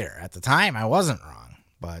 hours later. At the time, I wasn't wrong.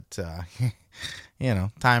 But,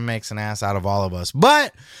 time makes an ass out of all of us.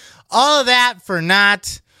 But all of that for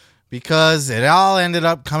naught, because it all ended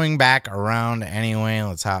up coming back around anyway.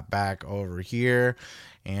 Let's hop back over here.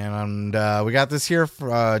 And we got this here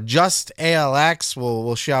for Just ALX.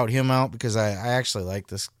 We'll shout him out because I actually like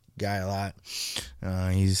this guy a lot.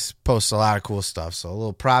 He's posted a lot of cool stuff. So a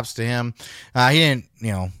little props to him. He didn't,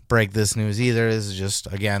 break this news either. This is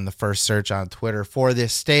just, again, the first search on Twitter for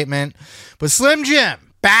this statement. But Slim Jim,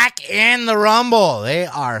 back in the Rumble. They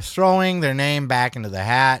are throwing their name back into the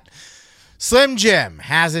hat. Slim Jim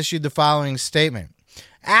has issued the following statement.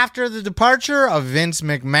 After the departure of Vince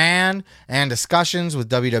McMahon and discussions with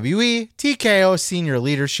WWE, TKO senior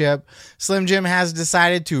leadership, Slim Jim has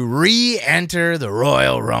decided to re-enter the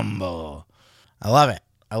Royal Rumble. I love it.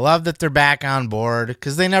 I love that they're back on board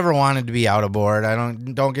because they never wanted to be out of board. I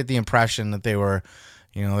don't get the impression that they were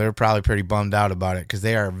You know, they're probably pretty bummed out about it because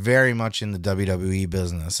they are very much in the WWE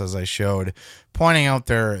business, as I showed, pointing out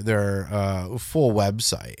their full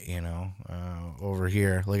website, you know, over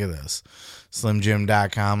here. Look at this.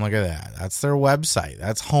 SlimJim.com. Look at that. That's their website.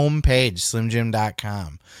 That's homepage,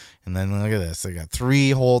 SlimJim.com. And then look at this. They got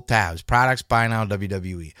 3 whole tabs. Products, buy now,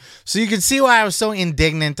 WWE. So you can see why I was so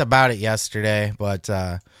indignant about it yesterday. But,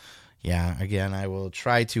 yeah, again, I will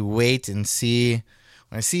try to wait and see.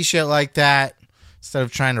 When I see shit like that, instead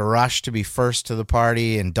of trying to rush to be first to the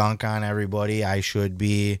party and dunk on everybody, I should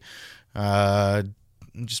be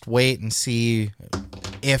just wait and see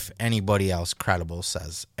if anybody else credible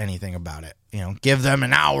says anything about it. You know, give them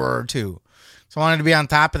an hour or two. So I wanted to be on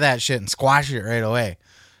top of that shit and squash it right away.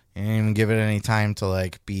 And even give it any time to,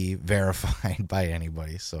 like, be verified by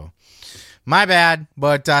anybody. So, my bad.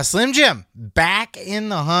 But Slim Jim, back in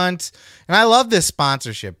the hunt. And I love this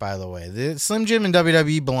sponsorship, by the way. The Slim Jim and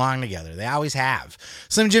WWE belong together. They always have.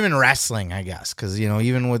 Slim Jim and wrestling, I guess. Because, you know,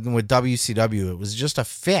 even with WCW, it was just a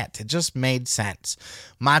fit. It just made sense.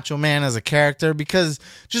 Macho Man as a character. Because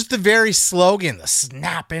just the very slogan, the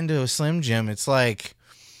snap into a Slim Jim, it's like...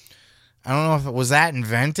 I don't know if it was that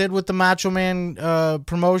invented with the Macho Man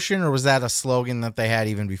promotion, or was that a slogan that they had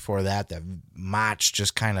even before that Mach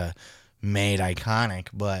just kind of made iconic.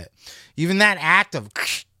 But even that act of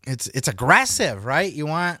it's aggressive, right? You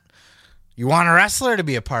want a wrestler to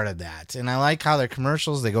be a part of that. And I like how their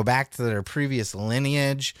commercials, they go back to their previous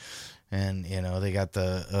lineage, and you know, they got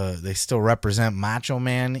they still represent Macho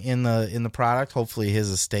Man in the product. Hopefully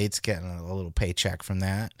his estate's getting a little paycheck from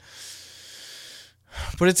that.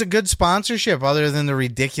 But it's a good sponsorship other than the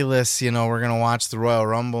ridiculous, you know, we're going to watch the Royal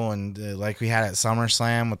Rumble and like we had at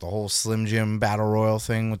SummerSlam with the whole Slim Jim Battle Royal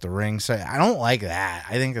thing with the ring. So I don't like that.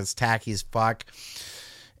 I think it's tacky as fuck.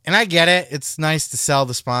 And I get it. It's nice to sell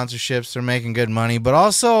the sponsorships. They're making good money. But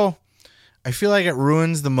also, I feel like it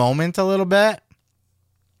ruins the moment a little bit.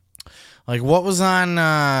 Like what was on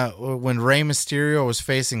when Rey Mysterio was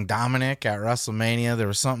facing Dominic at WrestleMania? There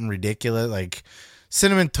was something ridiculous like...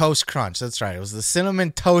 Cinnamon Toast Crunch. That's right. It was the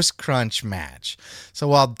Cinnamon Toast Crunch match. So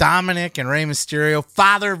while Dominic and Rey Mysterio,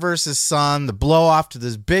 father versus son, the blow off to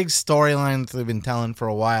this big storyline that they've been telling for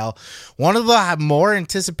a while, one of the more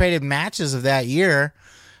anticipated matches of that year,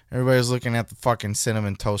 everybody was looking at the fucking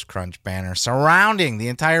Cinnamon Toast Crunch banner surrounding the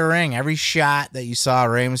entire ring. Every shot that you saw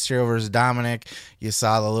Rey Mysterio versus Dominic, you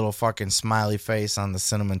saw the little fucking smiley face on the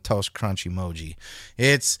Cinnamon Toast Crunch emoji.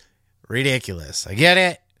 It's ridiculous. I get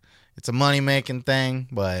it. It's a money-making thing,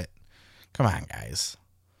 but come on, guys.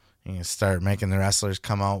 You can start making the wrestlers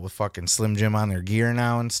come out with fucking Slim Jim on their gear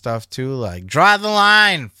now and stuff, too. Like, draw the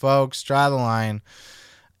line, folks. Draw the line.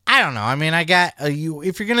 I don't know. I mean, I got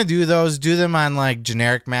if you're going to do those, do them on, like,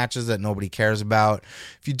 generic matches that nobody cares about.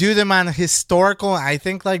 If you do them on historical, I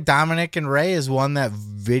think, like, Dominic and Rey is one that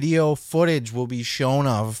video footage will be shown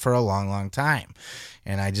of for a long, long time.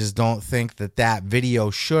 And I just don't think that video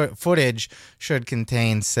footage should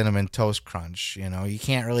contain Cinnamon Toast Crunch. You know, you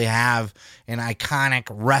can't really have an iconic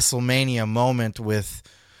WrestleMania moment with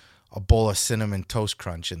a bowl of Cinnamon Toast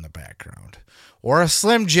Crunch in the background. Or a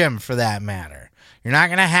Slim Jim, for that matter. You're not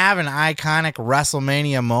going to have an iconic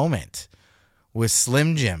WrestleMania moment with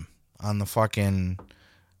Slim Jim on the fucking...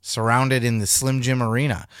 surrounded in the Slim Jim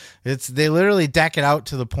arena. They literally deck it out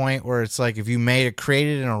to the point where it's like if you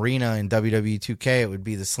created an arena in WWE 2K, it would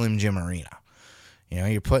be the Slim Jim arena. You know,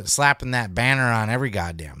 you're slapping that banner on every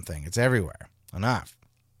goddamn thing. It's everywhere. Enough.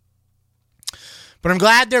 But I'm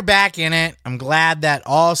glad they're back in it. I'm glad that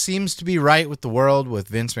all seems to be right with the world with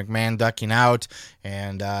Vince McMahon ducking out.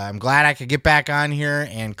 And I'm glad I could get back on here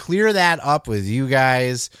and clear that up with you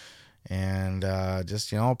guys. And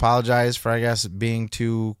just, you know, apologize for, I guess, being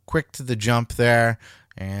too quick to the jump there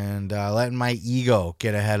and letting my ego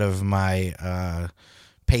get ahead of my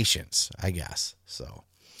patience, I guess. So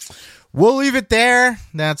we'll leave it there.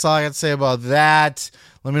 That's all I got to say about that.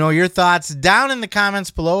 Let me know your thoughts down in the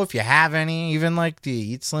comments below if you have any. Even like, do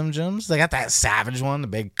you eat Slim Jims? They got that savage one, the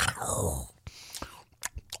big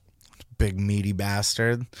meaty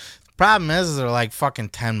bastard. The problem is they're like fucking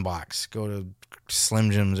 $10. Go to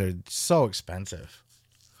Slim Jims are so expensive.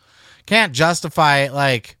 Can't justify it.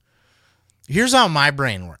 Like, here's how my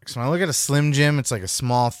brain works. When I look at a Slim Jim, it's like a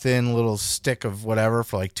small, thin little stick of whatever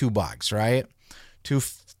for like $2, right?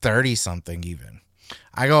 $2.30 something even.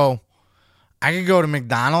 I could go to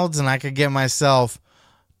McDonald's and I could get myself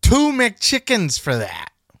 2 McChickens for that.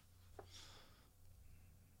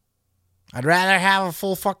 I'd rather have a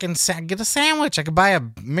full fucking get a sandwich. I could buy a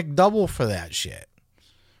McDouble for that shit,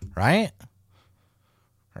 right?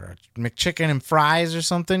 or a McChicken and fries or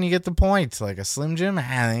something, you get the point. Like a Slim Jim, they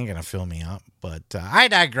ain't going to fill me up. But I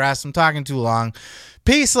digress. I'm talking too long.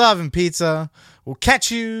 Peace, love, and pizza. We'll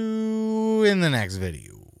catch you in the next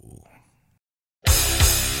video.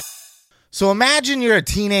 So imagine you're a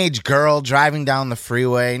teenage girl driving down the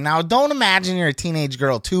freeway. Now, don't imagine you're a teenage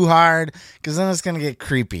girl too hard, because then it's going to get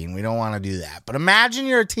creepy, and we don't want to do that. But imagine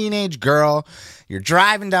you're a teenage girl. You're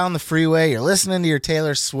driving down the freeway. You're listening to your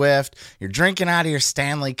Taylor Swift. You're drinking out of your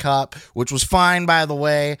Stanley Cup, which was fine, by the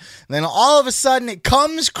way. And then all of a sudden, it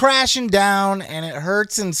comes crashing down, and it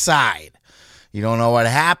hurts inside. You don't know what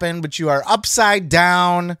happened, but you are upside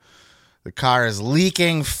down. The car is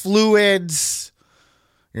leaking fluids.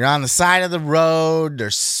 You're on the side of the road.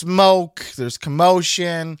 There's smoke. There's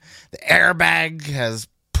commotion. The airbag has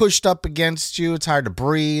pushed up against you. It's hard to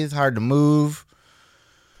breathe, hard to move.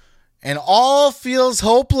 And all feels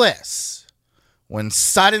hopeless when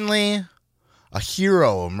suddenly a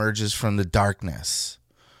hero emerges from the darkness.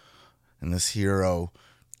 And this hero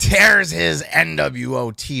tears his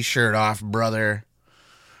NWO t-shirt off, brother.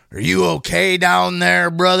 Are you okay down there,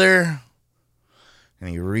 brother? And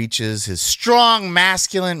he reaches his strong,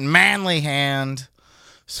 masculine, manly hand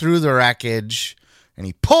through the wreckage, and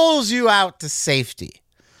he pulls you out to safety.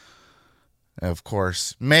 Of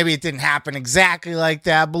course, maybe it didn't happen exactly like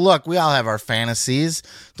that, but look, we all have our fantasies.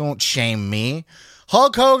 Don't shame me.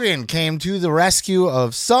 Hulk Hogan came to the rescue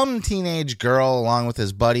of some teenage girl along with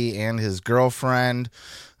his buddy and his girlfriend.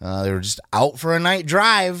 They were just out for a night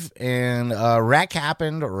drive, and a wreck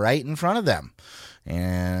happened right in front of them.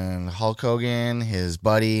 And Hulk Hogan, his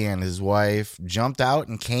buddy, and his wife jumped out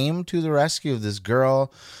and came to the rescue of this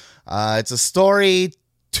girl. It's a story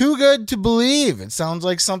too good to believe. It sounds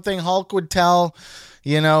like something Hulk would tell,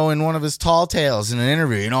 in one of his tall tales in an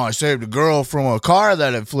interview. I saved a girl from a car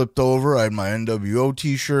that had flipped over. I had my NWO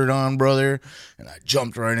t-shirt on, brother, and I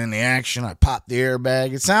jumped right in the action. I popped the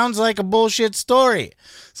airbag. It sounds like a bullshit story.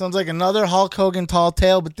 Sounds like another Hulk Hogan tall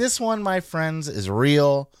tale, but this one, my friends, is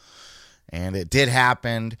real. And it did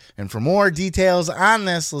happen. And for more details on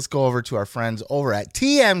this, let's go over to our friends over at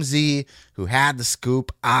TMZ who had the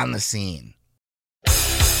scoop on the scene.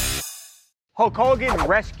 Hulk Hogan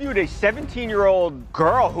rescued a 17-year-old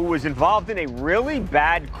girl who was involved in a really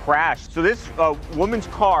bad crash. So this woman's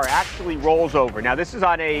car actually rolls over. Now, this is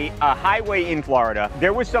on a highway in Florida.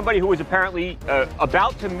 There was somebody who was apparently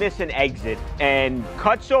about to miss an exit and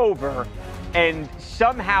cuts over and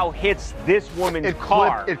somehow hits this woman's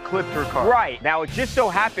car. It clipped her car. Right. Now, it just so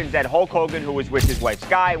happens that Hulk Hogan, who was with his wife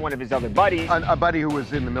Sky, one of his other buddies. A buddy who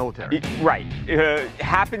was in the military. Right.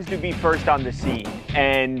 Happens to be first on the scene.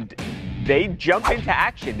 And they jump into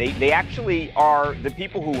action. They actually are the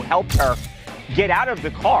people who helped her get out of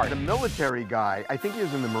the car. The military guy, I think he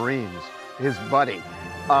was in the Marines, his buddy,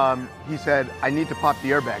 he said, I need to pop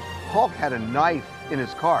the airbag. Hulk had a knife in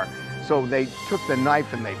his car. So they took the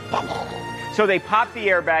knife and they... So they popped the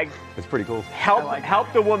airbag. That's pretty cool.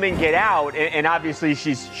 Help the woman get out, and obviously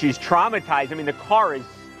she's traumatized. I mean, the car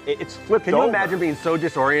it's flipped over. Can you imagine being so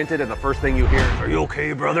disoriented and the first thing you hear is, "Are you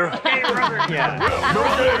okay, brother?" Hey, brother. Yeah.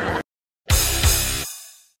 Brother.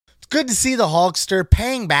 Good to see the Hulkster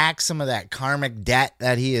paying back some of that karmic debt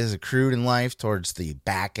that he has accrued in life towards the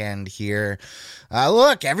back end here.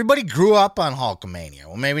 Look, everybody grew up on Hulkamania.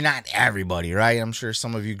 Well, maybe not everybody, right? I'm sure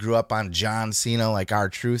some of you grew up on John Cena like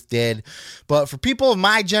R-Truth did. But for people of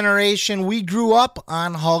my generation, we grew up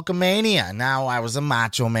on Hulkamania. Now, I was a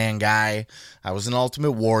Macho Man guy. I was an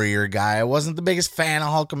Ultimate Warrior guy. I wasn't the biggest fan of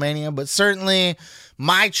Hulkamania, but certainly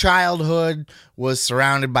my childhood was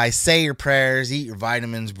surrounded by say your prayers, eat your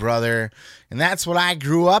vitamins, brother. And that's what I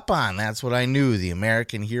grew up on. That's what I knew, the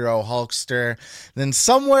American hero Hulkster. Then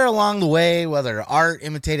somewhere along the way, whether art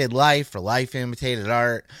imitated life or life imitated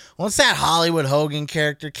art, once that Hollywood Hogan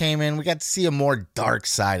character came in, we got to see a more dark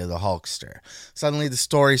side of the Hulkster. Suddenly the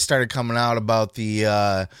story started coming out about the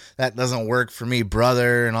that doesn't work for me,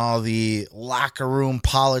 brother, and all the locker room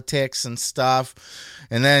politics and stuff.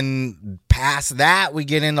 And then past that, we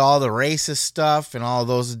get into all the racist stuff and all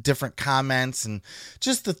those different comments and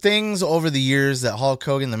just the things over the years that Hulk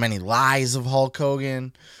Hogan, the many lies of Hulk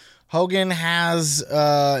Hogan. Hogan has,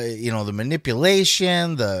 the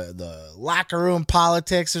manipulation, the locker room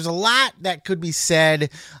politics. There's a lot that could be said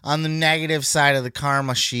on the negative side of the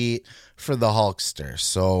karma sheet for the Hulkster.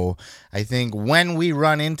 So I think when we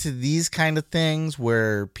run into these kind of things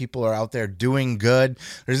where people are out there doing good,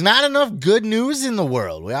 there's not enough good news in the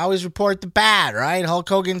world. We always report the bad, right? Hulk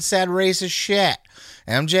Hogan said racist shit.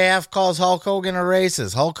 MJF calls Hulk Hogan a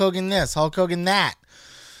racist. Hulk Hogan this, Hulk Hogan that.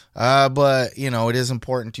 But, it is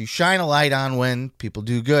important to shine a light on when people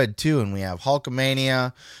do good, too. And we have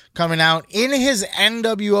Hulkamania coming out in his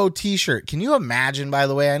NWO t-shirt. Can you imagine, by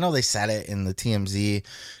the way? I know they said it in the TMZ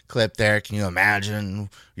clip there. Can you imagine?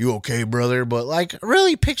 You okay, brother? But,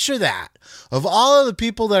 really picture that. Of all of the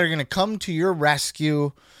people that are going to come to your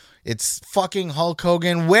rescue, it's fucking Hulk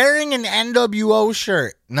Hogan wearing an NWO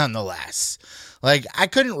shirt, nonetheless. I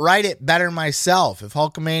couldn't write it better myself. If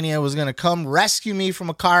Hulkamania was going to come rescue me from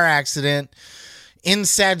a car accident, in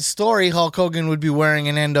said story, Hulk Hogan would be wearing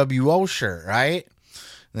an NWO shirt, right?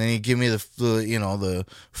 And then he'd give me the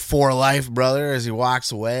for life brother as he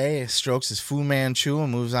walks away, strokes his Fu Manchu,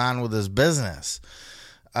 and moves on with his business.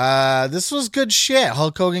 This was good shit.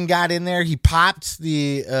 Hulk Hogan got in there. He popped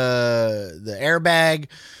the airbag.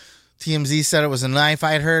 TMZ said it was a knife.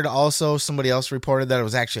 I had heard also somebody else reported that it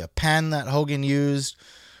was actually a pen that Hogan used.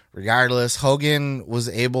 Regardless, Hogan was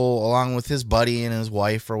able, along with his buddy and his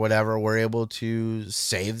wife or whatever, were able to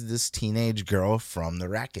save this teenage girl from the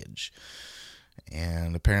wreckage.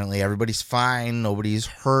 And apparently everybody's fine. Nobody's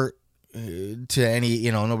hurt to any,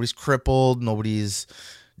 nobody's crippled. Nobody's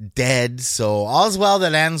dead. So all's well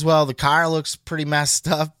that ends well. The car looks pretty messed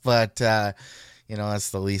up, but that's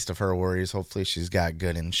the least of her worries. Hopefully she's got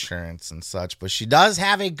good insurance and such. But she does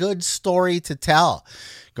have a good story to tell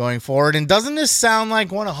going forward. And doesn't this sound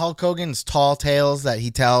like one of Hulk Hogan's tall tales that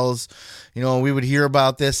he tells? We would hear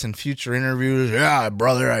about this in future interviews. Yeah,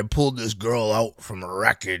 brother, I pulled this girl out from a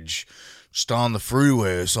wreckage. Just on the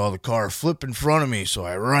freeway. I saw the car flip in front of me. So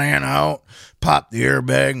I ran out, popped the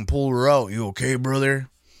airbag, and pulled her out. You okay, brother?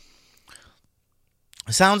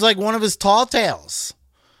 Sounds like one of his tall tales.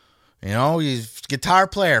 He's a guitar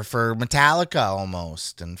player for Metallica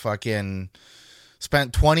almost, and fucking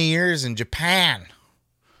spent 20 years in Japan,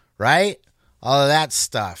 right? All of that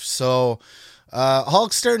stuff. So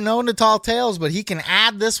Hulkster known to tall tales, but he can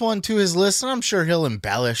add this one to his list, and I'm sure he'll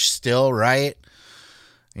embellish still, right?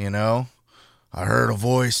 I heard a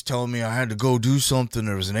voice telling me I had to go do something.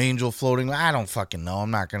 There was an angel floating. I don't fucking know. I'm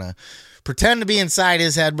not going to pretend to be inside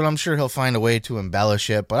his head, but I'm sure he'll find a way to embellish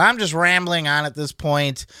it. But I'm just rambling on at this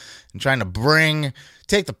point and trying to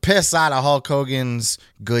take the piss out of Hulk Hogan's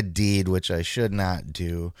good deed, which I should not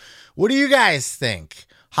do. What do you guys think?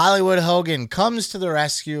 Hollywood Hogan comes to the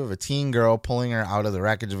rescue of a teen girl, pulling her out of the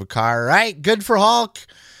wreckage of a car, right? Good for Hulk.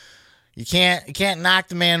 You can't knock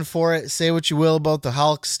the man for it. Say what you will about the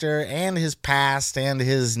Hulkster and his past and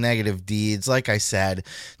his negative deeds. Like I said,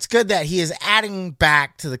 it's good that he is adding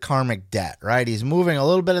back to the karmic debt, right? He's moving a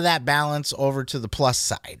little bit of that balance over to the plus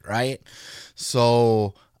side, right?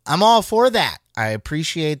 So I'm all for that. I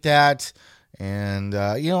appreciate that. And,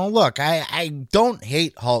 look, I don't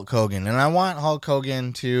hate Hulk Hogan, and I want Hulk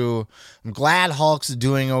Hogan I'm glad Hulk's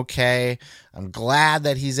doing okay. I'm glad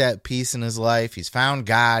that he's at peace in his life. He's found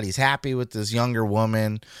God. He's happy with this younger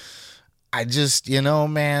woman. I just,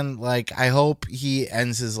 man, I hope he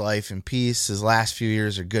ends his life in peace. His last few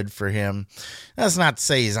years are good for him. That's not to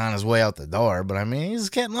say he's on his way out the door, but he's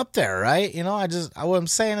getting up there, right? What I'm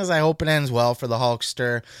saying is I hope it ends well for the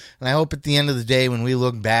Hulkster, and I hope at the end of the day when we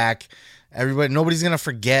look back, nobody's going to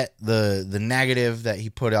forget the negative that he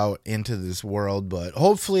put out into this world, but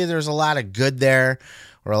hopefully there's a lot of good there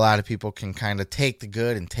where a lot of people can kind of take the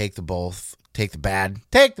good and take the bad,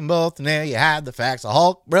 take them both, and there you have the facts of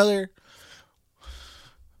Hulk, brother.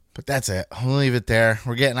 But that's it. We'll leave it there.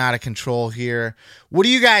 We're getting out of control here. What do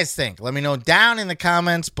you guys think? Let me know down in the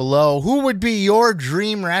comments below. Who would be your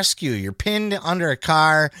dream rescue? You're pinned under a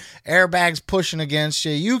car, airbags pushing against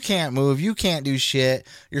you. You can't move. You can't do shit.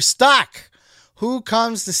 You're stuck. Who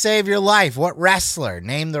comes to save your life? What wrestler?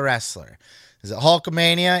 Name the wrestler. Is it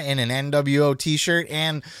Hulkamania in an NWO t-shirt?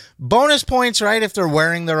 And bonus points, right, if they're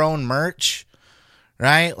wearing their own merch.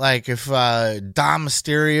 Right? Like if Dom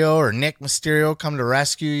Mysterio or Nick Mysterio come to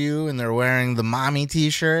rescue you and they're wearing the mommy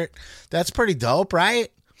t-shirt, that's pretty dope,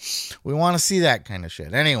 right? We want to see that kind of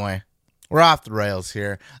shit. Anyway, we're off the rails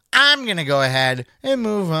here. I'm going to go ahead and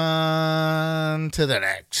move on to the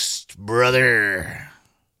next brother.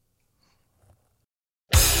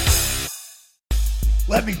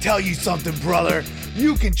 Let me tell you something, brother.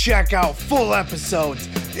 You can check out full episodes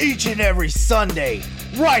each and every Sunday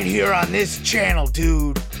right here on this channel,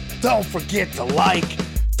 dude. Don't forget to like,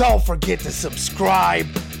 don't forget to subscribe,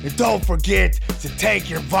 and don't forget to take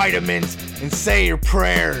your vitamins and say your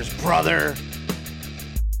prayers, brother.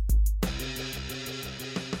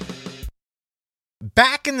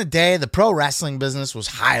 Back in the day, the pro wrestling business was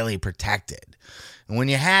highly protected. And when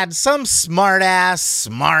you had some smart-ass,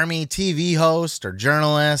 smarmy TV host or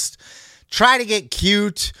journalist try to get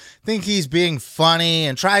cute, think he's being funny,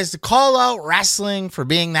 and tries to call out wrestling for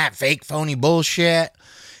being that fake, phony bullshit,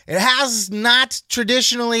 It has not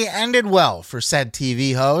traditionally ended well for said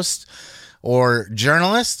TV host or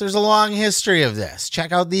journalist. There's a long history of this.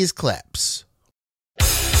 Check out these clips.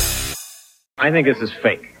 I think this is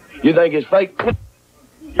fake. You think it's fake?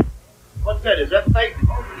 What's that? Is that fake?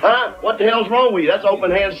 Huh? What the hell's wrong with you? That's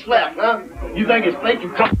open hand slap, huh? You think it's fake?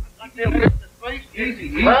 You come like that face?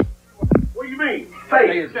 Easy. Huh? What do you mean?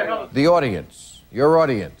 Fake. The audience, your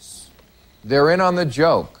audience, they're in on the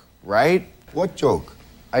joke, right? What joke?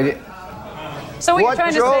 So what you're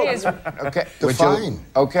trying to say is... Okay. Define.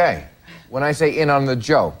 Okay. When I say in on the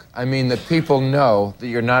joke, I mean that people know that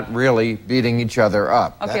you're not really beating each other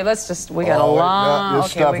up. Okay, we got a long...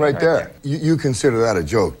 Just stop right there. You consider that a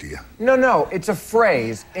joke, do you? No, it's a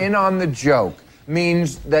phrase. In on the joke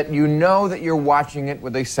means that you know that you're watching it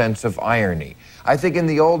with a sense of irony. I think in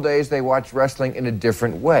the old days, they watched wrestling in a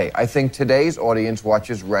different way. I think today's audience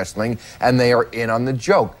watches wrestling and they are in on the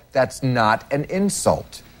joke. That's not an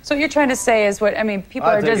insult. So what you're trying to say is people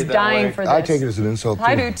are just dying for this. I take it as an insult, too.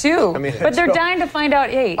 I do, too. But they're dying to find out,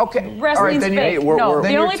 wrestling's fake. No,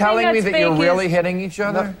 then you're telling me that you're really hitting each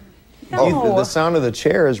other? No. The sound of the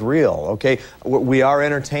chair is real, okay? We are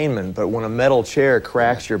entertainment, but when a metal chair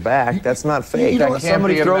cracks your back, that's not fake.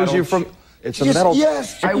 Somebody throws you from... It's a metal...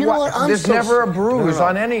 Yes, you know what? There's never a bruise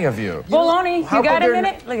on any of you. Baloney, you got a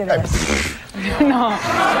minute? Look at this. No.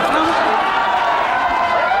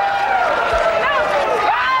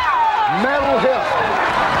 Metal hip.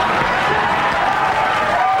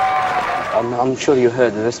 I'm sure you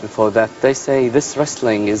heard this before, that they say this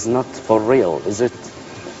wrestling is not for real. Is it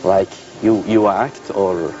like you act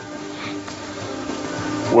or...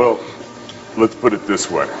 Well, let's put it this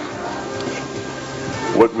way.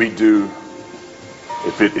 What we do,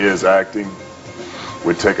 if it is acting,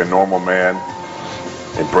 we take a normal man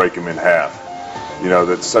and break him in half. You know,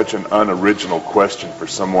 that's such an unoriginal question for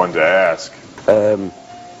someone to ask.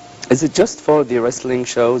 Is it just for the wrestling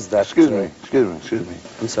shows that... Excuse me.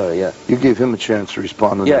 I'm sorry, yeah. You gave him a chance to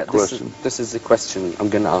respond to that question. This is the question I'm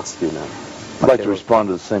going to ask you now. I'd like to respond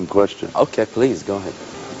to the same question. Okay, please, go ahead.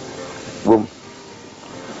 Well,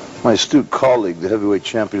 my astute colleague, the heavyweight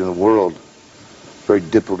champion of the world, very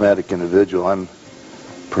diplomatic individual. I'm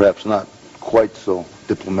perhaps not quite so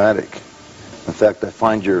diplomatic. In fact, I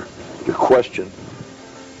find your question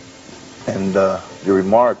and your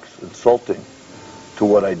remarks insulting to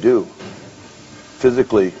what I do.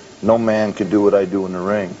 Physically, no man can do what I do in the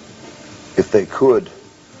ring. If they could,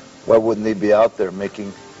 why wouldn't they be out there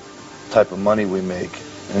making the type of money we make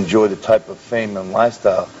and enjoy the type of fame and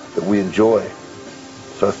lifestyle that we enjoy?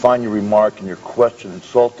 So I find your remark and your question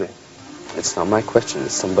insulting. It's not my question,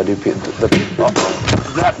 it's somebody...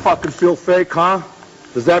 Does that fucking feel fake, huh?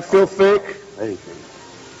 Does that feel fake? Hey.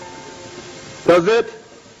 Does it?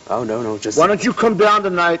 Oh, no, just... Why don't you come down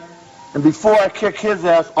tonight, and before I kick his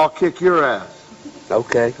ass, I'll kick your ass.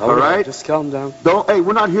 Okay. All right? Just calm down. Hey,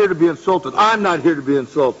 we're not here to be insulted. I'm not here to be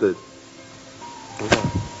insulted.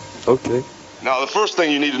 Okay. Now, the first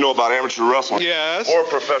thing you need to know about amateur wrestling or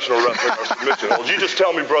professional wrestling or submission holds, you just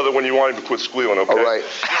tell me, brother, when you want him to quit squealing, okay? All right.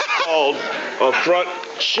 It's called a front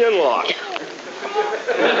chin lock.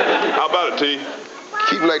 How about it, T?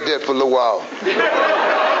 Keep him like that for a little while.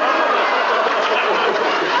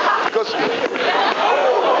 Because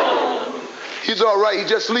he's all right. He's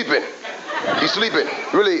just sleeping. He's sleeping.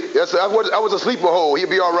 Really, I was a sleeper hole. He'll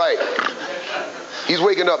be all right. He's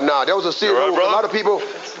waking up now. That was a serious move. A lot of people...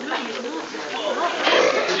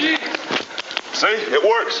 See? It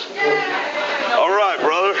works. All right,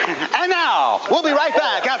 brother. And now, we'll be right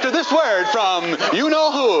back after this word from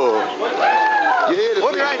you-know-who.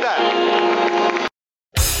 We'll be right back.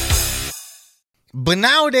 But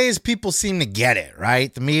nowadays, people seem to get it,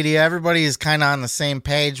 right? The media, everybody is kind of on the same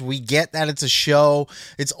page. We get that it's a show.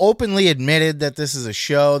 It's openly admitted that this is a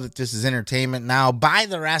show, that this is entertainment now by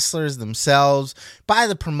the wrestlers themselves, by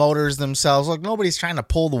the promoters themselves. Look, nobody's trying to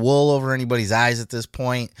pull the wool over anybody's eyes at this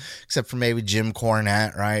point, except for maybe Jim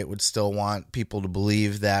Cornette, right? Would still want people to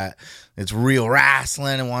believe that it's real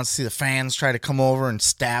wrestling and wants to see the fans try to come over and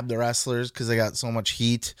stab the wrestlers because they got so much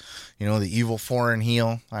heat. You know, the evil foreign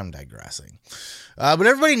heel. I'm digressing. But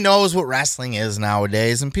everybody knows what wrestling is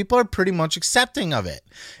nowadays, and people are pretty much accepting of it.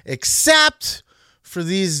 Except for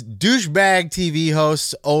these douchebag TV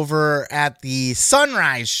hosts over at the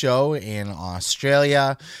Sunrise show in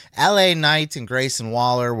Australia. LA Knight and Grayson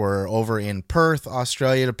Waller were over in Perth,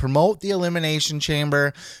 Australia to promote the Elimination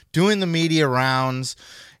Chamber, doing the media rounds.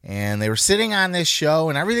 And they were sitting on this show,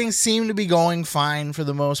 and everything seemed to be going fine for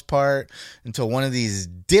the most part until one of these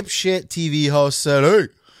dipshit TV hosts said, "Hey,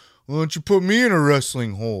 why don't you put me in a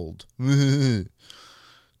wrestling hold?"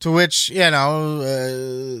 To which,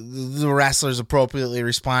 the wrestlers appropriately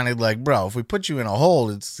responded like, bro, if we put you in a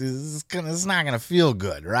hold, it's not going to feel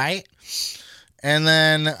good, right? And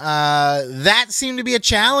then that seemed to be a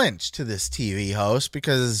challenge to this TV host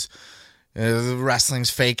because wrestling's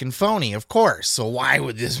fake and phony, of course. So why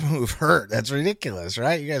would this move hurt? That's ridiculous,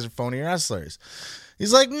 right? You guys are phony wrestlers.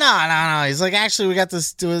 He's like, no. He's like, actually, we got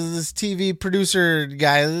this TV producer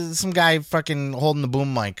guy, some guy fucking holding the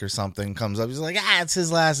boom mic or something comes up. He's like, it's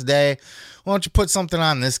his last day. Why don't you put something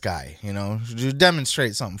on this guy?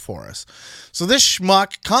 Demonstrate something for us. So this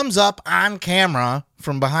schmuck comes up on camera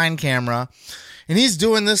from behind camera, and he's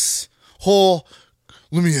doing this whole,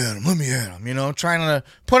 let me at him, trying to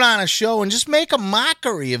put on a show and just make a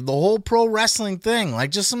mockery of the whole pro wrestling thing. Like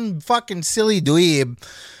just some fucking silly dweeb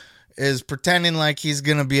is pretending like he's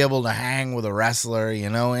gonna be able to hang with a wrestler,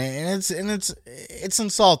 and it's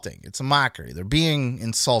insulting. It's a mockery. They're being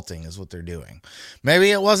insulting is what they're doing.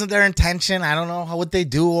 Maybe it wasn't their intention. I don't know what they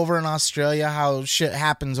do over in Australia, how shit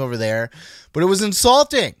happens over there, but it was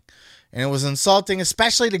insulting. And it was insulting,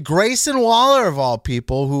 especially to Grayson Waller of all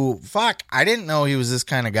people, who, I didn't know he was this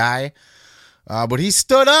kind of guy, but he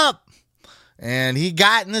stood up and he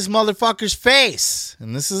got in this motherfucker's face,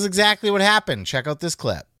 and this is exactly what happened. Check out this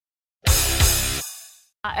clip.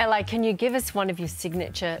 LA, can you give us one of your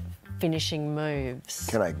signature finishing moves?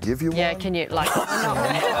 Can I give you one? Yeah, can you,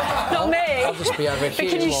 not me. I'll just be over here.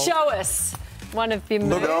 But can you show us one of your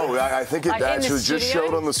moves? No, I think it actually just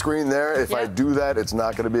showed on the screen there. If I do that, it's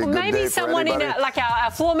not going to be a good day for maybe someone anybody.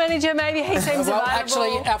 our floor manager, maybe he seems well, available.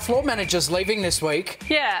 actually, our floor manager's leaving this week.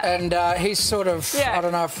 Yeah. And he's sort of, I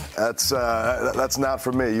don't know if... That's not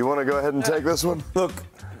for me. You want to go ahead and take this one? Look,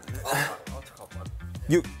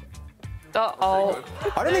 you... Uh-oh.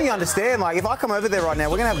 I don't think you understand. Like, if I come over there right now,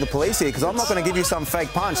 we're going to have the police here because I'm not going to give you some fake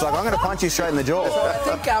punch. Like, I'm going to punch you straight in the jaw.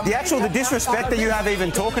 The disrespect that you have even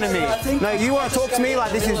talking to me. No, you want to talk to me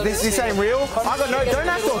like this ain't real? Don't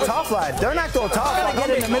act all tough, lad. Don't act all tough. I'm going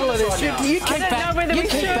to get in the middle of this. You keep back.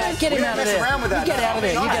 Get him out of there. You get out of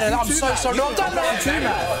there. I'm so sorry. No, don't know I'm too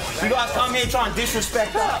mad. You guys come here and try and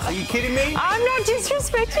disrespect us. Are you kidding me? I'm not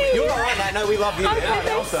disrespecting you. You're all right, mate. No, we love you.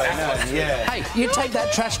 Hey, you take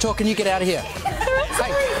that trash talk and you get out of here.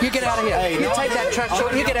 Hey, you get out of here. You take that trash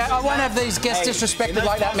talk, you get out. I won't have these guests disrespected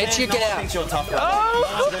like that, Mitch. You get out.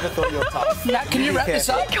 I never thought you were tough. Now, can you wrap this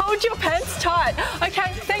up? Hold your pants tight.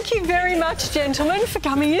 Okay, thank you very much, gentlemen, for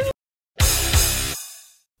coming in.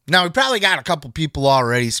 Now, we probably got a couple people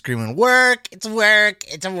already screaming, work, it's work,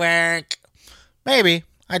 it's a work. Maybe.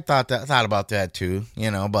 I thought about that too,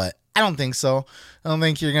 but I don't think so. I don't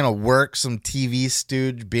think you're going to work some TV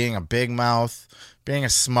stooge being a big mouth, being a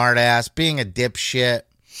smartass, being a dipshit.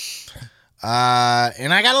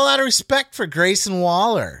 And I got a lot of respect for Grayson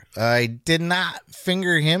Waller. I did not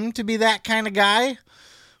finger him to be that kind of guy.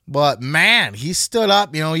 But, man, he stood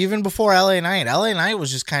up, even before LA Knight. LA Knight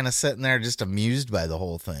was just kind of sitting there just amused by the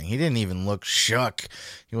whole thing. He didn't even look shook.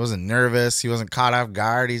 He wasn't nervous. He wasn't caught off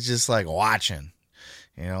guard. He's just, watching.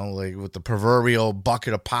 Like with the proverbial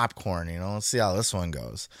bucket of popcorn, let's see how this one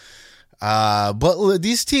goes. But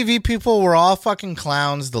these TV people were all fucking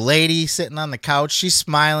clowns. The lady sitting on the couch, she's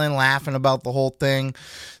smiling, laughing about the whole thing.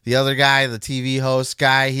 The other guy, the TV host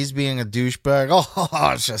guy, he's being a douchebag.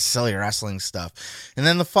 Oh, it's just silly wrestling stuff. And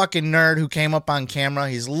then the fucking nerd who came up on camera,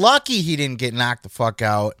 he's lucky he didn't get knocked the fuck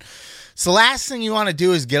out. So the last thing you want to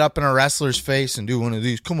do is get up in a wrestler's face and do one of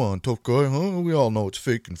these. Come on, tough guy, huh? We all know it's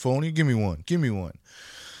fake and phony. Give me one.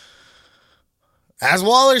 As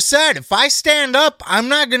Waller said, if I stand up, I'm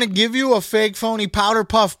not going to give you a fake, phony powder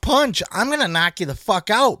puff punch. I'm going to knock you the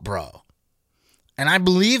fuck out, bro. And I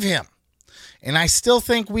believe him. And I still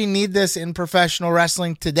think we need this in professional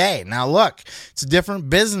wrestling today. Now, look, it's a different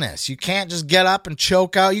business. You can't just get up and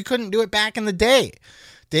choke out. You couldn't do it back in the day.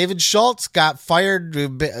 David Schultz got fired,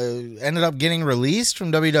 ended up getting released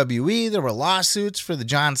from WWE. There were lawsuits for the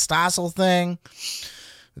John Stossel thing.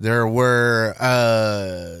 There were,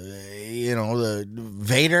 the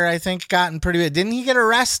Vader, I think, gotten pretty bad. Didn't he get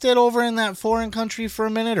arrested over in that foreign country for a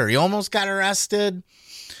minute? Or he almost got arrested?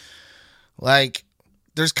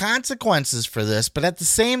 There's consequences for this. But at the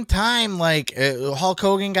same time, Hulk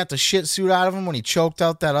Hogan got the shit suit out of him when he choked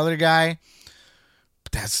out that other guy.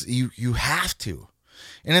 But that's, you have to.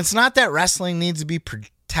 And it's not that wrestling needs to be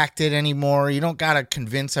protected anymore. You don't got to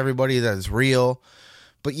convince everybody that it's real.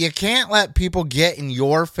 But you can't let people get in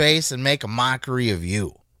your face and make a mockery of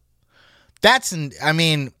you.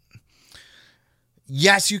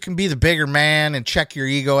 Yes, you can be the bigger man and check your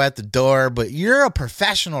ego at the door, but you're a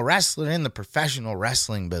professional wrestler in the professional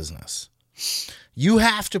wrestling business. You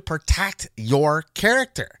have to protect your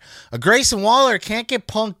character. A Grayson Waller can't get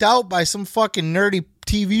punked out by some fucking nerdy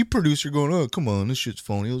TV producer going, oh, come on, this shit's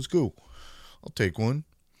phony. Let's go. I'll take one.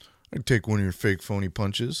 I can take one of your fake phony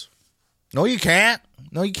punches. No, you can't.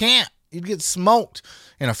 No, you can't. You'd get smoked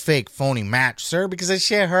in a fake phony match, sir, because that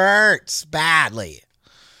shit hurts badly.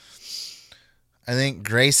 I think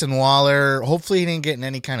Grayson Waller, hopefully he didn't get in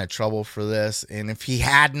any kind of trouble for this. And if he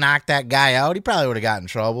had knocked that guy out, he probably would have gotten in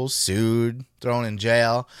trouble, sued, thrown in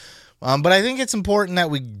jail. But I think it's important that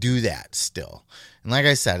we do that still. And like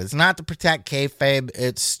I said, it's not to protect kayfabe.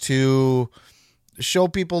 It's to show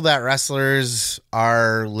people that wrestlers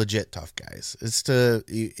are legit tough guys.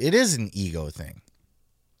 It is an ego thing.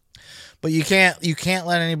 But you can't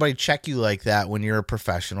let anybody check you like that when you're a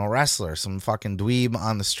professional wrestler. Some fucking dweeb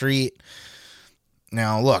on the street.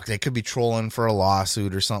 Now, look, they could be trolling for a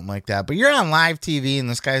lawsuit or something like that, but you're on live TV and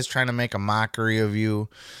this guy's trying to make a mockery of you.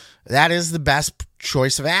 That is the best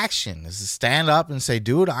choice of action, is to stand up and say,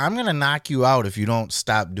 dude, I'm going to knock you out if you don't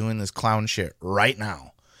stop doing this clown shit right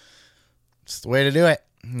now. It's the way to do it.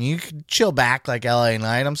 You can chill back like LA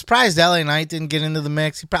Knight. I'm surprised LA Knight didn't get into the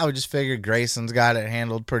mix. He probably just figured Grayson's got it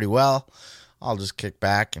handled pretty well. I'll just kick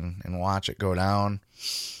back and watch it go down.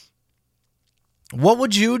 What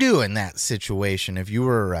would you do in that situation if you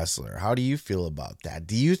were a wrestler? How do you feel about that?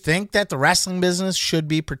 Do you think that the wrestling business should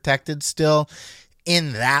be protected still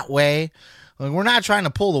in that way? Like, we're not trying to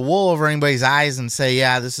pull the wool over anybody's eyes and say,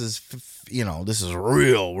 yeah, this is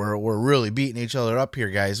real. We're really beating each other up here,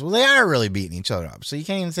 guys. Well, they are really beating each other up, so you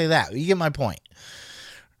can't even say that. You get my point.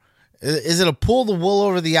 Is it a pull the wool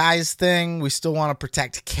over the eyes thing? We still want to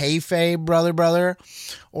protect kayfabe, brother?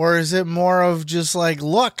 Or is it more of just like,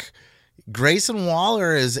 look, Grayson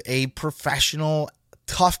Waller is a professional,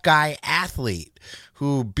 tough guy athlete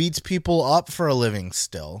who beats people up for a living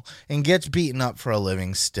still and gets beaten up for a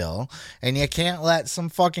living still. And you can't let some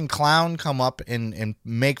fucking clown come up and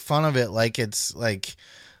make fun of it like it's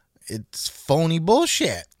phony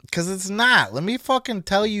bullshit. Because it's not. Let me fucking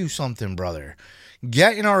tell you something, brother.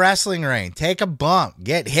 Get in a wrestling ring. Take a bump.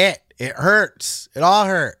 Get hit. It hurts. It all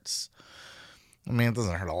hurts. I mean, it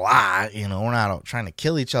doesn't hurt a lot, we're not out trying to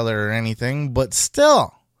kill each other or anything, but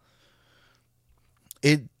still,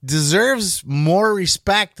 it deserves more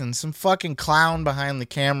respect than some fucking clown behind the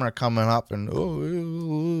camera coming up and,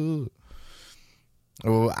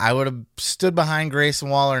 I would have stood behind Grayson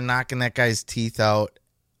Waller knocking that guy's teeth out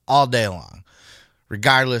all day long,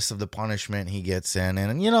 regardless of the punishment he gets in.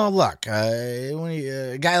 And, look, when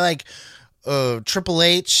a guy like Triple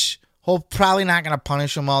H, probably not going to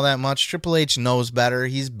punish him all that much. Triple H knows better.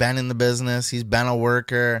 He's been in the business. He's been a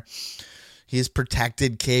worker. He's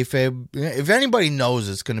protected kayfabe. If anybody knows,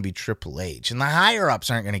 it's going to be Triple H. And the higher-ups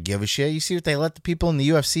aren't going to give a shit. You see what they let the people in the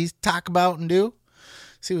UFC talk about and do?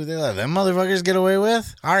 See what they let them motherfuckers get away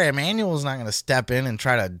with? Ari Emanuel's not going to step in and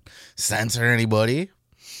try to censor anybody.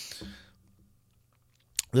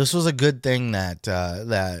 This was a good thing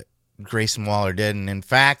that Grayson Waller did, and in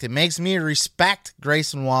fact, it makes me respect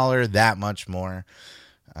Grayson Waller that much more.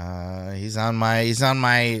 He's on my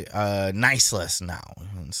nice list now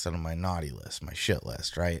instead of my naughty list, my shit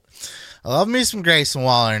list, right? I love me some Grayson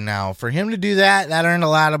Waller now. For him to do that earned a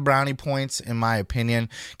lot of brownie points, in my opinion,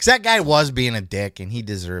 because that guy was being a dick and he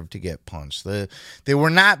deserved to get punched. They were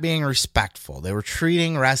not being respectful. They were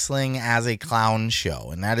treating wrestling as a clown show,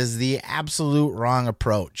 and that is the absolute wrong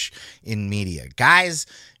approach in media. Guys,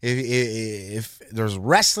 if there's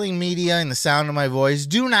wrestling media in the sound of my voice,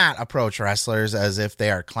 do not approach wrestlers as if they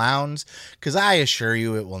are clowns, because I assure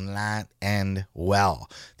you it will not end well.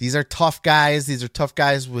 These are tough guys. These are tough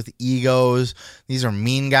guys with egos. These are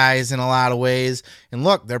mean guys in a lot of ways. And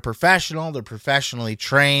look, they're professional. They're professionally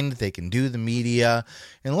trained. They can do the media.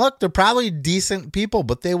 And look, they're probably decent people,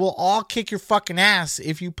 but they will all kick your fucking ass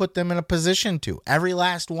if you put them in a position to. Every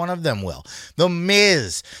last one of them will. The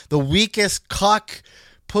Miz, the weakest cuck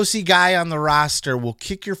pussy guy on the roster, will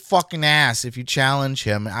kick your fucking ass if you challenge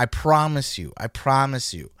him. I promise you. I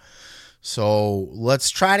promise you. So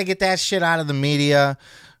let's try to get that shit out of the media.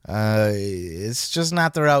 It's just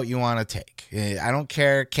not the route you want to take. I don't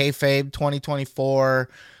care. Kayfabe 2024.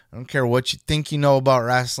 I don't care what you think you know about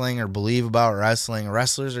wrestling or believe about wrestling.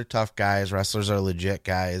 Wrestlers are tough guys. Wrestlers are legit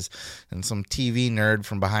guys. And some TV nerd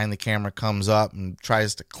from behind the camera comes up and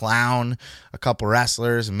tries to clown a couple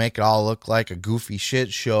wrestlers and make it all look like a goofy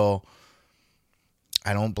shit show.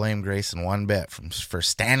 I don't blame Grayson one bit for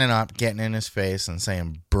standing up, getting in his face and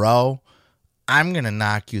saying, bro, I'm going to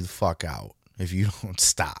knock you the fuck out if you don't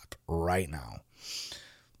stop right now.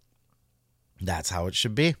 That's how it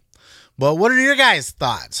should be. But what are your guys'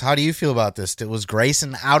 thoughts? How do you feel about this? Was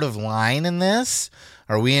Grayson out of line in this?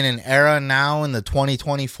 Are we in an era now in the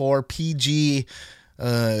 2024 PG,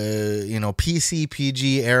 PC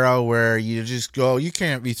PG era where you just go, you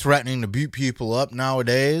can't be threatening to beat people up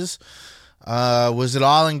nowadays? Was it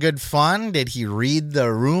all in good fun? Did he read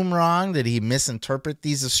the room wrong? Did he misinterpret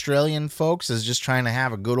these Australian folks as just trying to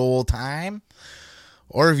have a good old time?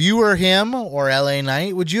 Or if you were him or LA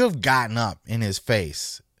Knight, would you have gotten up in his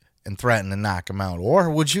face and threatened to knock him out? Or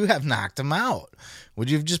would you have knocked him out? Would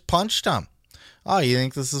you have just punched him? Oh, you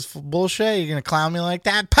think this is bullshit? You're going to clown me like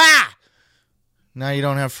that? Pah! Now you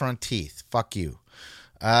don't have front teeth. Fuck you.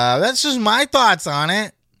 That's just my thoughts on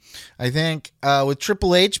it. I think with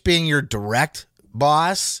Triple H being your direct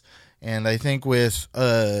boss, and I think with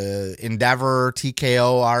Endeavor,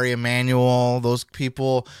 TKO, Ari Emanuel, those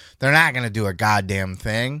people, they're not going to do a goddamn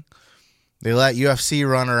thing. They let UFC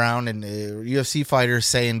run around and UFC fighters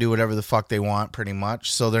say and do whatever the fuck they want pretty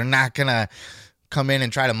much. So they're not going to come in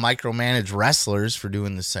and try to micromanage wrestlers for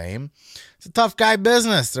doing the same. It's a tough guy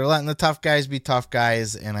business. They're letting the tough guys be tough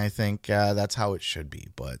guys, and I think that's how it should be.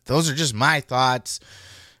 But those are just my thoughts.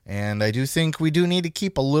 And I do think we do need to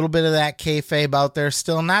keep a little bit of that kayfabe out there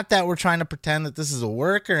still. Not that we're trying to pretend that this is a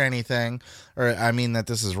work or anything, or I mean that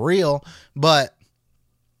this is real, but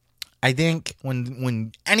I think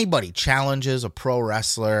when anybody challenges a pro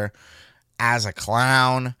wrestler as a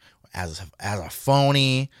clown, as a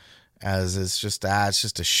phony, as it's just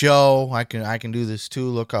a show, I can do this too.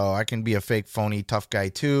 Look, I can be a fake phony tough guy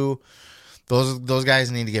too. Those guys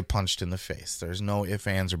need to get punched in the face. There's no ifs,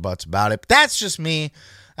 ands, or buts about it. But that's just me.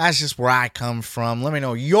 That's just where I come from. Let me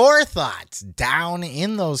know your thoughts down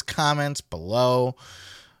in those comments below.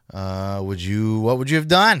 What would you have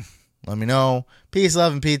done? Let me know. Peace,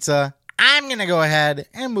 love, and pizza. I'm going to go ahead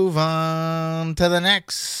and move on to the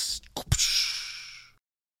next.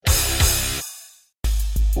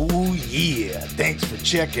 Oh yeah, thanks for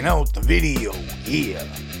checking out the video. Yeah,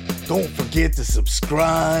 don't forget to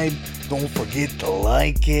subscribe. Don't forget to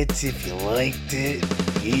like it if you liked it.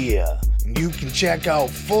 Yeah, and you can check out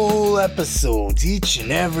full episodes each and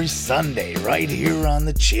every Sunday right here on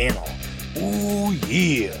the channel. Oh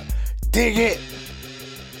yeah, dig it.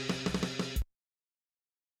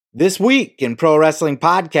 This week in Pro Wrestling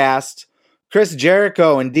Podcast, Chris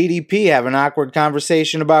Jericho and DDP have an awkward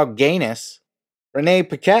conversation about gayness. Renee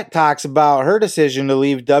Paquette talks about her decision to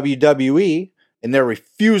leave WWE and their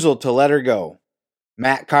refusal to let her go.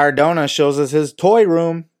 Matt Cardona shows us his toy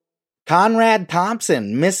room. Conrad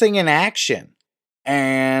Thompson missing in action.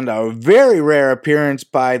 And a very rare appearance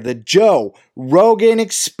by the Joe Rogan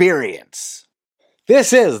Experience.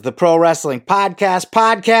 This is the Pro Wrestling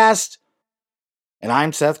Podcast, and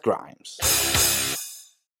I'm Seth Grimes.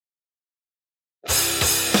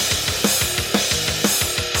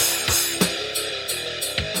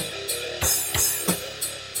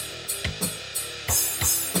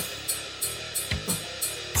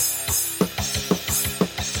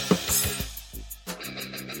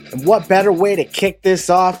 And what better way to kick this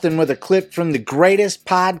off than with a clip from the greatest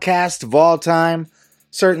podcast of all time,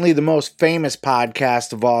 certainly the most famous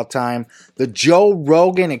podcast of all time, the Joe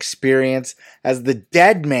Rogan Experience, as the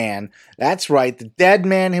dead man, that's right, the dead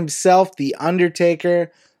man himself, The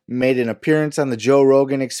Undertaker, made an appearance on the Joe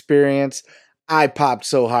Rogan Experience. I popped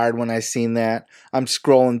so hard when I seen that. I'm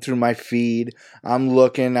scrolling through my feed. I'm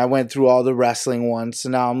looking. I went through all the wrestling ones, so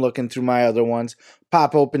now I'm looking through my other ones.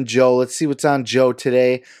 Pop open Joe. Let's see what's on Joe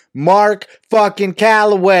today. Mark fucking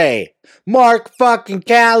Calloway. Mark fucking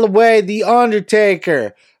Calloway, The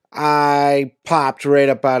Undertaker. I popped right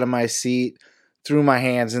up out of my seat, threw my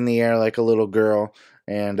hands in the air like a little girl,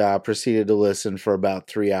 and proceeded to listen for about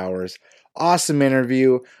 3 hours. Awesome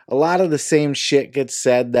interview. A lot of the same shit gets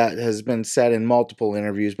said that has been said in multiple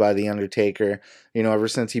interviews by The Undertaker. You know, ever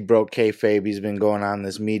since he broke kayfabe, he's been going on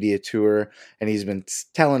this media tour, and he's been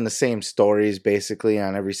telling the same stories basically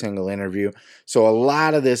on every single interview. So a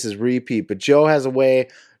lot of this is repeat, but Joe has a way,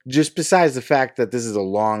 just besides the fact that this is a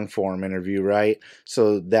long form interview, right?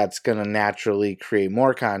 So that's going to naturally create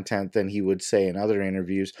more content than he would say in other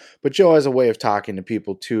interviews. But Joe has a way of talking to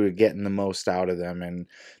people too, to getting the most out of them. And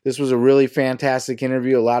this was a really fantastic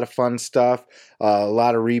interview. A lot of fun stuff, a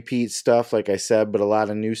lot of repeat stuff, like I said, but a lot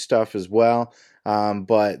of new stuff as well.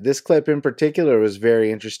 But this clip in particular was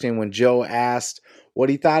very interesting when Joe asked what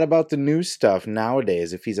he thought about the new stuff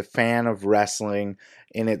nowadays, if he's a fan of wrestling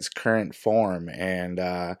in its current form. And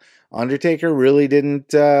Undertaker really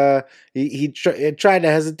didn't, he tried to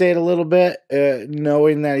hesitate a little bit,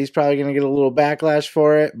 knowing that he's probably going to get a little backlash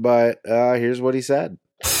for it, but here's what he said.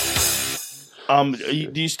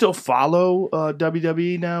 Do you still follow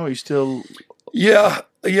WWE now? Are you still... Yeah,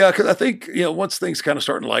 because I think, once things kind of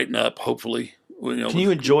start to lighten up, hopefully. Can you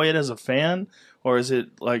enjoy it as a fan? or is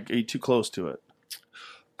it like, are you too close to it?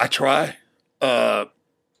 I try.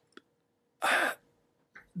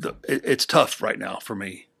 It's tough right now for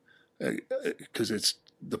me because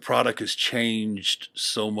the product has changed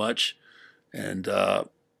so much, and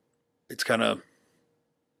it's kind of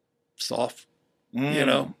soft. You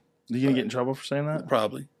know, are you gonna get in trouble for saying that?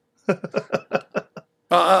 Probably.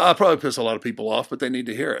 I probably piss a lot of people off, but they need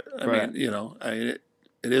to hear it. I Right. mean,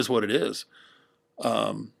 it is what it is.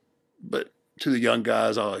 But to the young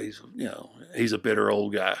guys, he's a bitter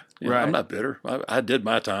old guy. Right. I'm not bitter. I did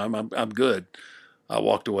my time. I'm good. I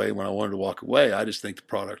walked away when I wanted to walk away. I just think the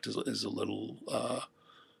product is a little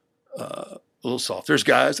soft. There's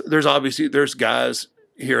guys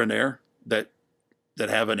here and there that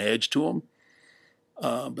have an edge to them.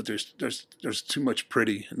 But there's too much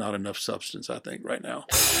pretty, not enough substance, I think, right now.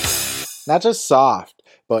 Not just soft,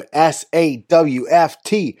 but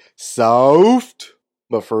SAWFT, soft.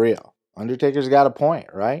 But for real, Undertaker's got a point,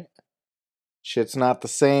 right? Shit's not the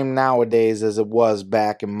same nowadays as it was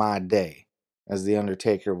back in my day, as the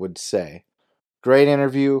Undertaker would say. Great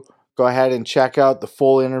interview. Go ahead and check out the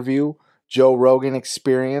full interview, Joe Rogan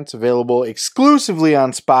Experience, available exclusively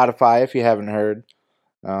on Spotify if you haven't heard.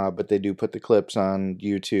 But they do put the clips on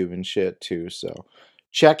YouTube and shit too. So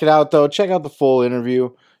check it out, though. Check out the full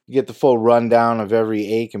interview. You get the full rundown of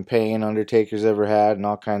every ache and pain Undertaker's ever had and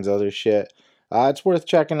all kinds of other shit. It's worth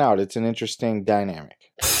checking out. It's an interesting dynamic.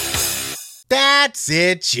 That's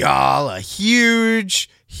it, y'all. A huge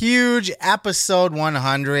episode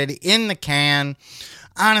 100 in the can.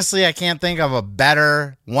 Honestly, I can't think of a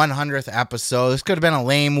better 100th episode. This could have been a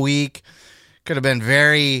lame week. Could have been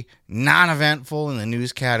very non-eventful in the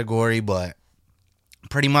news category, but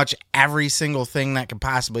pretty much every single thing that could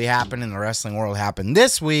possibly happen in the wrestling world happened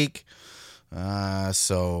this week.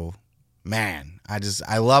 So, man,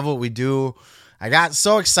 I love what we do. I got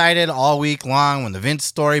so excited all week long when the Vince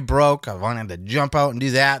story broke. I wanted to jump out and do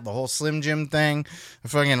that. The whole Slim Jim thing. I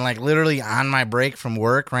fucking literally on my break from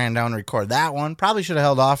work ran down to record that one. Probably should have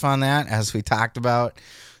held off on that as we talked about.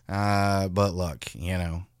 But look,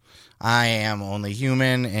 I am only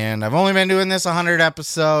human, and I've only been doing this 100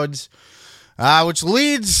 episodes, which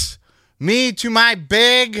leads me to my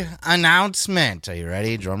big announcement. Are you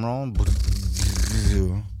ready? Drum roll.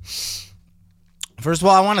 First of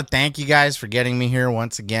all, I want to thank you guys for getting me here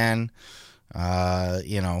once again. I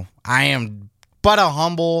am but a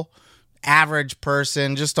humble, average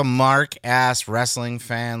person, just a mark-ass wrestling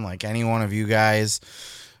fan like any one of you guys.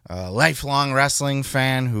 A lifelong wrestling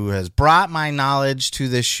fan who has brought my knowledge to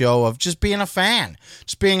this show of just being a fan,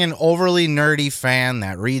 just being an overly nerdy fan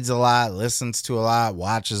that reads a lot, listens to a lot,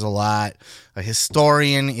 watches a lot, a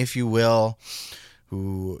historian, if you will,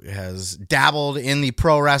 who has dabbled in the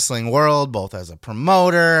pro wrestling world, both as a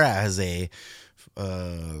promoter, as a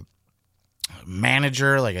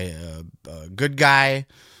manager, like a good guy,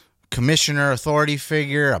 commissioner, authority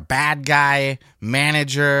figure, a bad guy,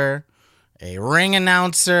 manager, a ring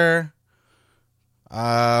announcer.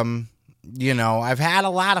 I've had a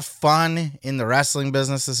lot of fun in the wrestling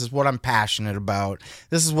business. This is what I'm passionate about.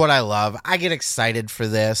 This is what I love. I get excited for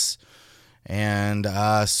this. And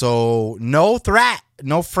so no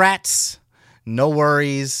frets, no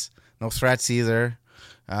worries, no threats either.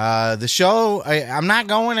 The show, I'm not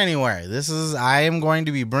going anywhere. I am going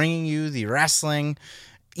to be bringing you the wrestling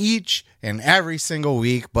each and every single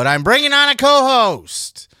week, but I'm bringing on a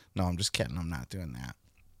co-host. No, I'm just kidding. I'm not doing that.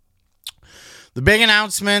 The big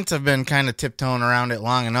announcement, I've been kind of tiptoeing around it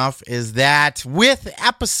long enough, is that with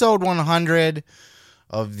episode 100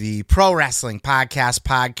 of the Pro Wrestling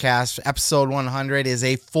Podcast, episode 100 is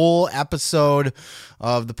a full episode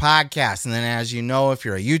of the podcast. And then, as you know, if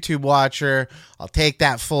you're a YouTube watcher, I'll take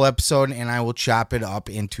that full episode and I will chop it up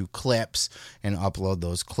into clips and upload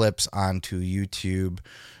those clips onto YouTube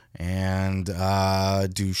and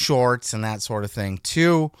do shorts and that sort of thing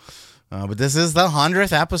too. But this is the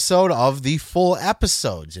 100th episode of the full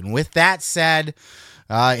episodes. And with that said,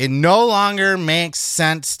 it no longer makes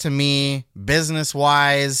sense to me,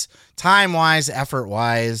 business-wise, time-wise,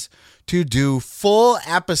 effort-wise, to do full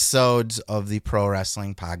episodes of the Pro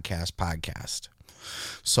Wrestling Podcast.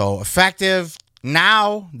 So effective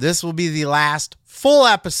now, this will be the last full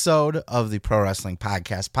episode of the Pro Wrestling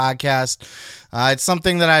Podcast. It's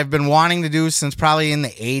something that I've been wanting to do since probably in the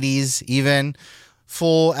 80s even.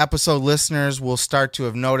 Full episode listeners will start to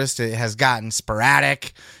have noticed it has gotten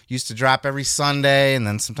sporadic. Used to drop every Sunday, and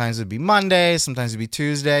then sometimes it'd be Monday, sometimes it'd be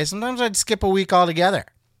Tuesday, sometimes I'd skip a week altogether.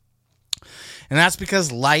 And that's because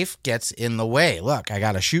life gets in the way. Look, I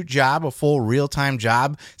got a shoot job, a full real-time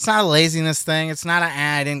job. It's not a laziness thing. It's not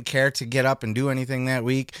I didn't care to get up and do anything that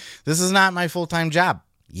week. This is not my full-time job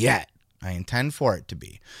yet. I intend for it to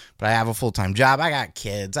be. But I have a full-time job. I got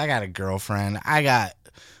kids. I got a girlfriend. I got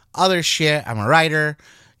other shit. I'm a writer.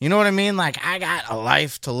 You know what I mean? Like, I got a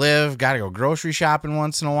life to live. Got to go grocery shopping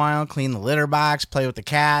once in a while, clean the litter box, play with the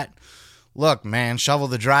cat. Look, man, shovel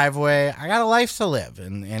the driveway. I got a life to live,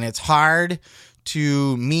 and it's hard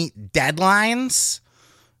to meet deadlines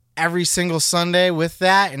every single Sunday with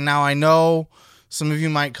that. And now I know some of you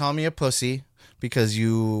might call me a pussy because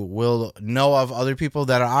you will know of other people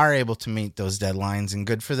that are able to meet those deadlines, and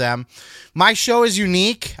good for them. My show is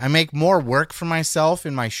unique. I make more work for myself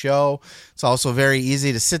in my show. It's also very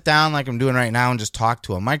easy to sit down like I'm doing right now and just talk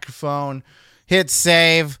to a microphone, hit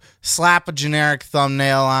save, slap a generic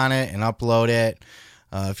thumbnail on it, and upload it.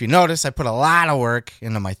 If you notice, I put a lot of work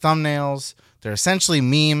into my thumbnails. They're essentially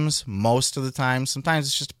memes most of the time. Sometimes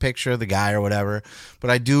it's just a picture of the guy or whatever.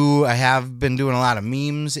 But I have been doing a lot of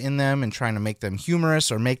memes in them and trying to make them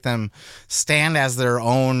humorous or make them stand as their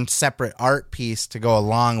own separate art piece to go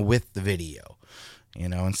along with the video. You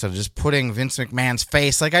know, instead of just putting Vince McMahon's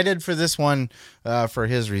face like I did for this one for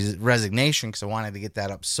his resignation, because I wanted to get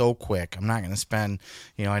that up so quick. I'm not going to spend,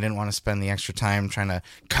 I didn't want to spend the extra time trying to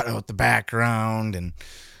cut out the background and,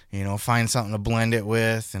 find something to blend it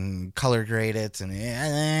with and color grade it. And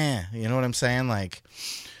you know what I'm saying? Like,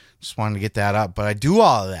 just wanted to get that up. But I do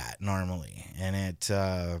all of that normally. And it,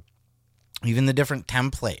 even the different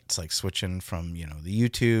templates, like switching from, the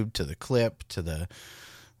YouTube to the clip to the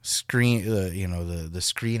screen, the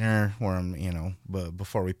screener where I'm,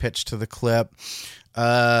 before we pitch to the clip,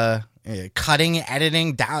 cutting,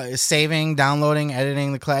 editing, saving, downloading,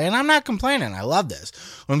 editing the clip. And I'm not complaining. I love this.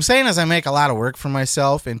 What I'm saying is I make a lot of work for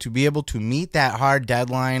myself, and to be able to meet that hard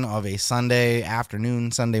deadline of a Sunday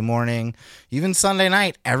afternoon, Sunday morning, even Sunday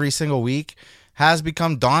night every single week has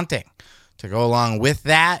become daunting. To go along with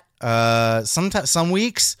that, some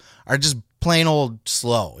weeks are just plain old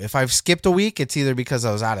slow. If I've skipped a week, it's either because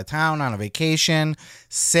I was out of town on a vacation,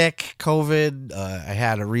 sick, COVID, I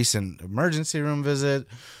had a recent emergency room visit,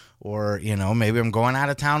 or, maybe I'm going out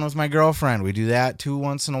of town with my girlfriend. We do that too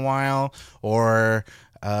once in a while. Or,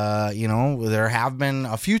 there have been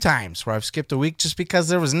a few times where I've skipped a week just because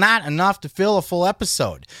there was not enough to fill a full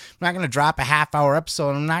episode. I'm not going to drop a half-hour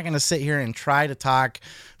episode. I'm not going to sit here and try to talk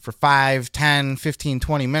for 5, 10, 15,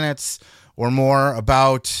 20 minutes or more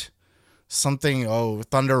about something.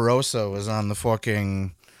 Thunder Rosa was on the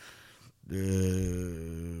fucking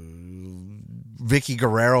Vicky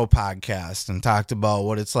Guerrero podcast and talked about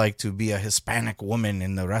what it's like to be a Hispanic woman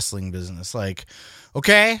in the wrestling business. Like,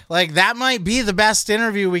 okay, like that might be the best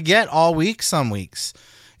interview we get all week. Some weeks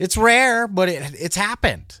it's rare, but it's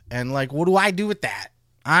happened. And like, what do I do with that?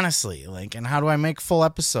 Honestly, like, and how do I make full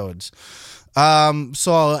episodes?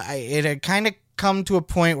 It had kind of come to a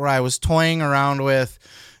point where I was toying around with,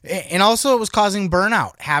 and also it was causing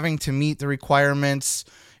burnout, having to meet the requirements.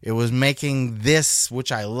 It was making this,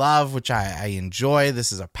 which I love, which I enjoy.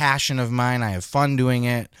 This is a passion of mine. I have fun doing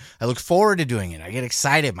it. I look forward to doing it. I get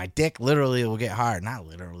excited. My dick literally will get hard. Not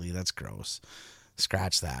literally, that's gross.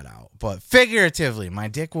 Scratch that out. But figuratively, my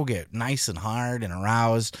dick will get nice and hard and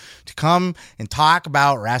aroused to come and talk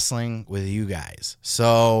about wrestling with you guys.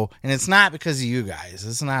 So, and it's not because of you guys.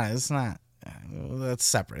 It's not. That's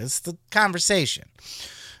separate. It's the conversation.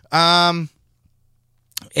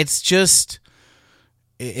 It's just,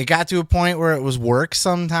 it got to a point where it was work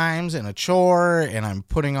sometimes and a chore, and I'm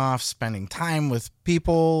putting off spending time with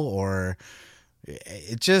people, or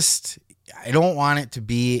it just, I don't want it to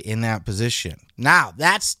be in that position. Now,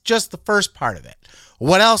 that's just the first part of it.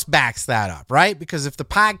 What else backs that up, right? Because if the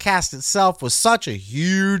podcast itself was such a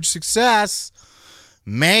huge success,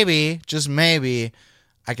 maybe, just maybe,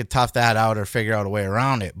 I could tough that out or figure out a way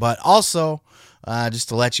around it. But also, just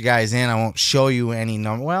to let you guys in, I won't show you any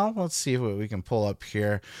number. Well, let's see what we can pull up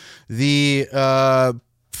here. The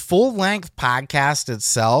full-length podcast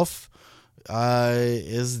itself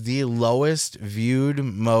is the lowest viewed,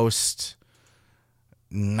 most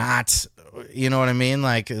not, you know what I mean?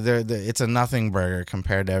 Like, it's a nothing burger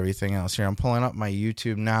compared to everything else. Here, I'm pulling up my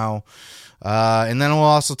YouTube now. And then we'll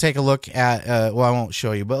also take a look at, I won't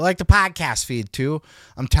show you, but like the podcast feed too.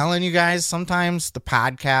 I'm telling you guys, sometimes the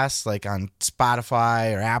podcasts, like on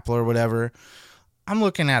Spotify or Apple or whatever, I'm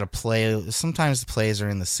looking at a play. Sometimes the plays are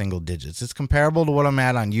in the single digits. It's comparable to what I'm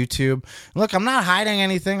at on YouTube. Look, I'm not hiding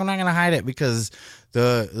anything. I'm not going to hide it, because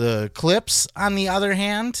the clips, on the other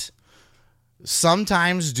hand,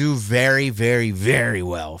 sometimes do very, very, very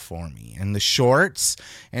well for me. And the shorts,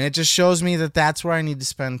 and it just shows me that that's where I need to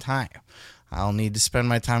spend time. I'll need to spend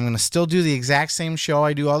my time. I'm going to still do the exact same show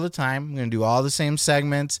I do all the time. I'm going to do all the same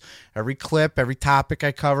segments, every clip, every topic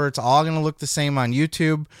I cover. It's all going to look the same on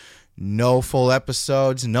YouTube. no full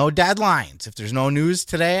episodes, no deadlines. If there's no news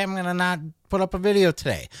today, I'm going to not put up a video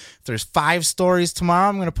today. If there's 5 stories tomorrow,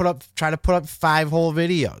 I'm going to try to put up 5 whole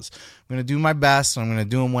videos. I'm going to do my best. I'm going to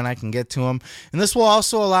do them when I can get to them. And this will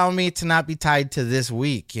also allow me to not be tied to this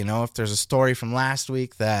week. You know, if there's a story from last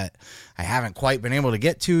week that I haven't quite been able to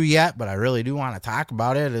get to yet, but I really do want to talk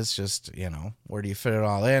about it, it's just, you know, where do you fit it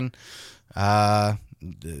all in?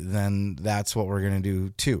 Then that's what we're going to do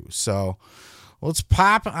too. So let's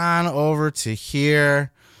pop on over to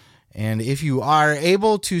here. And if you are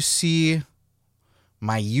able to see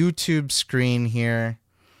my YouTube screen here,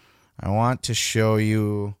 I want to show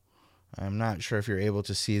you, I'm not sure if you're able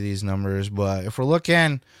to see these numbers, but if we're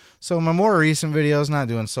looking, so my more recent video is not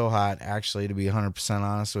doing so hot, actually, to be 100%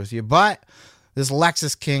 honest with you. But this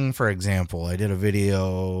Lexus King, for example, I did a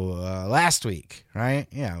video last week, right?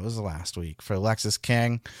 Yeah, it was last week for Lexus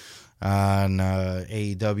King on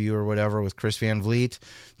AEW or whatever with Chris Van Vliet.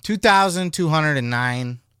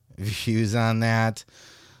 2,209 views on that.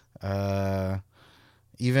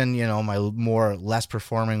 Even, you know, my less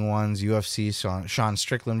performing ones, UFC Sean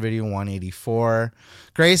Strickland video, 184.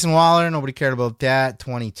 Grayson Waller, nobody cared about that,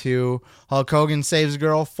 22. Hulk Hogan Saves a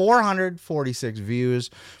Girl, 446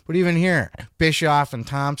 views. But even here, Bischoff and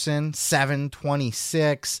Thompson,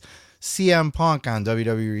 726. CM Punk on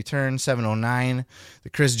WWE Return, 709. The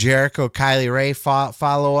Chris Jericho Kylie Ray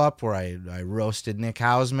follow-up where I roasted Nick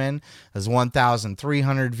Hausman has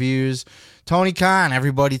 1,300 views. Tony Khan,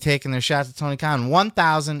 everybody taking their shots at Tony Khan,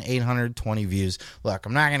 1,820 views. Look,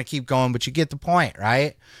 I'm not going to keep going, but you get the point,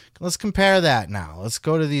 right? Let's compare that now. Let's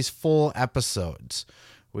go to these full episodes.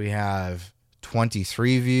 We have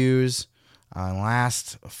 23 views on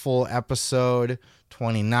last full episode,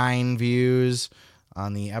 29 views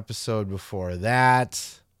on the episode before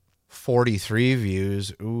that, 43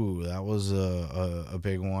 views. Ooh, that was a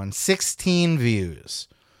big one. 16 views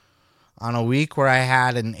on a week where I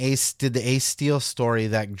had did the Ace Steel story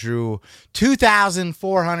that drew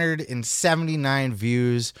 2,479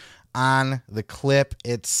 views on the clip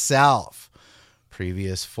itself.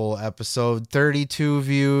 Previous full episode, 32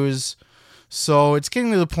 views. So it's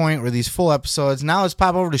getting to the point where these full episodes, now let's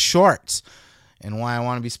pop over to shorts. And why I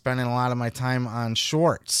want to be spending a lot of my time on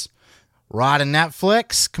shorts. Raw to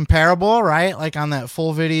Netflix, comparable, right? Like on that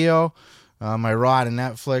full video, my Raw to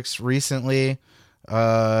Netflix recently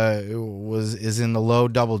is in the low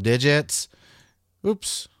double digits.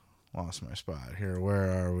 Oops, lost my spot here. Where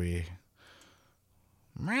are we?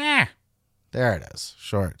 There it is.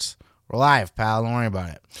 Shorts. We're live, pal. Don't worry about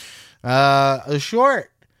it. A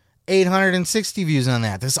short, 860 views on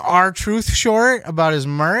that. This R-Truth short about his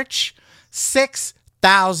merch.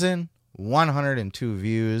 6,102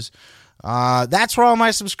 views. That's where all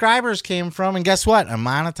my subscribers came from. And guess what? I'm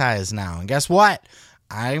monetized now. And guess what?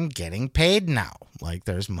 I'm getting paid now. Like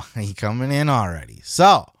there's money coming in already.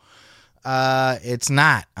 So it's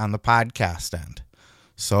not on the podcast end.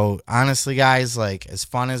 So honestly, guys, like as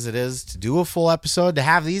fun as it is to do a full episode, to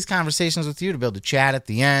have these conversations with you, to be able to chat at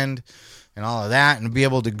the end and all of that, and to be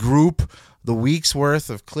able to group the week's worth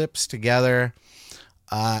of clips together,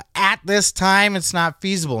 at this time, it's not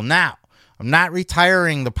feasible. Now, I'm not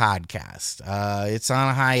retiring the podcast. It's on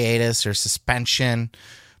a hiatus or suspension,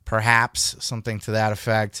 perhaps, something to that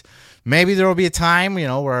effect. Maybe there will be a time, you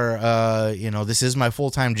know, where, this is my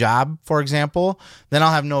full-time job, for example. Then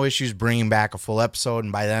I'll have no issues bringing back a full episode,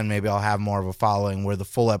 and by then maybe I'll have more of a following where the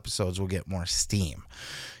full episodes will get more steam.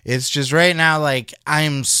 It's just right now, like,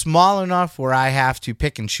 I'm small enough where I have to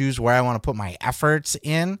pick and choose where I want to put my efforts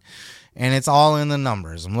in. And it's all in the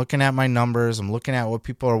numbers. I'm looking at my numbers. I'm looking at what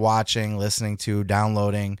people are watching, listening to,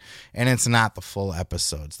 downloading, and it's not the full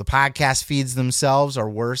episodes. The podcast feeds themselves are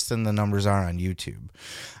worse than the numbers are on YouTube.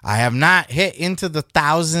 I have not hit into the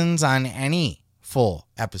thousands on any full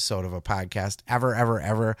episode of a podcast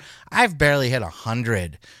ever. I've barely hit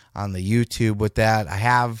 100 on the YouTube with that. I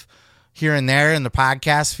have here and there in the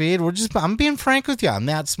podcast feed. I'm being frank with you. I'm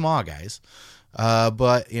that small, guys.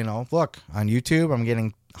 But, you know, look, on YouTube, I'm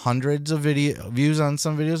getting hundreds of video views on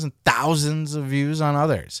some videos and thousands of views on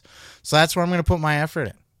others. So that's where I'm going to put my effort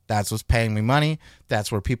in. That's what's paying me money.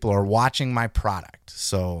 That's where people are watching my product.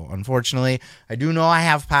 So unfortunately, I do know I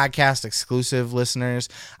have podcast exclusive listeners.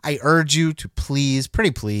 I urge you to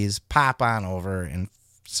pretty please pop on over and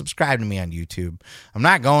subscribe to me on YouTube. I'm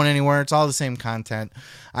not going anywhere. It's all the same content.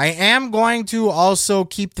 I am going to also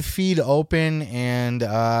keep the feed open,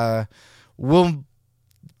 and we'll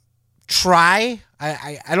try.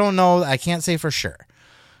 I don't know. I can't say for sure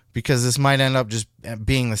because this might end up just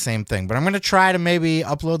being the same thing. But I'm going to try to maybe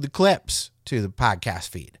upload the clips to the podcast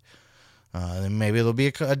feed. Then maybe it'll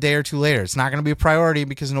be a day or two later. It's not going to be a priority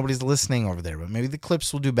because nobody's listening over there, but maybe the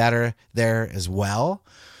clips will do better there as well.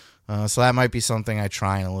 So that might be something I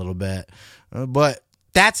try in a little bit. But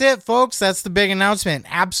that's it, folks. That's the big announcement.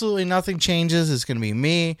 Absolutely nothing changes. It's going to be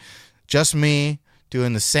me, just me,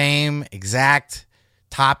 doing the same exact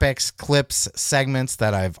topics, clips, segments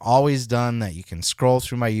that I've always done that you can scroll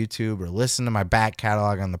through my YouTube or listen to my back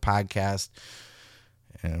catalog on the podcast.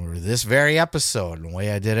 And for this very episode, the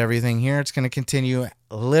way I did everything here, it's going to continue.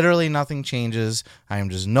 Literally nothing changes. I am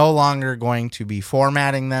just no longer going to be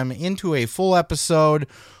formatting them into a full episode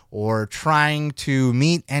or trying to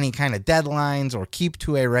meet any kind of deadlines or keep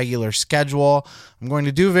to a regular schedule. I'm going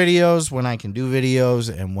to do videos when I can do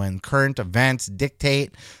videos and when current events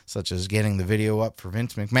dictate, such as getting the video up for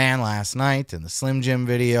Vince McMahon last night and the Slim Jim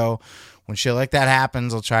video. When shit like that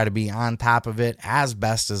happens, I'll try to be on top of it as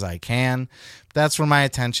best as I can. But that's where my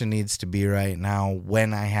attention needs to be right now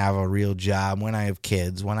when I have a real job, when I have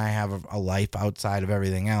kids, when I have a life outside of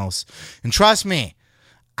everything else. And trust me,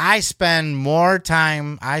 I spend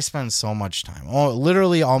so much time.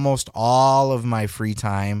 Literally almost all of my free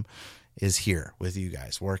time is here with you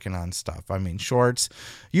guys working on stuff. I mean, shorts,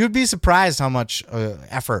 you'd be surprised how much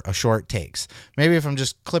effort a short takes. Maybe if I'm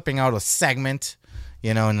just clipping out a segment,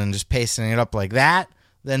 and then just pasting it up like that,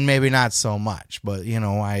 then maybe not so much. But,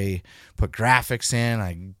 I put graphics in,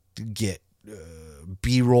 I get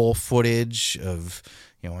B-roll footage of,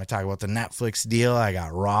 I talk about the Netflix deal. I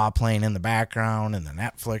got Raw playing in the background and the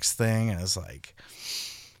Netflix thing. And it's like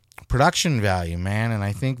production value, man. And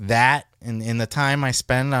I think that in the time I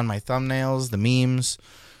spend on my thumbnails, the memes,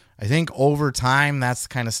 I think over time, that's the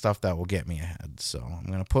kind of stuff that will get me ahead. So I'm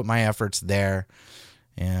going to put my efforts there.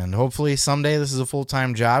 And hopefully someday this is a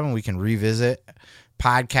full-time job and we can revisit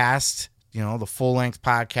podcast, the full-length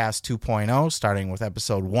podcast 2.0, starting with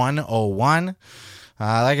episode 101.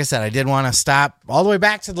 Like I said, I did want to stop all the way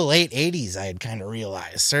back to the late 80s. I had kind of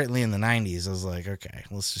realized, certainly in the 90s, I was like, okay,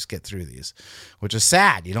 let's just get through these, which is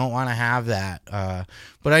sad. You don't want to have that.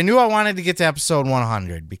 But I knew I wanted to get to episode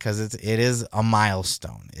 100 because it is a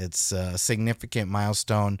milestone. It's a significant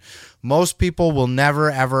milestone. Most people will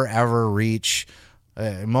never, ever, ever reach.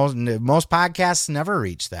 Most podcasts never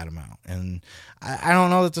reach that amount. And I don't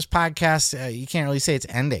know that this podcast, you can't really say it's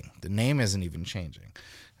ending. The name isn't even changing.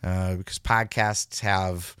 Because podcasts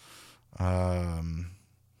have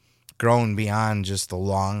grown beyond just the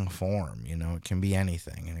long form. It can be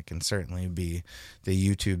anything, and it can certainly be the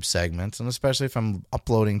YouTube segments, and especially if I'm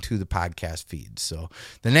uploading to the podcast feed. So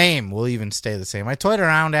the name will even stay the same. I toyed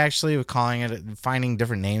around actually with calling it, finding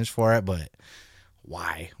different names for it, but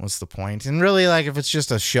why? What's the point? And really, like, if it's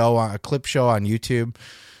just a clip show on YouTube,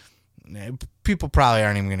 people probably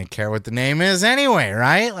aren't even going to care what the name is anyway,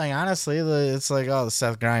 right? Like, honestly, it's like, the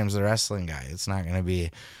Seth Grimes, the wrestling guy. It's not going to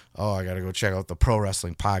be, I got to go check out the Pro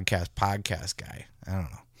Wrestling podcast guy. I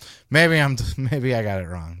don't know. Maybe I got it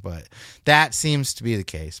wrong, but that seems to be the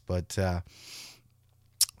case. But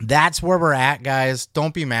that's where we're at, guys.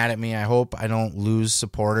 Don't be mad at me. I hope I don't lose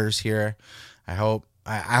supporters here. I hope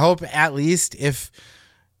at least if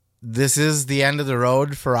this is the end of the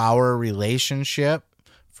road for our relationship,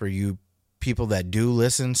 for you people that do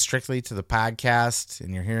listen strictly to the podcast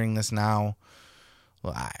and you're hearing this now,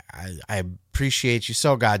 well, I appreciate you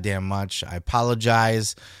so goddamn much. I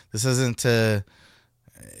apologize. This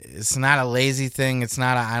it's not a lazy thing. It's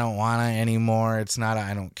not I don't want to anymore. It's not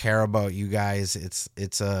I don't care about you guys.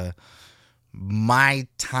 It's my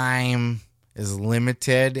time is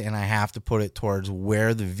limited and I have to put it towards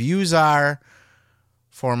where the views are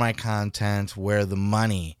for my content, where the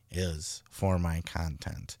money is for my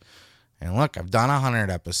content. And look, I've done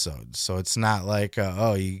 100 episodes, so it's not like,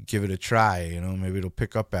 you give it a try, maybe it'll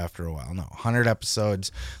pick up after a while. No, 100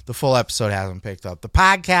 episodes. The full episode hasn't picked up. The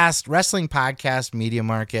podcast, wrestling podcast media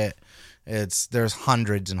market, there's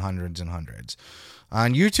hundreds and hundreds and hundreds.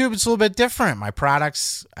 On YouTube, it's a little bit different. My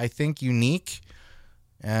product's, I think, unique,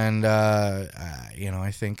 and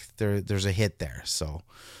I think there's a hit there. So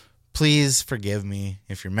please forgive me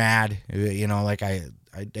if you're mad.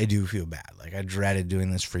 I do feel bad. Like, I dreaded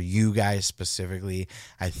doing this for you guys specifically.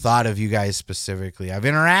 I thought of you guys specifically. I've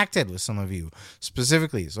interacted with some of you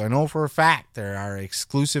specifically. So I know for a fact there are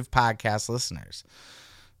exclusive podcast listeners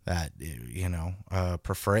that,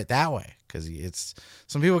 prefer it that way. Because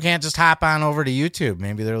some people can't just hop on over to YouTube.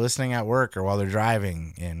 Maybe they're listening at work or while they're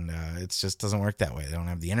driving, and it just doesn't work that way. They don't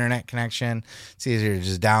have the internet connection. It's easier to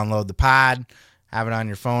just download the pod, have it on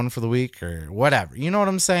your phone for the week or whatever. You know what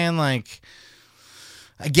I'm saying? Like,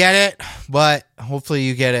 I get it, but hopefully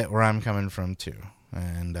you get it where I'm coming from too.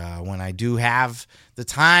 And when I do have the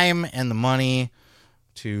time and the money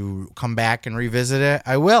to come back and revisit it,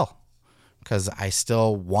 I will. because I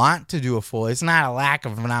still want to do a full. It's not a lack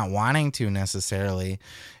of not wanting to necessarily.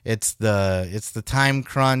 It's the time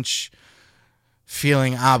crunch,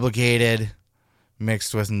 feeling obligated,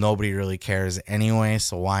 mixed with nobody really cares anyway.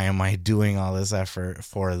 So why am I doing all this effort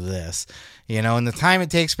for this? And the time it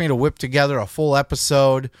takes me to whip together a full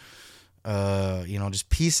episode, just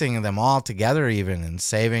piecing them all together even and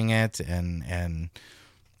saving it and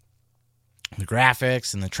the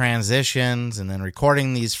graphics and the transitions and then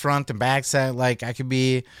recording these front and back set, like I could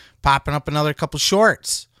be popping up another couple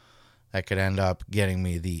shorts that could end up getting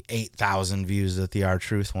me the 8,000 views that the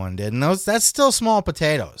R-Truth one did. And that's still small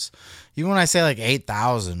potatoes. Even when I say like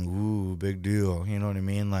 8,000, ooh, big deal. You know what I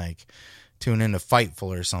mean? Like tune into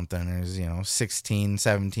Fightful or something. There's, 16,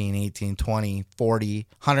 17, 18, 20, 40,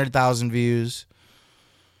 100,000 views.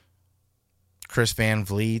 Chris Van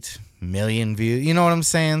Vliet, million views. You know what I'm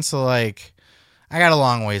saying? So like, I got a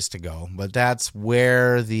long ways to go, but that's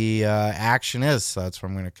where the action is. So that's where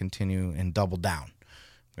I'm going to continue and double down.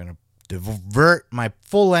 I'm going to divert my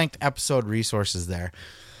full-length episode resources there.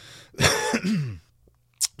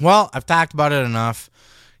 Well, I've talked about it enough.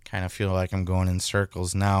 Kind of feel like I'm going in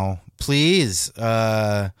circles now. Please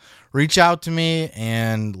reach out to me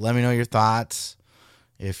and let me know your thoughts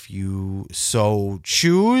if you so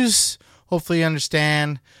choose. Hopefully you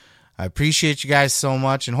understand. I appreciate you guys so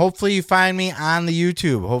much, and hopefully you find me on the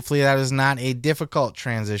YouTube. Hopefully that is not a difficult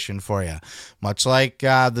transition for you. Much like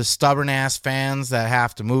the stubborn-ass fans that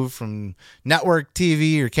have to move from network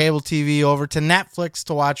TV or cable TV over to Netflix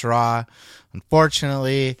to watch Raw.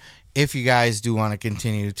 Unfortunately, if you guys do want to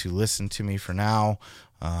continue to listen to me for now,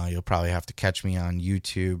 you'll probably have to catch me on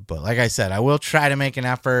YouTube. But like I said, I will try to make an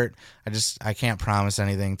effort. I can't promise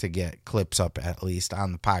anything to get clips up at least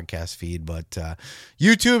on the podcast feed. But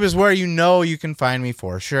YouTube is where you can find me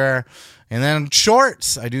for sure. And then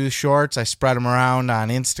shorts. I do shorts. I spread them around on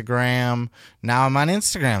Instagram. Now I'm on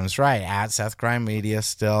Instagram. That's right. At Seth Grime Media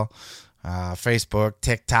still. Facebook,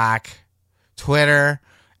 TikTok, Twitter,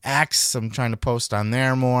 X. I'm trying to post on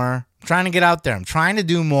there more. I'm trying to get out there. I'm trying to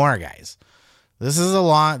do more, guys. This is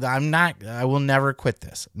I will never quit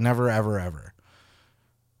this. Never, ever, ever.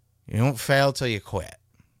 You don't fail till you quit.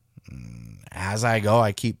 As I go,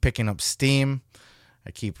 I keep picking up steam. I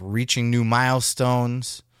keep reaching new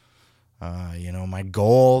milestones. My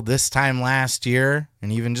goal this time last year,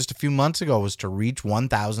 and even just a few months ago, was to reach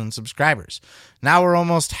 1,000 subscribers. Now we're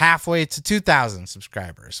almost halfway to 2,000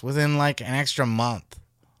 subscribers within like an extra month.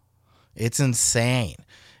 It's insane.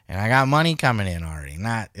 And I got money coming in already.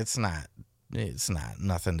 It's not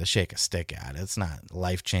nothing to shake a stick at. It's not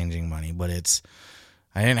life-changing money, but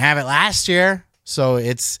I didn't have it last year. So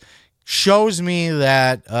it shows me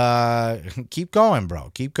that keep going,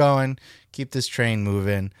 bro. Keep going. Keep this train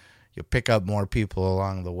moving. You'll pick up more people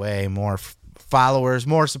along the way, more followers,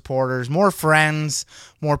 more supporters, more friends,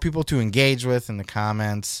 more people to engage with in the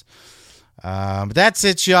comments. But that's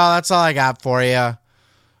it, y'all. That's all I got for you.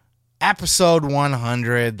 Episode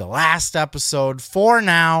 100, the last episode for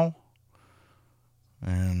now.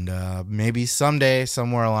 And maybe someday,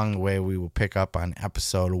 somewhere along the way, we will pick up on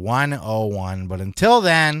episode 101. But until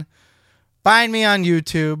then, find me on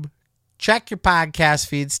YouTube. Check your podcast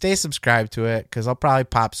feed. Stay subscribed to it, because I'll probably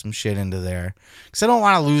pop some shit into there. Because I don't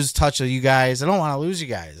want to lose touch with you guys. I don't want to lose you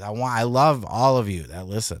guys. I love all of you that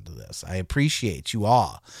listen to this. I appreciate you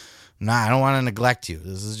all. I don't want to neglect you.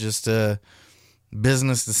 This is just a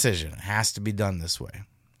business decision. It has to be done this way.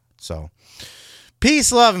 So,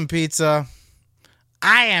 peace, love, and pizza.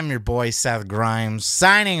 I am your boy, Seth Grimes,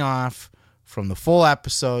 signing off from the full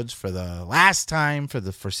episodes for the last time for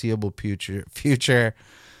the foreseeable future.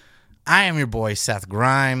 I am your boy, Seth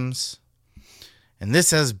Grimes, and this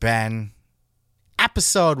has been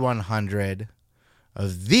episode 100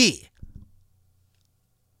 of the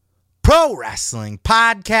Pro Wrestling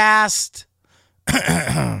Podcast.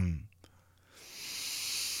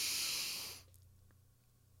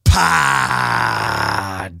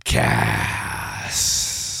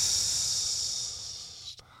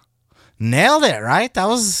 Nailed it, right? That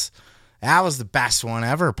was the best one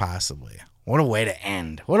ever, possibly. What a way to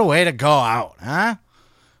end. What a way to go out, huh?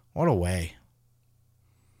 What a way.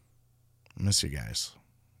 I miss you guys.